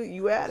 nigga.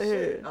 You out of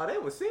here. Oh, they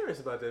was serious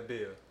about that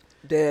bill.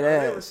 Dead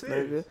ass,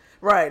 nigga.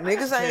 Right,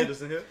 niggas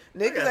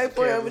ain't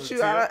playing with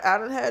you. I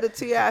done had a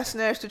T.I.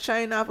 snatch the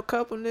chain off a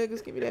couple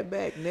niggas. Give me that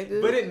back,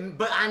 nigga.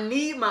 But I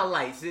need my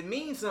lights. It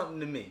means something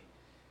to me.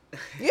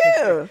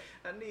 Yeah.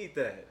 I need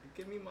that.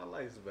 Give me my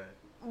lights back.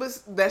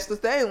 But that's the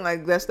thing.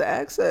 Like, that's the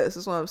access.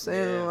 That's what I'm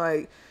saying. Yeah.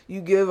 Like,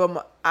 you give them.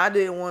 I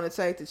didn't want to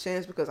take the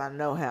chance because I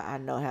know how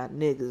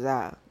niggas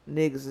are.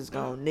 Niggas is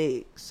gonna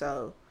nig.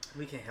 So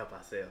we can't help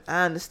ourselves.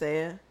 I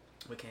understand.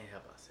 We can't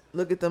help ourselves.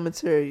 Look at the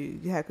material.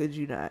 How could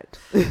you not?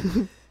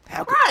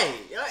 Right.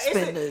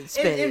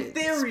 In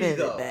theory,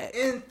 though.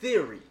 In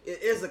theory,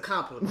 it is a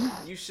compliment.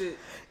 You should.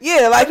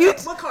 Yeah, like you.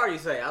 What Cardi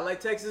say? I like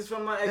Texas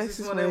from my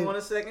exes when they want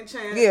a second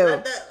chance.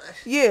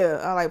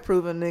 Yeah. I like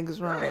proving niggas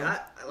wrong. Right.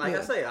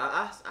 I say,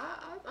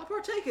 I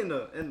partake in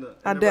the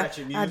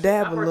ratchet music. I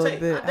dabble a little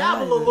bit. I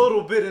dabble a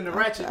little bit in the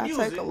ratchet music.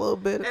 I take a little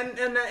bit. And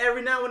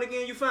every now and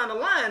again you find a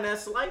line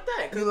that's like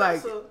that. You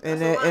like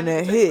and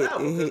that hit.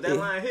 That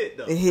line hit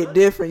though. It hit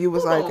different. You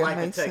was like, it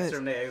makes sense.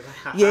 From there.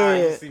 Yeah.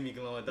 You see me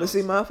glowing. But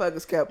see,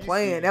 motherfuckers kept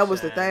playing. That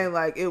was the thing.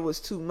 Like, it was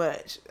too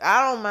much.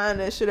 I don't mind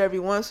that shit every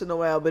once in a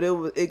while, but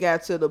it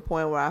got to the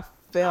point where I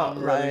felt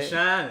really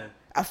shining.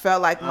 I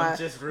felt like my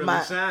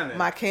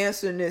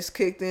cancerness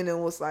kicked in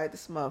and was like,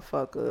 this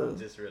motherfucker. I'm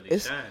just really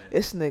shining.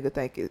 This nigga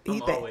think it.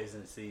 I'm always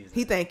in season.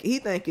 He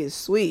think it's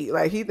sweet.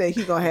 Like, he think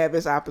he gonna have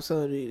his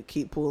opportunity to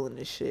keep pulling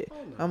this shit. Oh,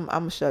 no. I'm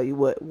gonna show you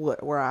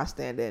where I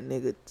stand at,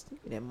 nigga.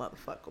 That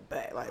motherfucker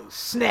back, like,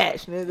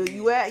 snatch, nigga.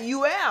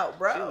 You out,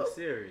 bro. She was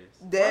serious.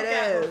 Dead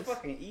ass. Her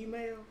fucking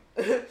email.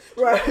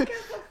 Right.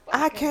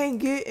 I can't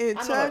get in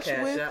touch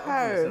with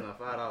her.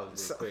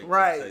 $5 quick,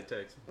 right.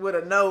 With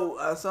a note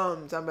or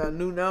something, talking about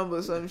new number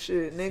or some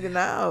shit. Nigga,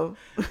 no.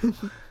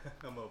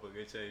 I'm up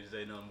gonna change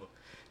their number.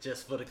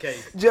 Just for the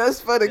case.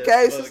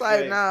 It's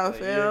like, nah, like,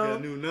 fam. You got a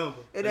new number.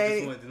 It I ain't.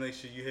 just wanted to make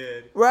sure you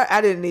had it. Right, I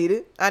didn't need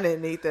it. I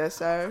didn't need that,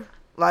 sir.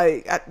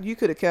 Like, you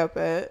could have kept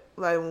that.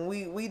 Like, when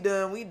we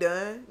done. You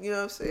know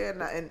what I'm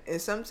saying?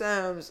 And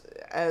sometimes,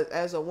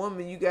 as a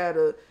woman, you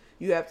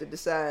have to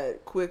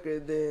decide quicker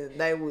than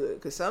they would.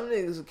 Because some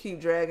niggas will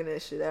keep dragging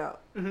that shit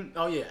out. Mm-hmm.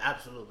 Oh, yeah,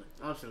 absolutely.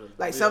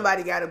 Like,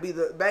 somebody got to be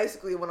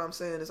basically what I'm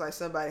saying is like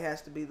somebody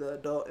has to be the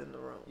adult in the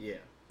room. Yeah.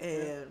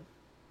 And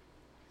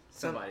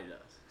somebody does.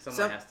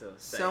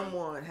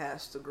 Someone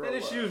has to grow up.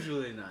 And it's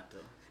usually not, though.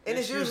 And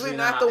it's usually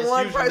not the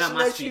one person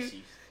that you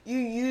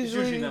usually... It's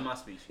usually not my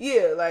species.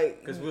 Yeah, like...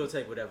 Because we'll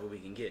take whatever we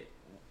can get.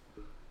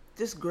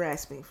 Just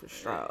grasping for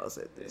straws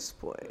at this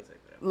point.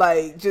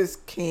 Like,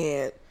 just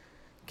can't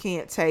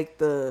take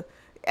the...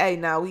 Hey,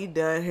 now we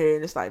done here.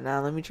 And it's like,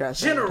 nah, let me try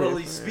something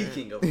Generally different.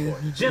 speaking, of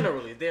course.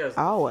 Generally, there's...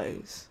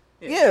 Always.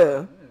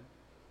 Yeah.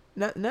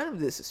 None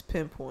of this is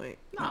pinpoint.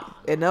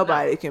 And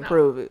nobody can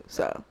prove it,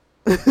 so...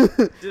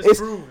 Just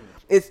prove it.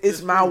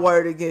 It's my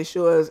word against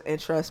yours, and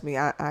trust me,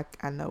 I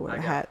know where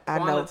to hide.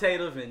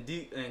 Quantitative and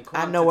deep and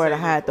I know where to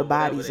hide the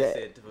bodies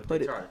at. They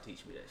try to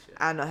teach me that shit.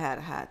 I know how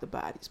to hide the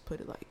bodies.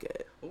 Put it like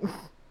that.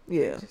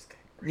 Yeah,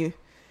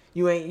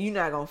 you're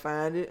not gonna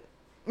find it.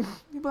 You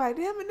be like,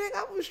 damn it, nigga,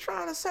 I was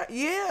trying to search.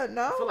 Yeah,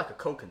 no. I feel like a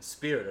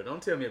co-conspirator.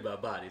 Don't tell me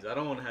about bodies. I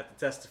don't want to have to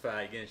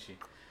testify against you.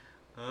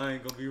 I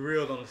ain't gonna be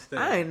real on the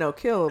stand. I ain't no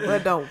killer,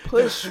 but don't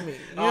push me.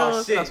 You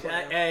know shit!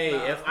 Hey,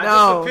 if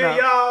I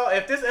disappear, y'all,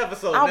 if this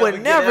episode, I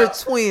would never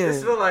twin.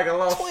 This feels like a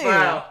lost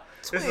file.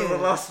 This is a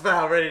lost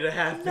file ready to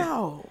happen.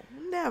 No,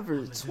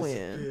 never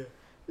twin.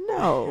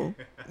 No,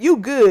 you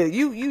good.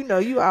 You know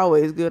you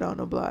always good on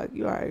the block.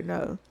 You already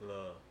know.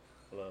 Love.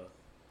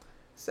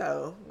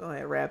 So go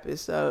ahead and wrap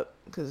this up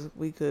because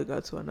we could go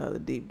to another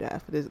deep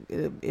dive. But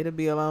it'll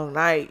be a long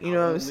night. You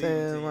know what I'm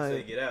saying?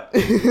 Like, get out.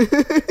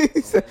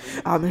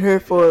 I'm here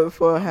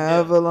for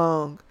however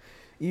long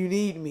you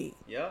need me.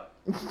 Yep.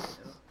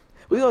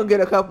 We're gonna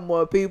get a couple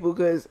more people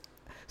because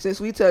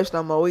since we touched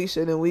on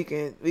Moesha, then we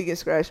can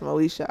scratch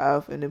Moesha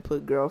off and then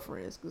put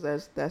girlfriends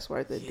because that's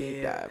worth the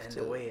deep dive and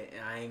too. The way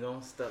I ain't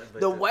gonna start.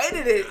 The way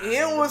that it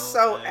end was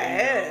so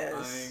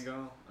ass.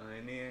 I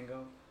ain't even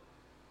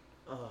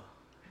gonna.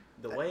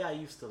 The way I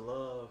used to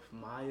love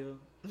Maya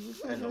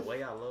and the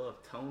way I love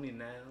Tony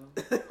now.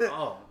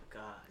 Oh my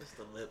God, it's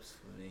the lips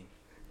for me.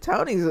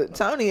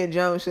 Tony and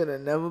Joan should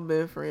have never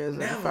been friends in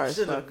the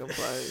first fucking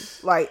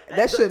place. Like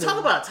that should talk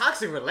about a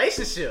toxic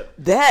relationship.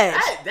 That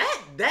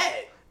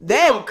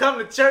gonna come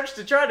to church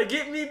to try to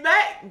get me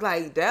back.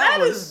 Like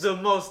that is the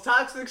most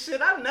toxic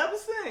shit I've never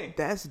seen.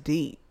 That's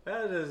deep.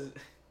 That is.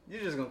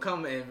 You're just gonna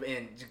come and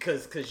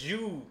because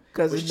you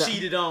was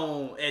cheated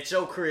on at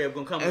your crib,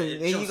 gonna come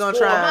and you gonna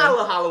try my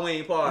little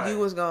Halloween party. You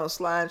was gonna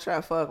slide and try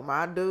to fuck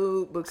my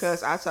dude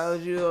because I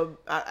told you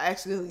I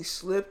accidentally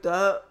slipped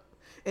up,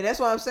 and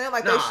that's what I'm saying.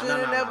 Like they should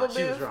have never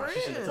been friends.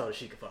 She should have told her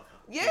she could fuck her.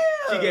 Yeah,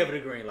 she gave her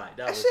the green light.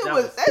 That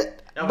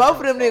both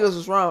of them niggas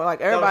was wrong. Like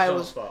everybody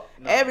was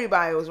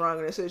wrong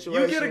in that situation.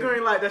 You get a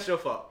green light, that's your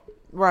fault.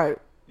 Right.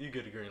 You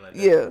get a green light.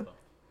 That's your fault.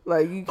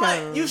 Like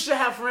you should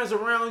have friends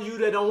around you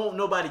that don't want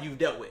nobody you've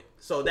dealt with.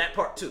 So that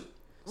part too.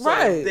 So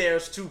right.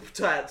 There's two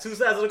sides of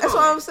the coin. That's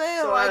what I'm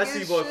saying. So like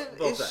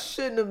it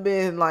shouldn't have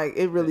been like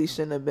it really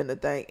shouldn't have been a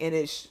thing, and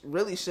it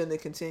really shouldn't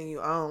have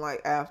continued on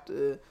like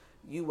after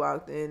you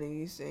walked in and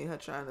you seen her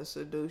trying to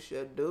seduce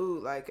your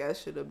dude. Like that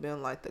should have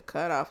been like the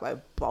cutoff. Like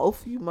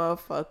both you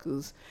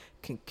motherfuckers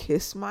can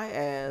kiss my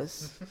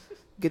ass.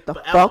 Get the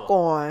fuck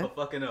on. For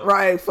fucking up.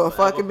 Right, for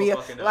fucking me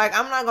up. Like,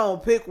 I'm not going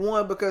to pick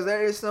one because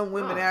there is some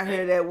women out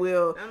here that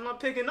will. I'm not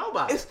picking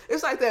nobody.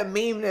 It's like that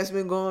meme that's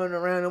been going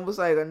around. It was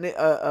like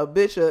a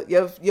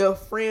bitch, your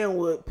friend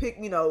would pick,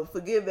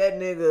 forgive that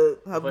nigga,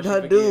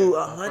 her dude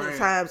 100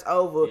 times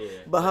over. Yeah.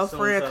 But her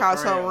friend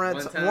costs her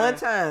one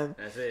time.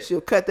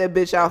 She'll cut that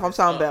bitch off. I'm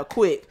talking about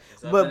quick.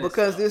 But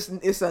because it's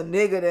a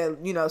nigga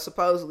that,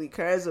 supposedly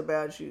cares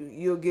about you,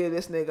 you'll give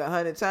this nigga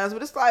 100 times.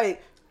 But it's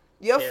like,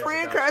 your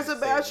friend cares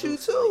about you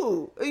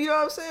too. You know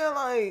what I'm saying?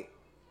 Like,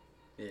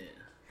 yeah.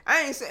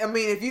 I ain't saying. I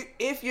mean,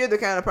 if you're the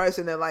kind of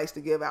person that likes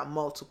to give out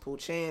multiple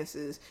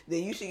chances,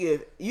 then you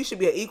should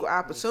be an equal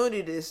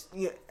opportunist.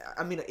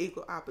 An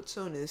equal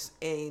opportunist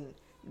and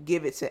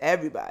give it to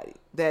everybody.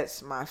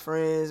 That's my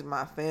friends,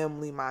 my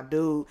family, my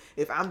dude.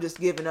 If I'm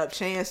just giving up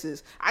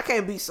chances, I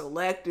can't be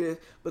selective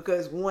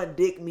because one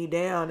dick me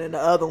down and the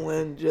other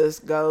one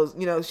just goes.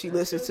 She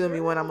listens to me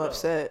when I'm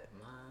upset.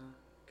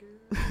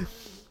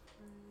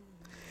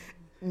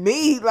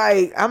 Me,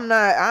 like, I'm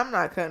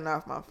not cutting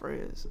off my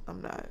friends.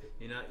 I'm not.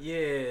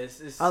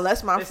 It's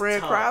unless my friend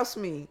tough. Cross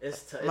me.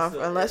 It's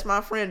unless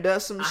my friend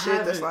does some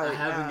shit that's like. I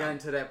haven't gotten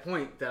to that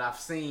point that I've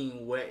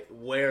seen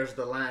where's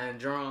the line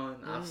drawn.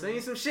 I've seen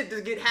some shit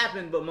that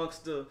happen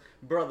amongst the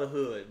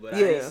brotherhood, but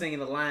I ain't seen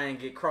the line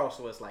get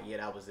crossed where it's like, yeah,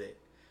 that was it.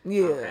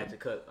 Yeah. I had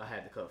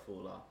to cut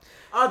full off.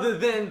 Other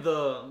than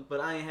but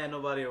I ain't had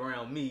nobody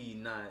around me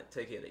not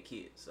take care of their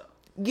kids. So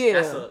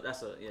yeah,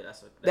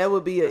 that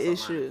would be an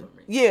issue.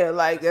 Yeah,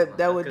 like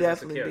that would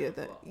definitely be a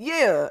thing.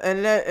 Yeah,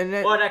 and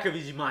that or that could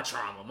be my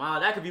trauma.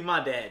 That could be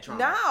my dad trauma.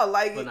 No,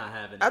 like for not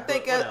having it. I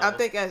think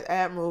as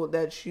admiral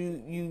that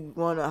you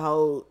want to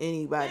hold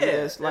anybody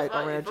that's like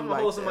around you like that. If I'm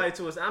hold somebody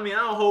to us, I mean, I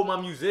don't hold my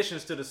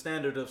musicians to the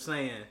standard of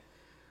saying,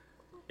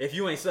 if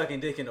you ain't sucking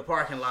dick in the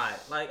parking lot,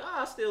 like,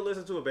 I still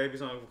listen to a baby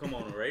song come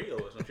on the radio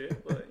or some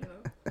shit, but,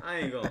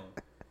 I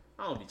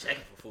don't be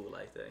checking for food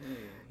like that.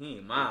 He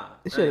ain't mine.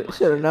 Should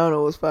have known it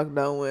was fucked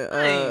on with.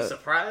 I ain't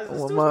surprised.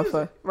 With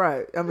motherfucker.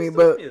 Right. I mean,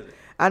 but music.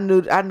 I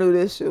knew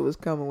this shit was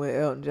coming when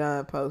Elton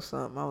John post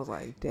something. I was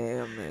like,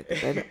 damn,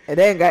 nigga. And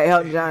then got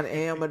Elton John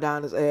and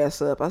Madonna's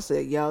ass up. I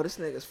said, yo, this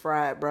nigga's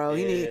fried, bro.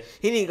 Yeah.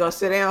 He need to go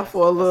sit down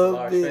for a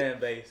little bit. Fan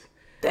base.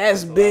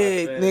 That's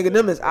big, nigga.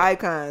 Them is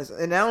icons,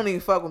 and I don't even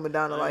fuck with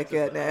Madonna like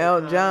that. Now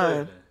Elton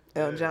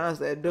John's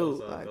that dude.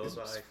 Like,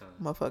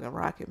 motherfucking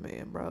Rocket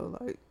Man, bro.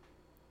 Like,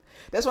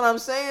 that's what I'm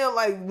saying.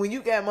 Like, when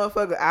you got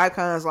motherfucking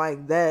icons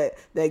like that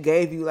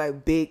gave you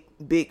like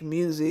big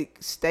music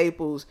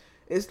staples.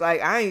 It's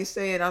like, I ain't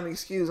saying I'm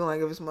excusing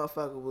like if this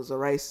motherfucker was a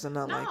racist or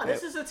nothing like that. No,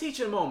 this is a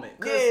teaching moment.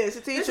 Yeah, it's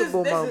a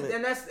teachable moment.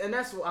 And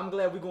that's what I'm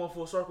glad we're going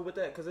full circle with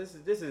that, because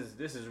this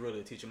is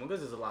really a teaching moment,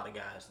 because there's a lot of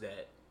guys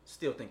that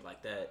still think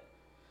like that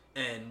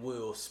and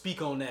will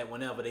speak on that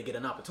whenever they get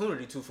an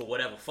opportunity to, for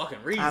whatever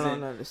fucking reason. I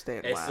don't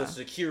understand why. It's a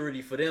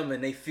security for them,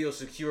 and they feel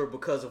secure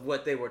because of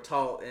what they were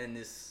taught, and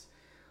it's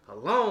a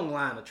long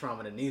line of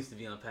trauma that needs to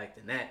be unpacked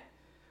in that.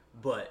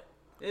 But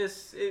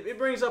it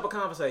brings up a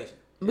conversation.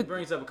 And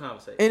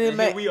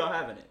here we are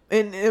having it.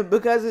 And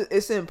because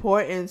it's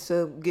important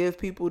to give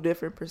people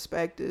different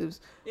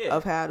perspectives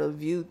of how to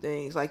view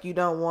things. Like, I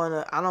don't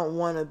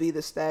want to be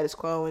the status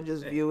quo and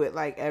just view it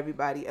like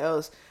everybody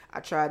else.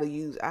 I'm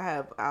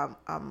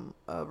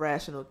a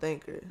rational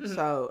thinker. Mm-hmm.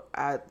 So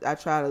I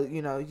try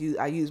to,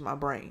 I use my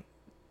brain.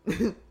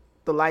 The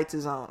lights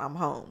is on. I'm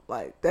home.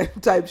 Like,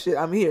 that type shit.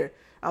 I'm here.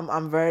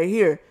 I'm very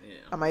here. Yeah,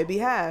 I might be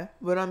high,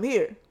 but I'm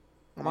here.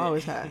 I'm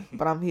always high,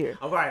 but I'm here.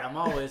 All right, I'm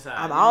always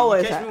high.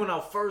 Always catch high. me when I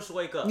first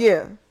wake up.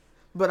 Yeah,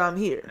 but I'm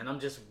here. And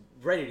I'm just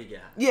ready to get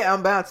high. Yeah, I'm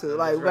about to.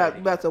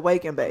 About to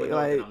wake and bake.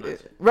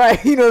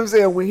 Right, you know what I'm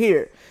saying? We're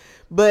here.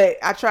 But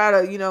I try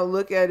to,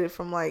 look at it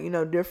from, like,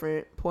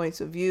 different points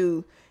of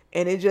view.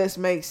 And it just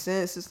makes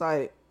sense. It's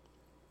like,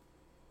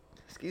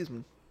 excuse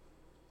me.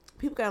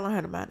 People got to learn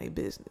how to mind their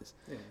business.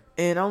 Yeah.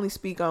 And only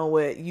speak on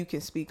what you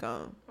can speak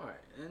on. All right.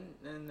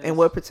 And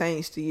what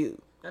pertains to you.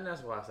 And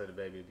that's why I said the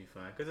baby would be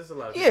fine. Because there's a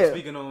lot of people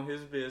speaking on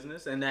his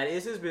business. And that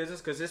is his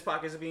business, because his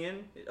pockets are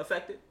being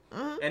affected.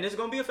 Mm-hmm. And it's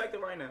going to be affected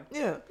right now.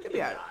 Yeah. It'll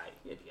be all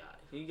right.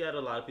 He got a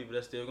lot of people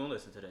that still going to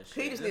listen to that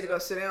shit. He just need to go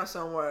sit down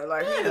somewhere.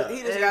 Like,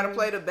 he just got to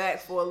play the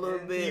back for a little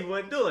bit. He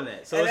wasn't doing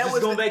that. So it's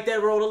just going to make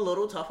that road a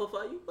little tougher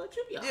for you. But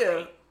you'll be all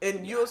right.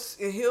 And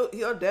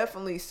he'll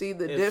definitely see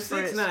the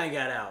difference. 6ix9ine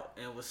got out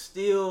and was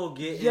still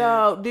getting.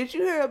 Yo, did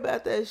you hear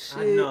about that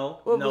shit?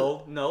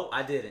 No,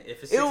 I didn't.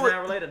 If it's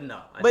 6ix9ine related, no.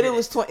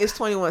 It's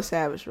 21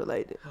 Savage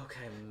related.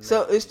 Okay. Man.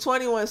 So it's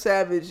 21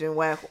 Savage and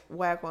Whack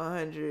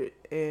 100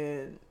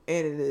 and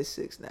it is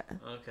 6ix9ine.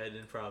 Okay,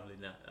 then probably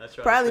not.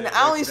 Probably not.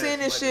 I only seen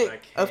this shit.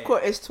 Of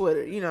course, it's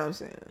Twitter. You know what I'm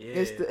saying? Yeah,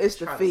 it's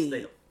the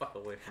feed.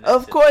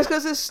 Of course,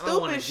 because it's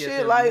stupid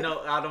shit. Like,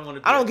 I don't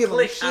want to. I don't give him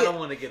shit. I don't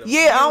want to get him.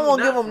 Yeah, I don't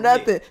want to give him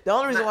nothing. The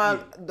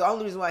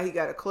only reason why he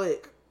got a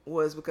click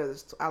was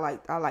because I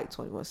like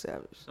 21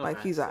 Savage. Okay.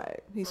 Like, he's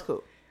alright. He's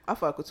cool. I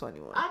fuck with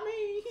 21. I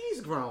mean,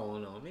 he's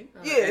grown on me.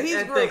 Yeah,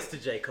 he's grown. Thanks to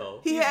J. Cole.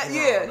 He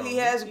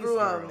has grew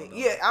on me.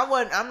 Yeah, I'm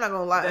not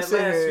gonna lie. That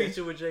last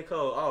feature with J.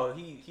 Cole,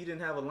 he didn't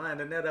have a line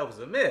in there that was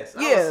a miss.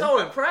 I was so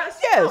impressed.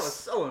 Yes. I was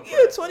so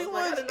impressed. Yeah,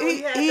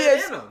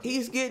 21.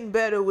 He's getting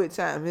better with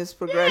time. His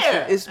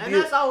progression is beautiful.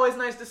 And that's always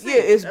nice to see.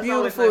 Yeah, it's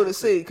beautiful to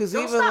see. Because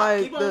even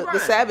like the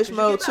Savage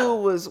Mode 2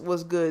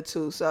 was good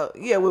too. So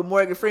yeah, with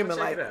Morgan Freeman,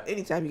 like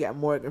anytime you got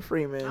Morgan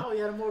Freeman. Oh,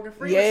 you had a Morgan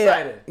Freeman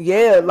sighting.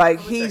 Yeah,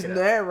 like he's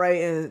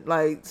narrating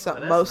like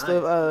most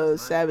of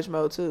Savage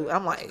Mode 2.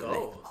 I'm like,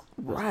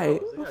 right,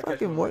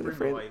 fucking Morgan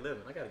Freeman.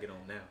 I gotta get on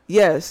now.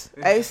 Yes,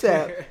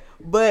 ASAP.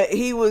 But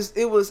it was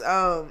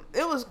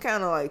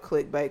kind of like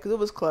clickbait because it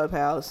was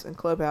Clubhouse, and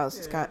Clubhouse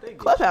is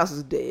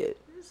is dead.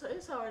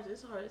 It's hard.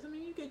 I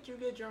mean, you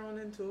get drawn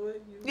into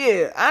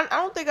it. I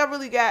don't think I've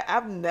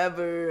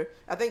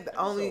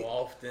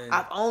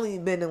only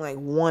been in like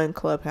one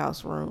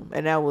Clubhouse room,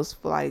 and that was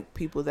for like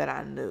people that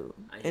I knew.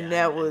 I've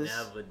never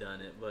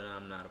done it, but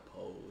I'm not opposed.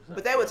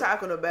 But they were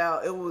talking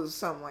about, it was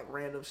something like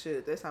random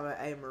shit. They talking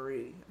about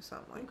A-Marie or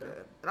something like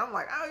that. And I'm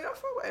like, oh, y'all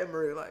fuck with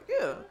A-Marie? Like,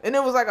 yeah. And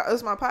it was like,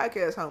 it's my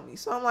podcast homie.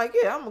 So I'm like,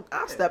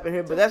 I'll step in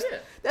here. But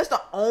that's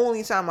the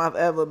only time I've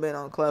ever been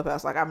on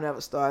Clubhouse. Like, I've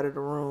never started a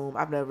room.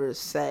 I've never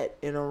sat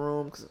in a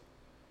room because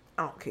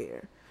I don't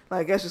care.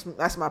 Like,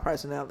 that's my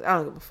personality. I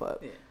don't give a fuck.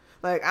 Yeah.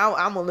 Like,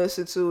 I'm going to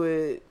listen to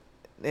it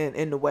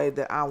in the way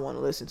that I want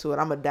to listen to it.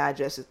 I'm gonna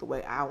digest it the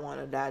way I want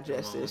to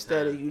digest it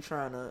instead of you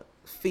trying to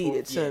feed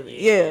it to me.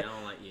 Yeah,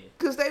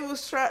 because they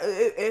was trying.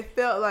 It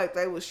felt like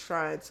they was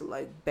trying to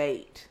like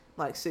bait.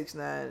 Like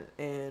 6ix9ine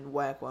and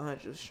Wack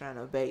 100 was trying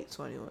to bait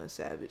 21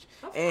 Savage,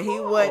 and he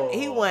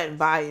wasn't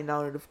buying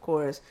on it, of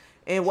course.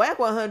 And Wack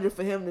 100,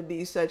 for him to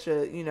be such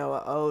a an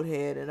old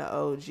head and an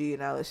OG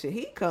and all that shit,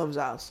 he comes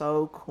out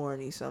so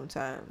corny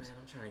sometimes. Man,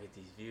 I'm trying to get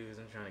these views.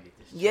 I'm trying to get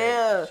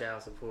this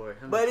child support.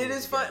 But it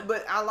is fun.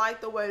 But I like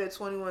the way that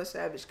 21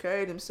 Savage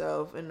carried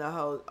himself in the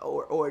whole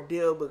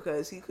ordeal,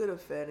 because he could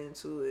have fed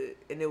into it,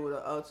 and it would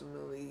have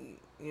ultimately,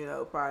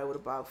 probably would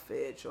have brought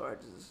Fed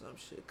charges or some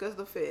shit. Because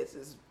the Feds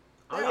is.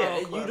 Oh yeah,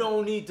 you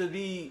don't need to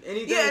be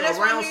anything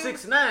around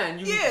 6ix9ine.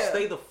 You need to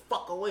stay the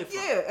fuck away from.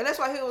 Yeah, and that's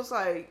why he was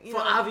like,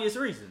 for obvious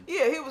reasons.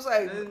 Yeah, he was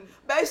like,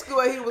 basically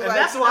what he was like.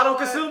 That's why I don't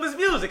consume his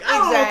music. I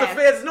don't want the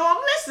feds to know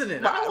I'm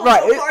listening. I don't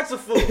want parts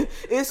of food.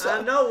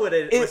 I know what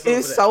it is.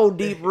 It's so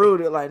deep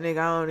rooted. Like, nigga,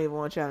 I don't even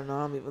want y'all to know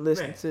I'm even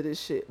listening to this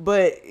shit.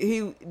 But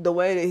the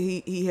way that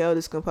he held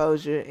his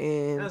composure,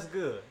 and that's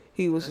good.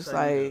 He was just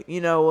like,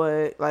 you know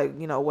what, like,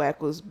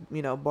 Wack was,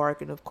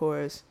 barking, of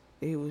course.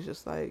 He was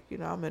just like,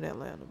 I'm in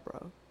Atlanta,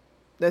 bro.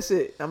 That's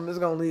it. I'm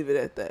just going to leave it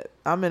at that.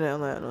 I'm in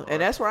Atlanta.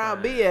 And that's where I'll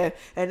be at.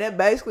 And that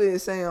basically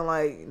is saying,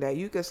 like, that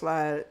you can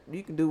slide,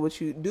 you can do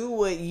what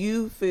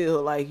you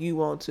feel like you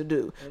want to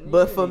do.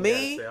 But for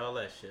me,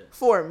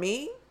 for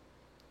me,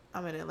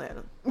 I'm in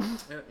Atlanta.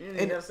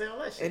 You gotta say all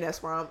that shit. And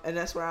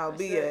that's where I'll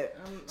be at.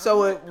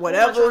 So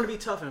whatever. I'm trying to be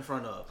tough in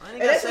front of. I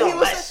ain't gotta say all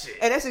that shit.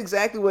 And that's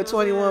exactly what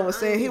 21 was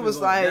saying. He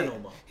was like,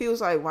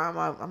 why am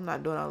I'm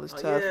not doing all this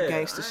tough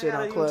gangster shit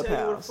on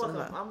Clubhouse. I'm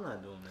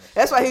not doing that.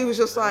 That's why he was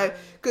just like,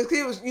 cause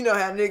he was,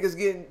 how niggas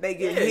get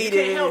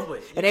heated,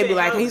 and they be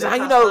like, he's like,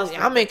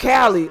 I'm in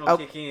Cali.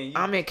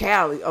 I'm in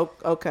Cali.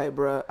 Okay,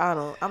 bro.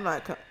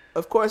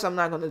 Of course, I'm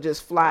not gonna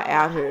just fly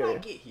out here.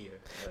 Get here.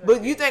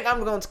 But you think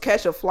I'm going to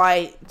catch a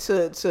flight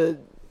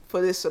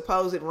for this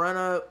supposed run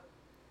up?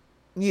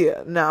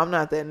 Yeah, no, I'm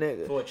not that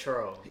nigga. For a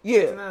troll.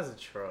 Yeah. It's not a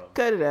troll.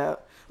 Cut it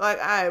out. Like,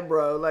 alright,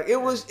 bro. Like,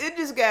 it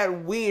just got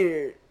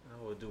weird.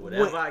 I will do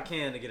whatever I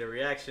can to get a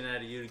reaction out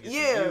of you, to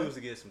get some views,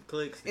 to get some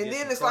clicks. And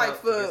then it's like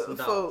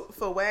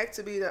for Wack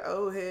to be the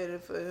old head,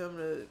 and for him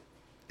to,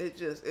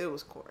 it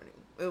was corny.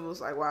 It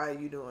was like, why are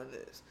you doing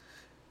this?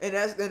 And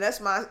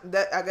that's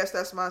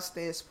my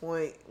stance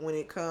point when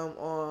it comes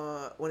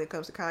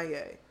to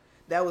Kanye.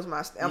 That was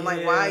my. I'm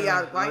like, why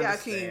y'all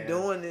keep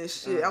doing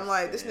this shit? I'm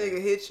like, this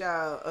nigga hit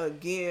y'all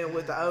again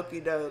with the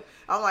okie doke.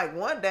 I'm like,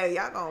 one day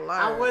y'all gonna learn.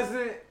 I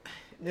wasn't.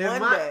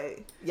 One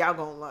day y'all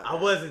gonna learn. I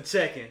wasn't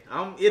checking.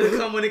 It'll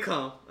come when it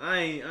come. I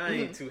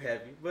ain't too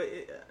happy, but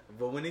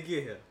when it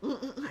get here,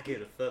 I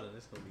get a feeling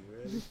it's gonna be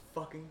really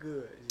fucking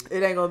good.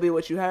 It ain't gonna be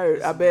what you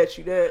heard. I bet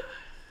you that.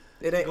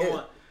 It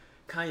ain't.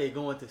 Kanye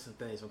going through some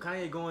things. When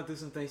Kanye going through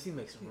some things, he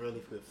makes some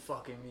really good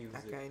fucking music.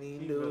 I can't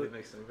even do really it.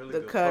 Makes some really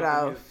the good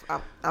cutoff.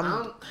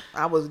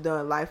 I was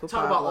done Life of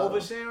Pablo. Talk about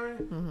oversharing.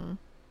 Mm-hmm.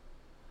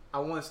 I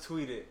once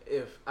tweeted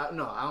I don't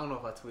know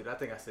if I tweeted. I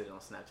think I said it on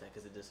Snapchat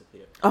because it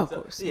disappeared. Oh, of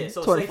course. Yeah,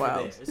 so 24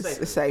 hours.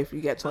 It's safe.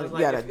 You got 20. You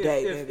got a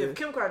day. If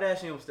Kim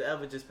Kardashian was to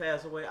ever just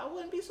pass away, I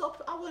wouldn't be so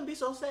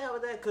sad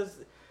with that, because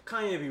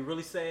Kanye would be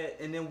really sad,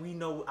 and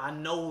then I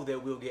know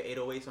that we'll get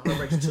 808s on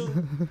Heartbreaks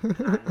too.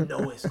 I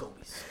know it's gonna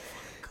be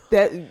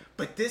so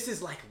but this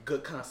is like a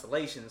good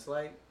consolation. It's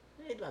like,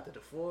 hey, about the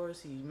divorce,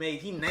 he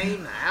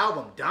named the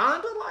album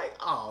Donda. Like,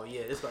 oh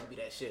yeah, this gonna be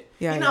that shit.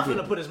 Yeah, he's not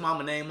gonna put his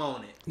mama name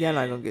on it. Yeah,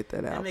 not gonna get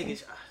that album.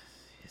 It's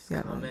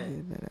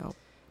coming.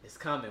 It's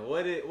coming.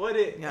 What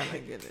it? Yeah, my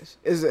goodness.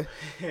 Is it?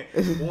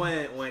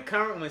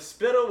 when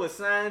Spitter was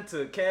signed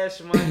to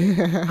Cash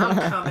Money,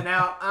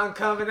 I'm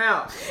coming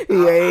out.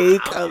 He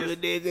coming,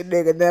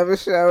 nigga never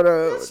showed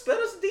up. Yeah,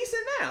 Spitter's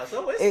decent now,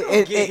 so it's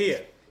gonna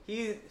get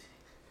here.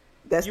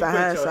 That's the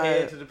hindsight. You put your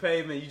head to the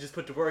pavement. You just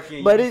put the work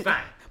in. You'll be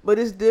fine. But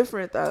it's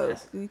different though.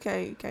 You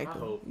can't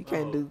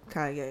do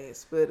Kanye and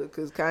Spitter,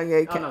 because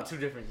Kanye. Oh no, two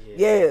different.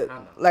 Yeah.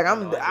 Like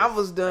I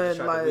was done.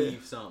 Like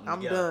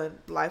I'm done.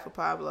 Life of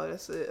Pablo.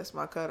 That's it. That's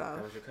my cutoff.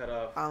 That was your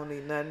cutoff. I don't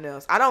need nothing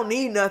else. I don't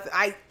need nothing.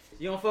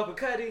 You don't fuck with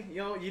Cudi?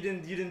 You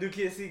didn't do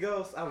Kids See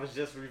Ghosts? I was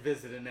just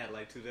revisiting that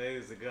like 2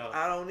 days ago.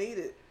 I don't need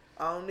it.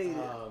 Oh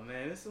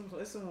man, it's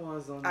some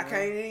ones on there. I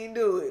can't even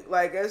do it.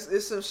 Like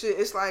it's some shit.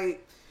 It's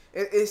like.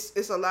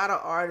 It's a lot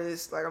of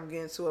artists. Like, I'm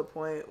getting to a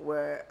point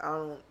where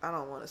I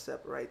don't want to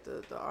separate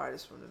the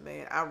artist from the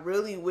man. I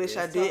really wish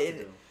I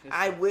didn't.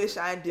 I wish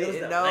I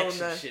didn't know.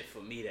 Shit for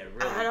me that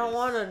really. I don't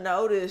want to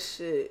know this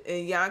shit,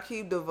 and y'all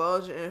keep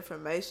divulging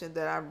information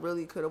that I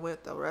really could have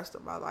went the rest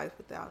of my life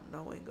without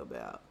knowing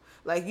about.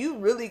 Like,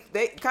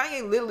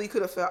 Kanye literally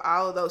could have felt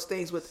all of those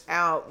things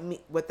without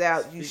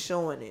you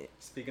showing it.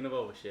 Speaking of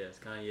overshares,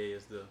 Kanye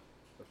is the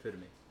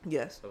epitome.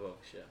 Yes. Of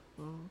overshare.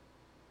 Mm-hmm.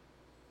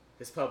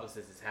 His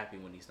publicist is happy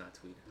when he's not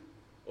tweeting,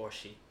 or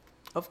she.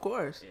 Of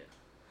course. Yeah.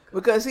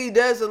 Because he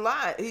does a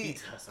lot. He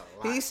does a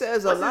lot. He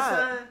says What's a lot.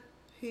 His sign?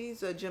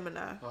 He's a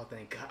Gemini. Oh,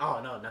 thank God.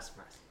 Oh no, not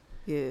surprised.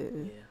 Yeah.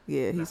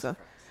 He's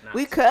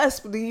We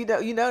cuss. You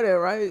know that,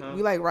 right?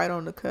 We like right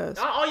on the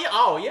cusp.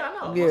 Oh yeah,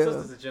 I know. Yeah. My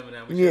sister's a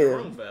Gemini. We share a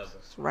room forever.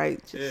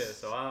 Right.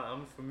 So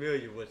I'm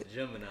familiar with the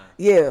Gemini.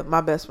 Yeah,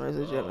 my best friend's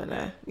a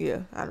Gemini.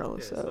 Yeah, I know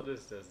what's up. So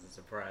this doesn't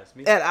surprise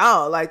me at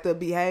all. Like the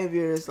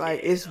behavior is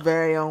like it's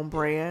very on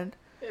brand.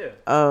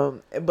 Yeah.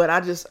 But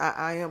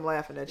I am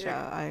laughing at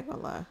y'all. I ain't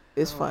gonna lie.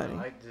 It's funny.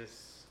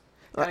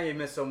 Kanye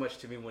meant so much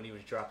to me when he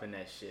was dropping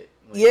that shit.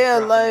 And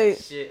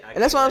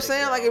that's what I'm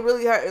saying. Like it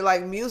really hurt.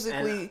 Like music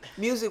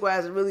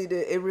wise, it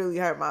really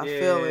hurt my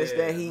feelings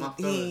that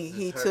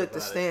he took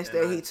the stance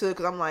that he took.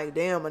 Cause I'm like,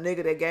 damn, a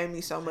nigga that gave me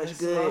so much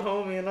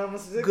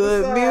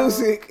good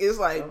music. It's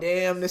like,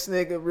 damn, this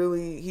nigga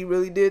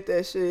really did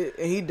that shit,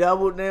 and he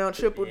doubled down,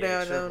 tripled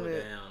down on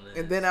it.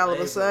 And then all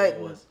of a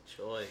sudden.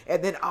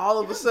 And then all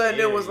of a sudden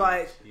it was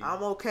like,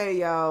 I'm okay,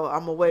 y'all.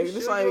 I'm awake. And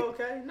it's like,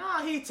 okay?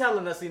 Nah, he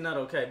telling us he's not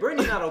okay.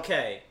 Brittany not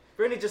okay.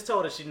 Brittany just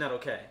told us she's not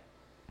okay.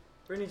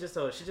 Brittany just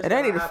told us she just. And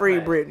they need to free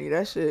Brittany.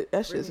 That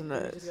shit's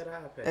nuts.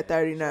 At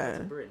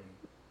 39.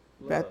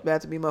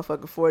 About to be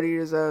motherfucking 40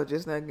 years old,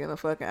 just not getting a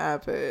fucking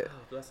iPad. Oh,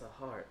 bless her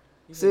heart.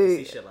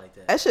 See shit like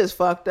that. That shit's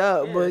fucked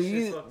up, yeah, but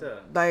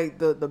like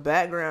the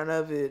background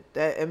of it.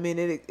 That I mean,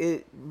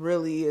 it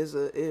really is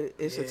a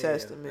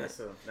testament.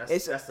 That's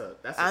a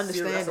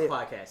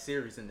podcast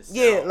series in the South.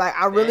 Yeah, like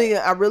I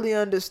really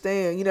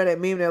understand. You know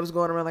that meme that was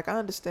going around. Like I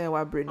understand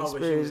why Britney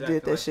Spears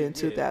did that shit in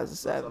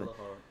 2007.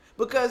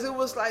 Because it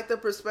was like the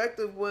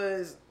perspective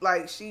was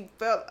like she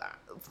felt,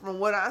 from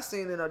what I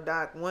seen in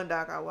one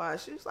doc I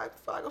watched, she was like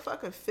a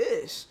fucking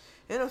fish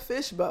in a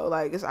fishbowl.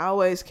 Like it's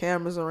always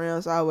cameras around,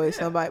 it's always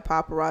somebody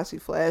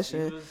paparazzi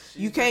flashing.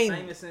 You can't.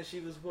 Famous since she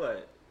was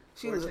what?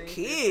 She 14, was a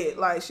kid. 15?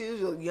 Like she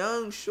was a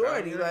young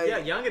shorty.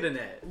 Younger than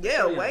that.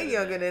 Yeah, way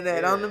younger than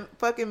that. On the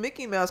fucking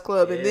Mickey Mouse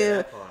Club, and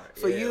then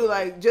for you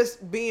like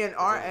just being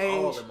our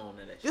age.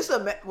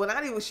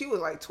 She was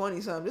like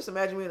 20 something. Just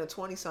imagine being a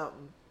 20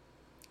 something.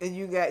 And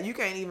you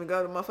can't even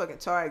go to motherfucking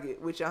Target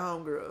with your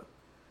homegirl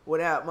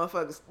without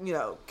motherfuckers,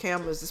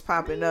 cameras just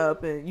popping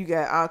up and you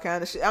got all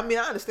kind of shit. I mean,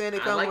 I understand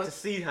it. I like to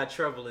see how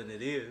troubling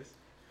it is.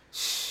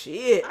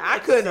 Shit, I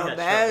couldn't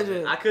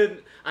imagine. I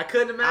couldn't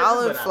imagine.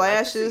 All in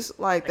flashes,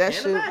 like that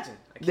shit.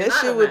 That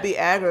shit would be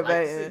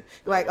aggravating.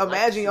 Like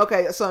imagine,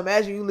 so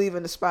imagine you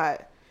leaving the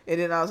spot,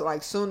 and then I was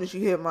like, soon as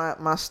you hit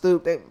my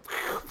stoop, they.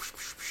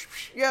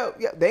 Yo,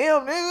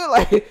 damn nigga,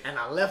 like. And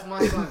I left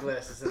my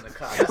sunglasses in the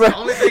car. That's the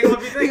only thing I'm gonna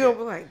be thinking. You gonna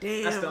be like,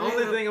 damn. That's the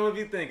only thing I'm gonna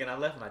be thinking. I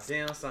left my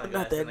damn sunglasses.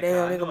 Not that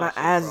damn nigga. My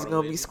eyes is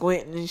gonna be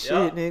squinting and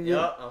shit, nigga.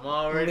 Yup, I'm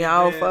already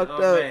all fucked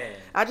up. Man.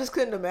 I just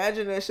couldn't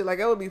imagine that shit. Like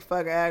that would be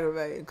fucking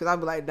aggravating. Cause I'd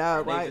be like,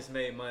 dog, they just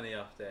made money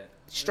off that.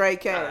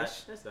 Straight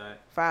cash. That's all right.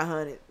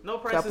 500. No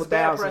price is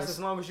bad price as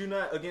long as you're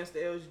not against the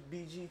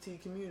LGBT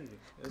community.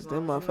 Cause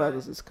them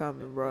motherfuckers is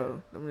coming,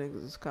 bro. Them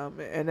niggas is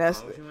coming, and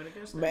that's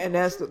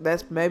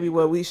maybe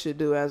what we should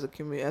do as a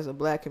community, as a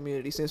black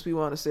community. Since we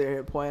want to sit here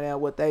and point out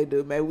what they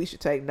do, maybe we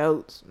should take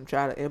notes and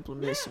try to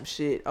implement some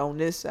shit on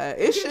this side.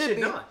 It should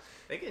be.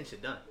 They getting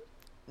shit done.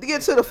 To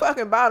get to the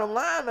fucking bottom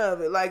line of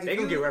it, like they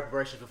can get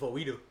reparations before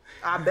we do.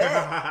 I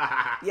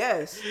bet.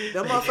 Yes,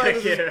 them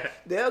motherfuckers.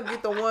 They'll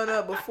get the one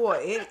up before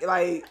any.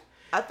 Like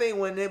I think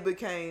when it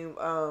became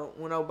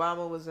when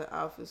Obama was in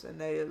office and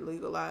they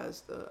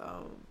legalized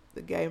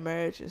the gay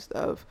marriage and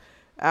stuff.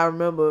 I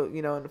remember,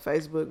 in the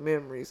Facebook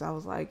memories, I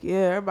was like,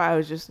 yeah, everybody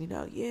was just,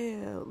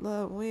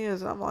 love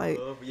wins. And I'm like,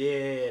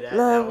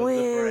 love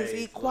wins,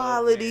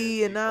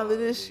 equality, and all of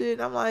this shit.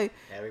 I'm like,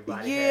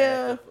 everybody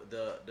had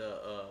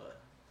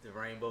the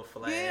rainbow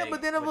flag. Yeah,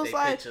 but then it was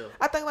like,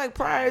 I think like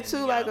prior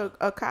to like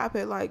a cop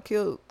had like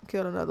killed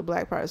another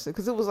black person,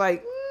 because it was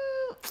like,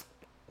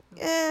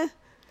 I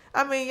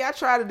mean, y'all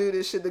try to do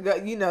this shit.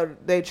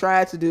 They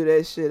tried to do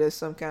that shit as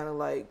some kind of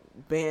like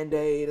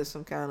Band-Aid or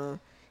some kind of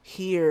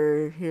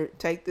here,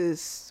 take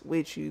this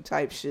with you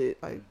type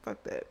shit. Like,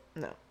 fuck that.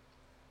 No.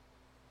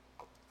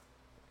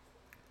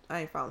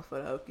 I ain't falling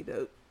for the okie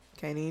doke.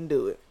 Can't even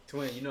do it.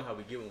 Twin, you know how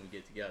we get when we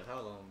get together.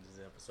 How long has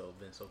this episode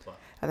been so far?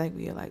 I think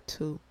we had like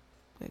 2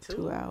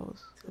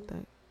 hours.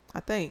 I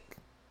think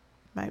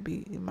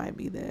it might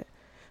be that.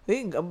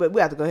 But we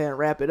have to go ahead and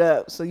wrap it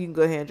up. So you can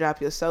go ahead and drop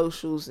your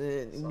socials,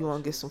 and you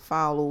want to get some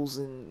follows,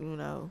 and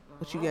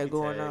what you got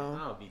going on.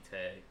 I'll be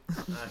tagged.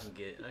 I can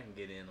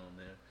get in on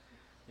there.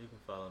 You can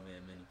follow me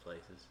in many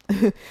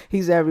places.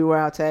 He's everywhere.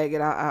 I'll tag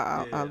it.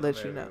 I'll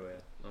let you know.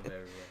 I'm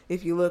everywhere.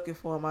 If you're looking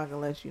for him, I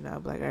can let you know.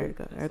 I'm like, there you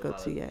go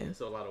TA.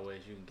 There's a lot of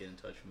ways you can get in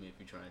touch with me if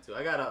you're trying to.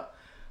 I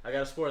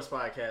got a sports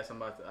podcast.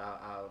 I'm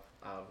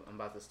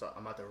about to start.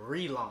 I'm about to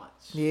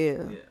relaunch. Yeah.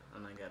 And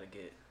I gotta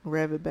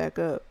rev it back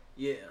up.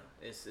 Yeah,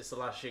 it's a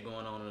lot of shit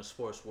going on in the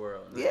sports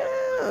world. Yeah,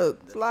 a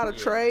lot of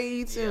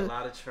trades. Yeah, a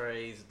lot of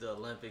trades. The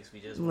Olympics, we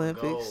just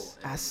Olympics.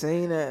 I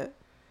seen that.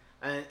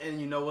 And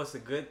you know what's a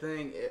good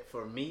thing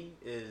for me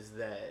is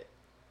that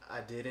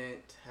I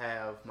didn't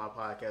have my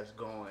podcast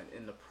going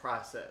in the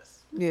process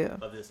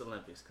of this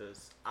Olympics,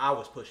 because I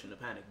was pushing the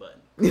panic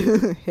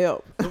button.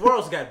 Help. The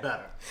world's got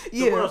better.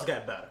 The world's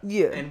got better.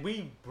 Yeah. And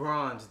we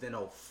bronzed in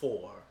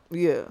 2004.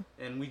 Yeah.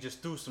 And we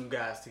just threw some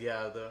guys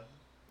together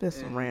That's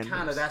some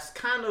random. That's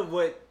kind of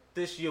what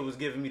this year was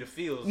giving me the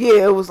feels.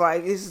 Yeah, it was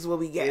like, this is what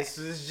we got. This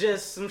is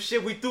just some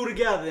shit we threw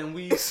together and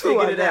we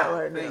figured it out.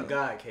 Right. Thank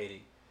God,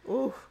 Katie.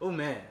 Oof. Oh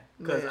man,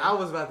 because I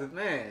was about to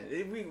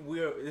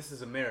this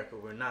is America.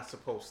 We're not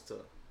supposed to.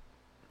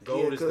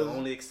 Gold is the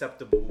only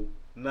acceptable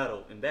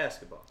medal in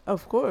basketball.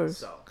 Of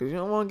course, because you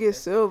don't want to get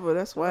silver.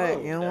 That's why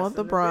you don't want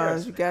the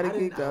bronze. You got to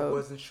get gold. I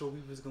wasn't sure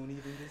we was gonna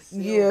even get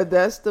silver. Yeah,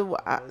 that's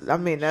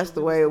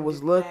the way it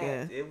was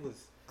looking. It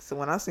was. So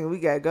when I seen we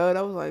got gold,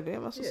 I was like,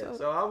 damn, that's what's up.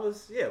 So I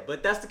was,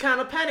 but that's the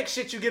kind of panic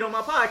shit you get on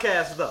my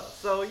podcast, though.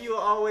 So you'll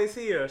always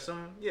hear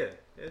some,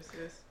 it's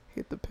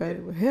hit the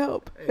panic with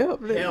help,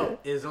 nigga. Help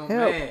is on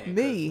help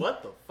me.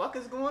 What the fuck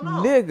is going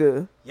on,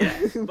 nigga?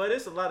 Yes, but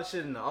it's a lot of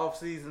shit in the off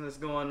season that's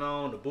going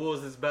on. The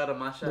Bulls is better.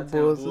 My Chi-Town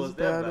Bulls,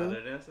 they're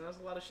better. So that's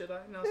a lot of shit. So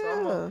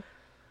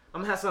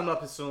I'm gonna have something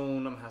up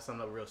soon. I'm gonna have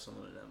something up real soon,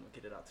 and I'm gonna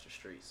get it out to the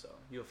streets. So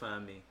you'll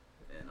find me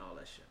and all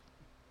that shit.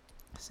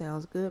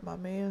 Sounds good, my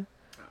man.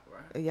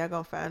 Right. Y'all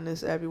gonna find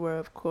this everywhere,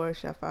 of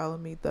course. Y'all follow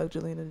me,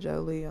 Thuggelina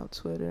Jolie, on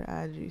Twitter,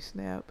 IG,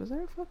 Snap. Is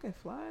there a fucking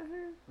fly in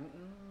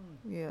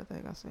here? Yeah, I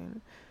think I seen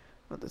it.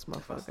 But this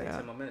motherfucker if I stay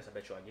 10 more minutes, I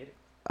bet you I get it.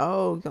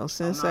 Oh, you gonna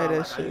sensei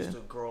that shit. I used to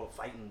grow up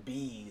fighting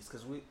bees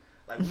because we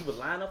would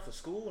line up for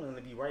school and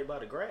it'd be right by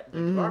the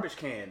garbage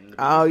can.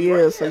 Oh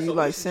yeah, so you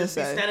like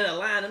sensei. Just be standing there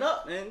lining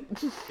up, and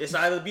it's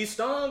either be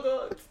stung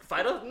or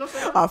fight up. You know what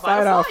I'm saying? I'll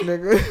fight off,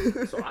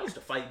 nigga. So I used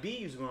to fight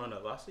bees growing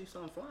up. I see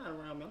something flying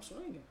around me, I'm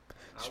swinging.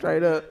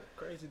 Straight up.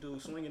 Crazy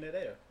dude swinging that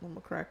air. I'm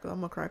gonna crack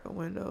a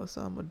window or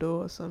something, a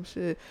door or some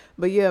shit.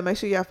 But yeah, make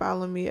sure y'all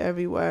follow me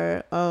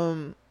everywhere.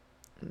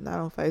 Not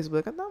on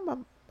Facebook. I know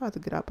I'm about to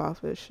get up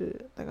off that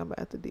shit. I think I'm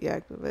about to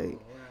deactivate.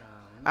 Oh,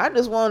 wow.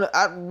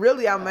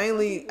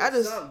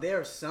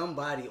 There's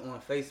somebody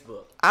on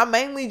Facebook. I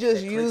mainly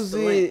just use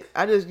it.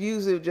 I just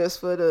use it just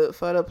for the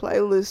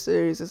playlist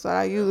series. That's what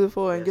I use it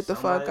for, and get the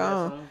fuck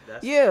on.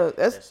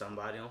 That's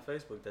somebody on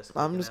Facebook.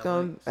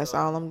 That's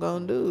all I'm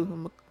gonna do.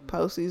 I'm gonna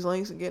post these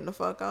links and get the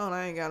fuck on.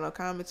 I ain't got no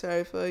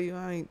commentary for you.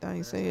 I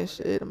ain't saying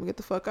shit. I'm gonna get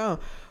the fuck on.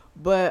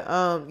 But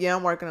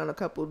I'm working on a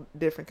couple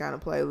different kind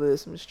of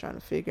playlists. I'm just trying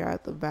to figure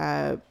out the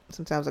vibe.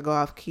 Sometimes I go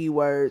off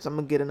keywords. I'm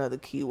gonna get another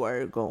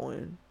keyword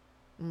going.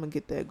 I'm gonna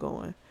get that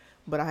going.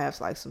 But I have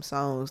like some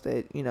songs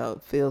that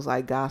feels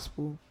like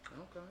gospel.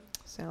 Okay.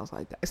 Sounds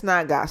like that. It's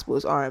not gospel.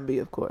 It's R&B,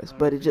 of course.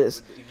 But it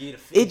just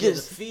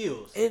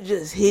feels. It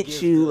just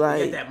hits you like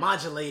you get that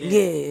modulated.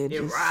 Yeah.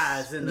 It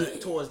rises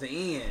towards the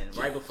end,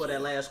 right before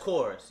that last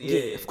chorus.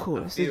 Yeah, of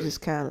course. It just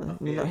kind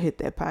of hit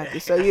that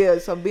pocket. So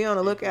so be on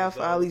the lookout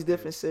for all these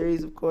different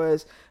series. Of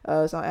course,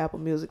 it's on Apple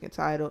Music and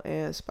Tidal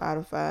and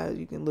Spotify.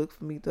 You can look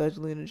for me,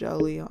 Thuggelina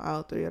Jolie, on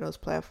all three of those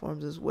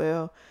platforms as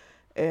well.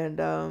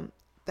 And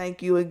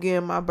thank you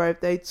again, my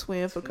birthday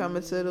twin, for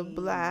coming to the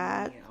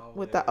block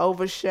with the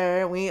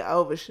overshare. We ain't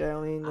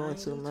overshare. We ain't going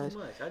too much.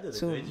 I did a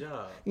good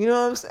job. You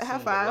know what I'm saying? High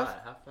five.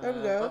 There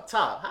we go. Up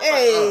top.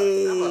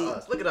 Hey. How about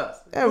us? Look at us.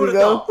 There we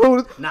go.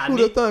 Who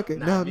the thumping?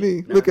 Not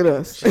me. Look at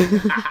us.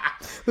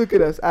 Look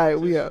at us. All right,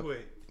 we up.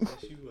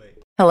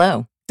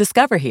 Hello,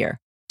 Discover here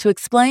to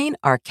explain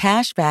our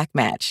cash back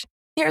match.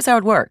 Here's how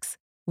it works.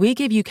 We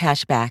give you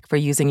cash back for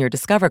using your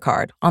Discover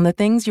card on the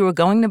things you were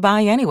going to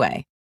buy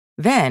anyway.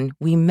 Then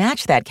we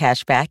match that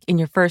cash back in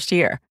your first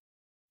year.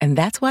 And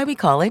that's why we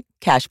call it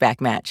Cashback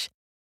Match.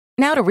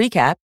 Now to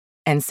recap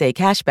and say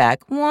cashback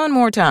one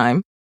more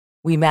time.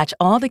 We match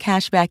all the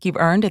cash back you've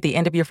earned at the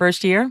end of your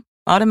first year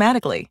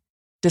automatically.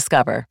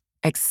 Discover.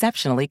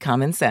 Exceptionally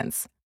common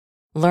sense.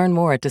 Learn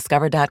more at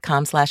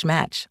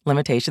discover.com/match.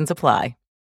 Limitations apply.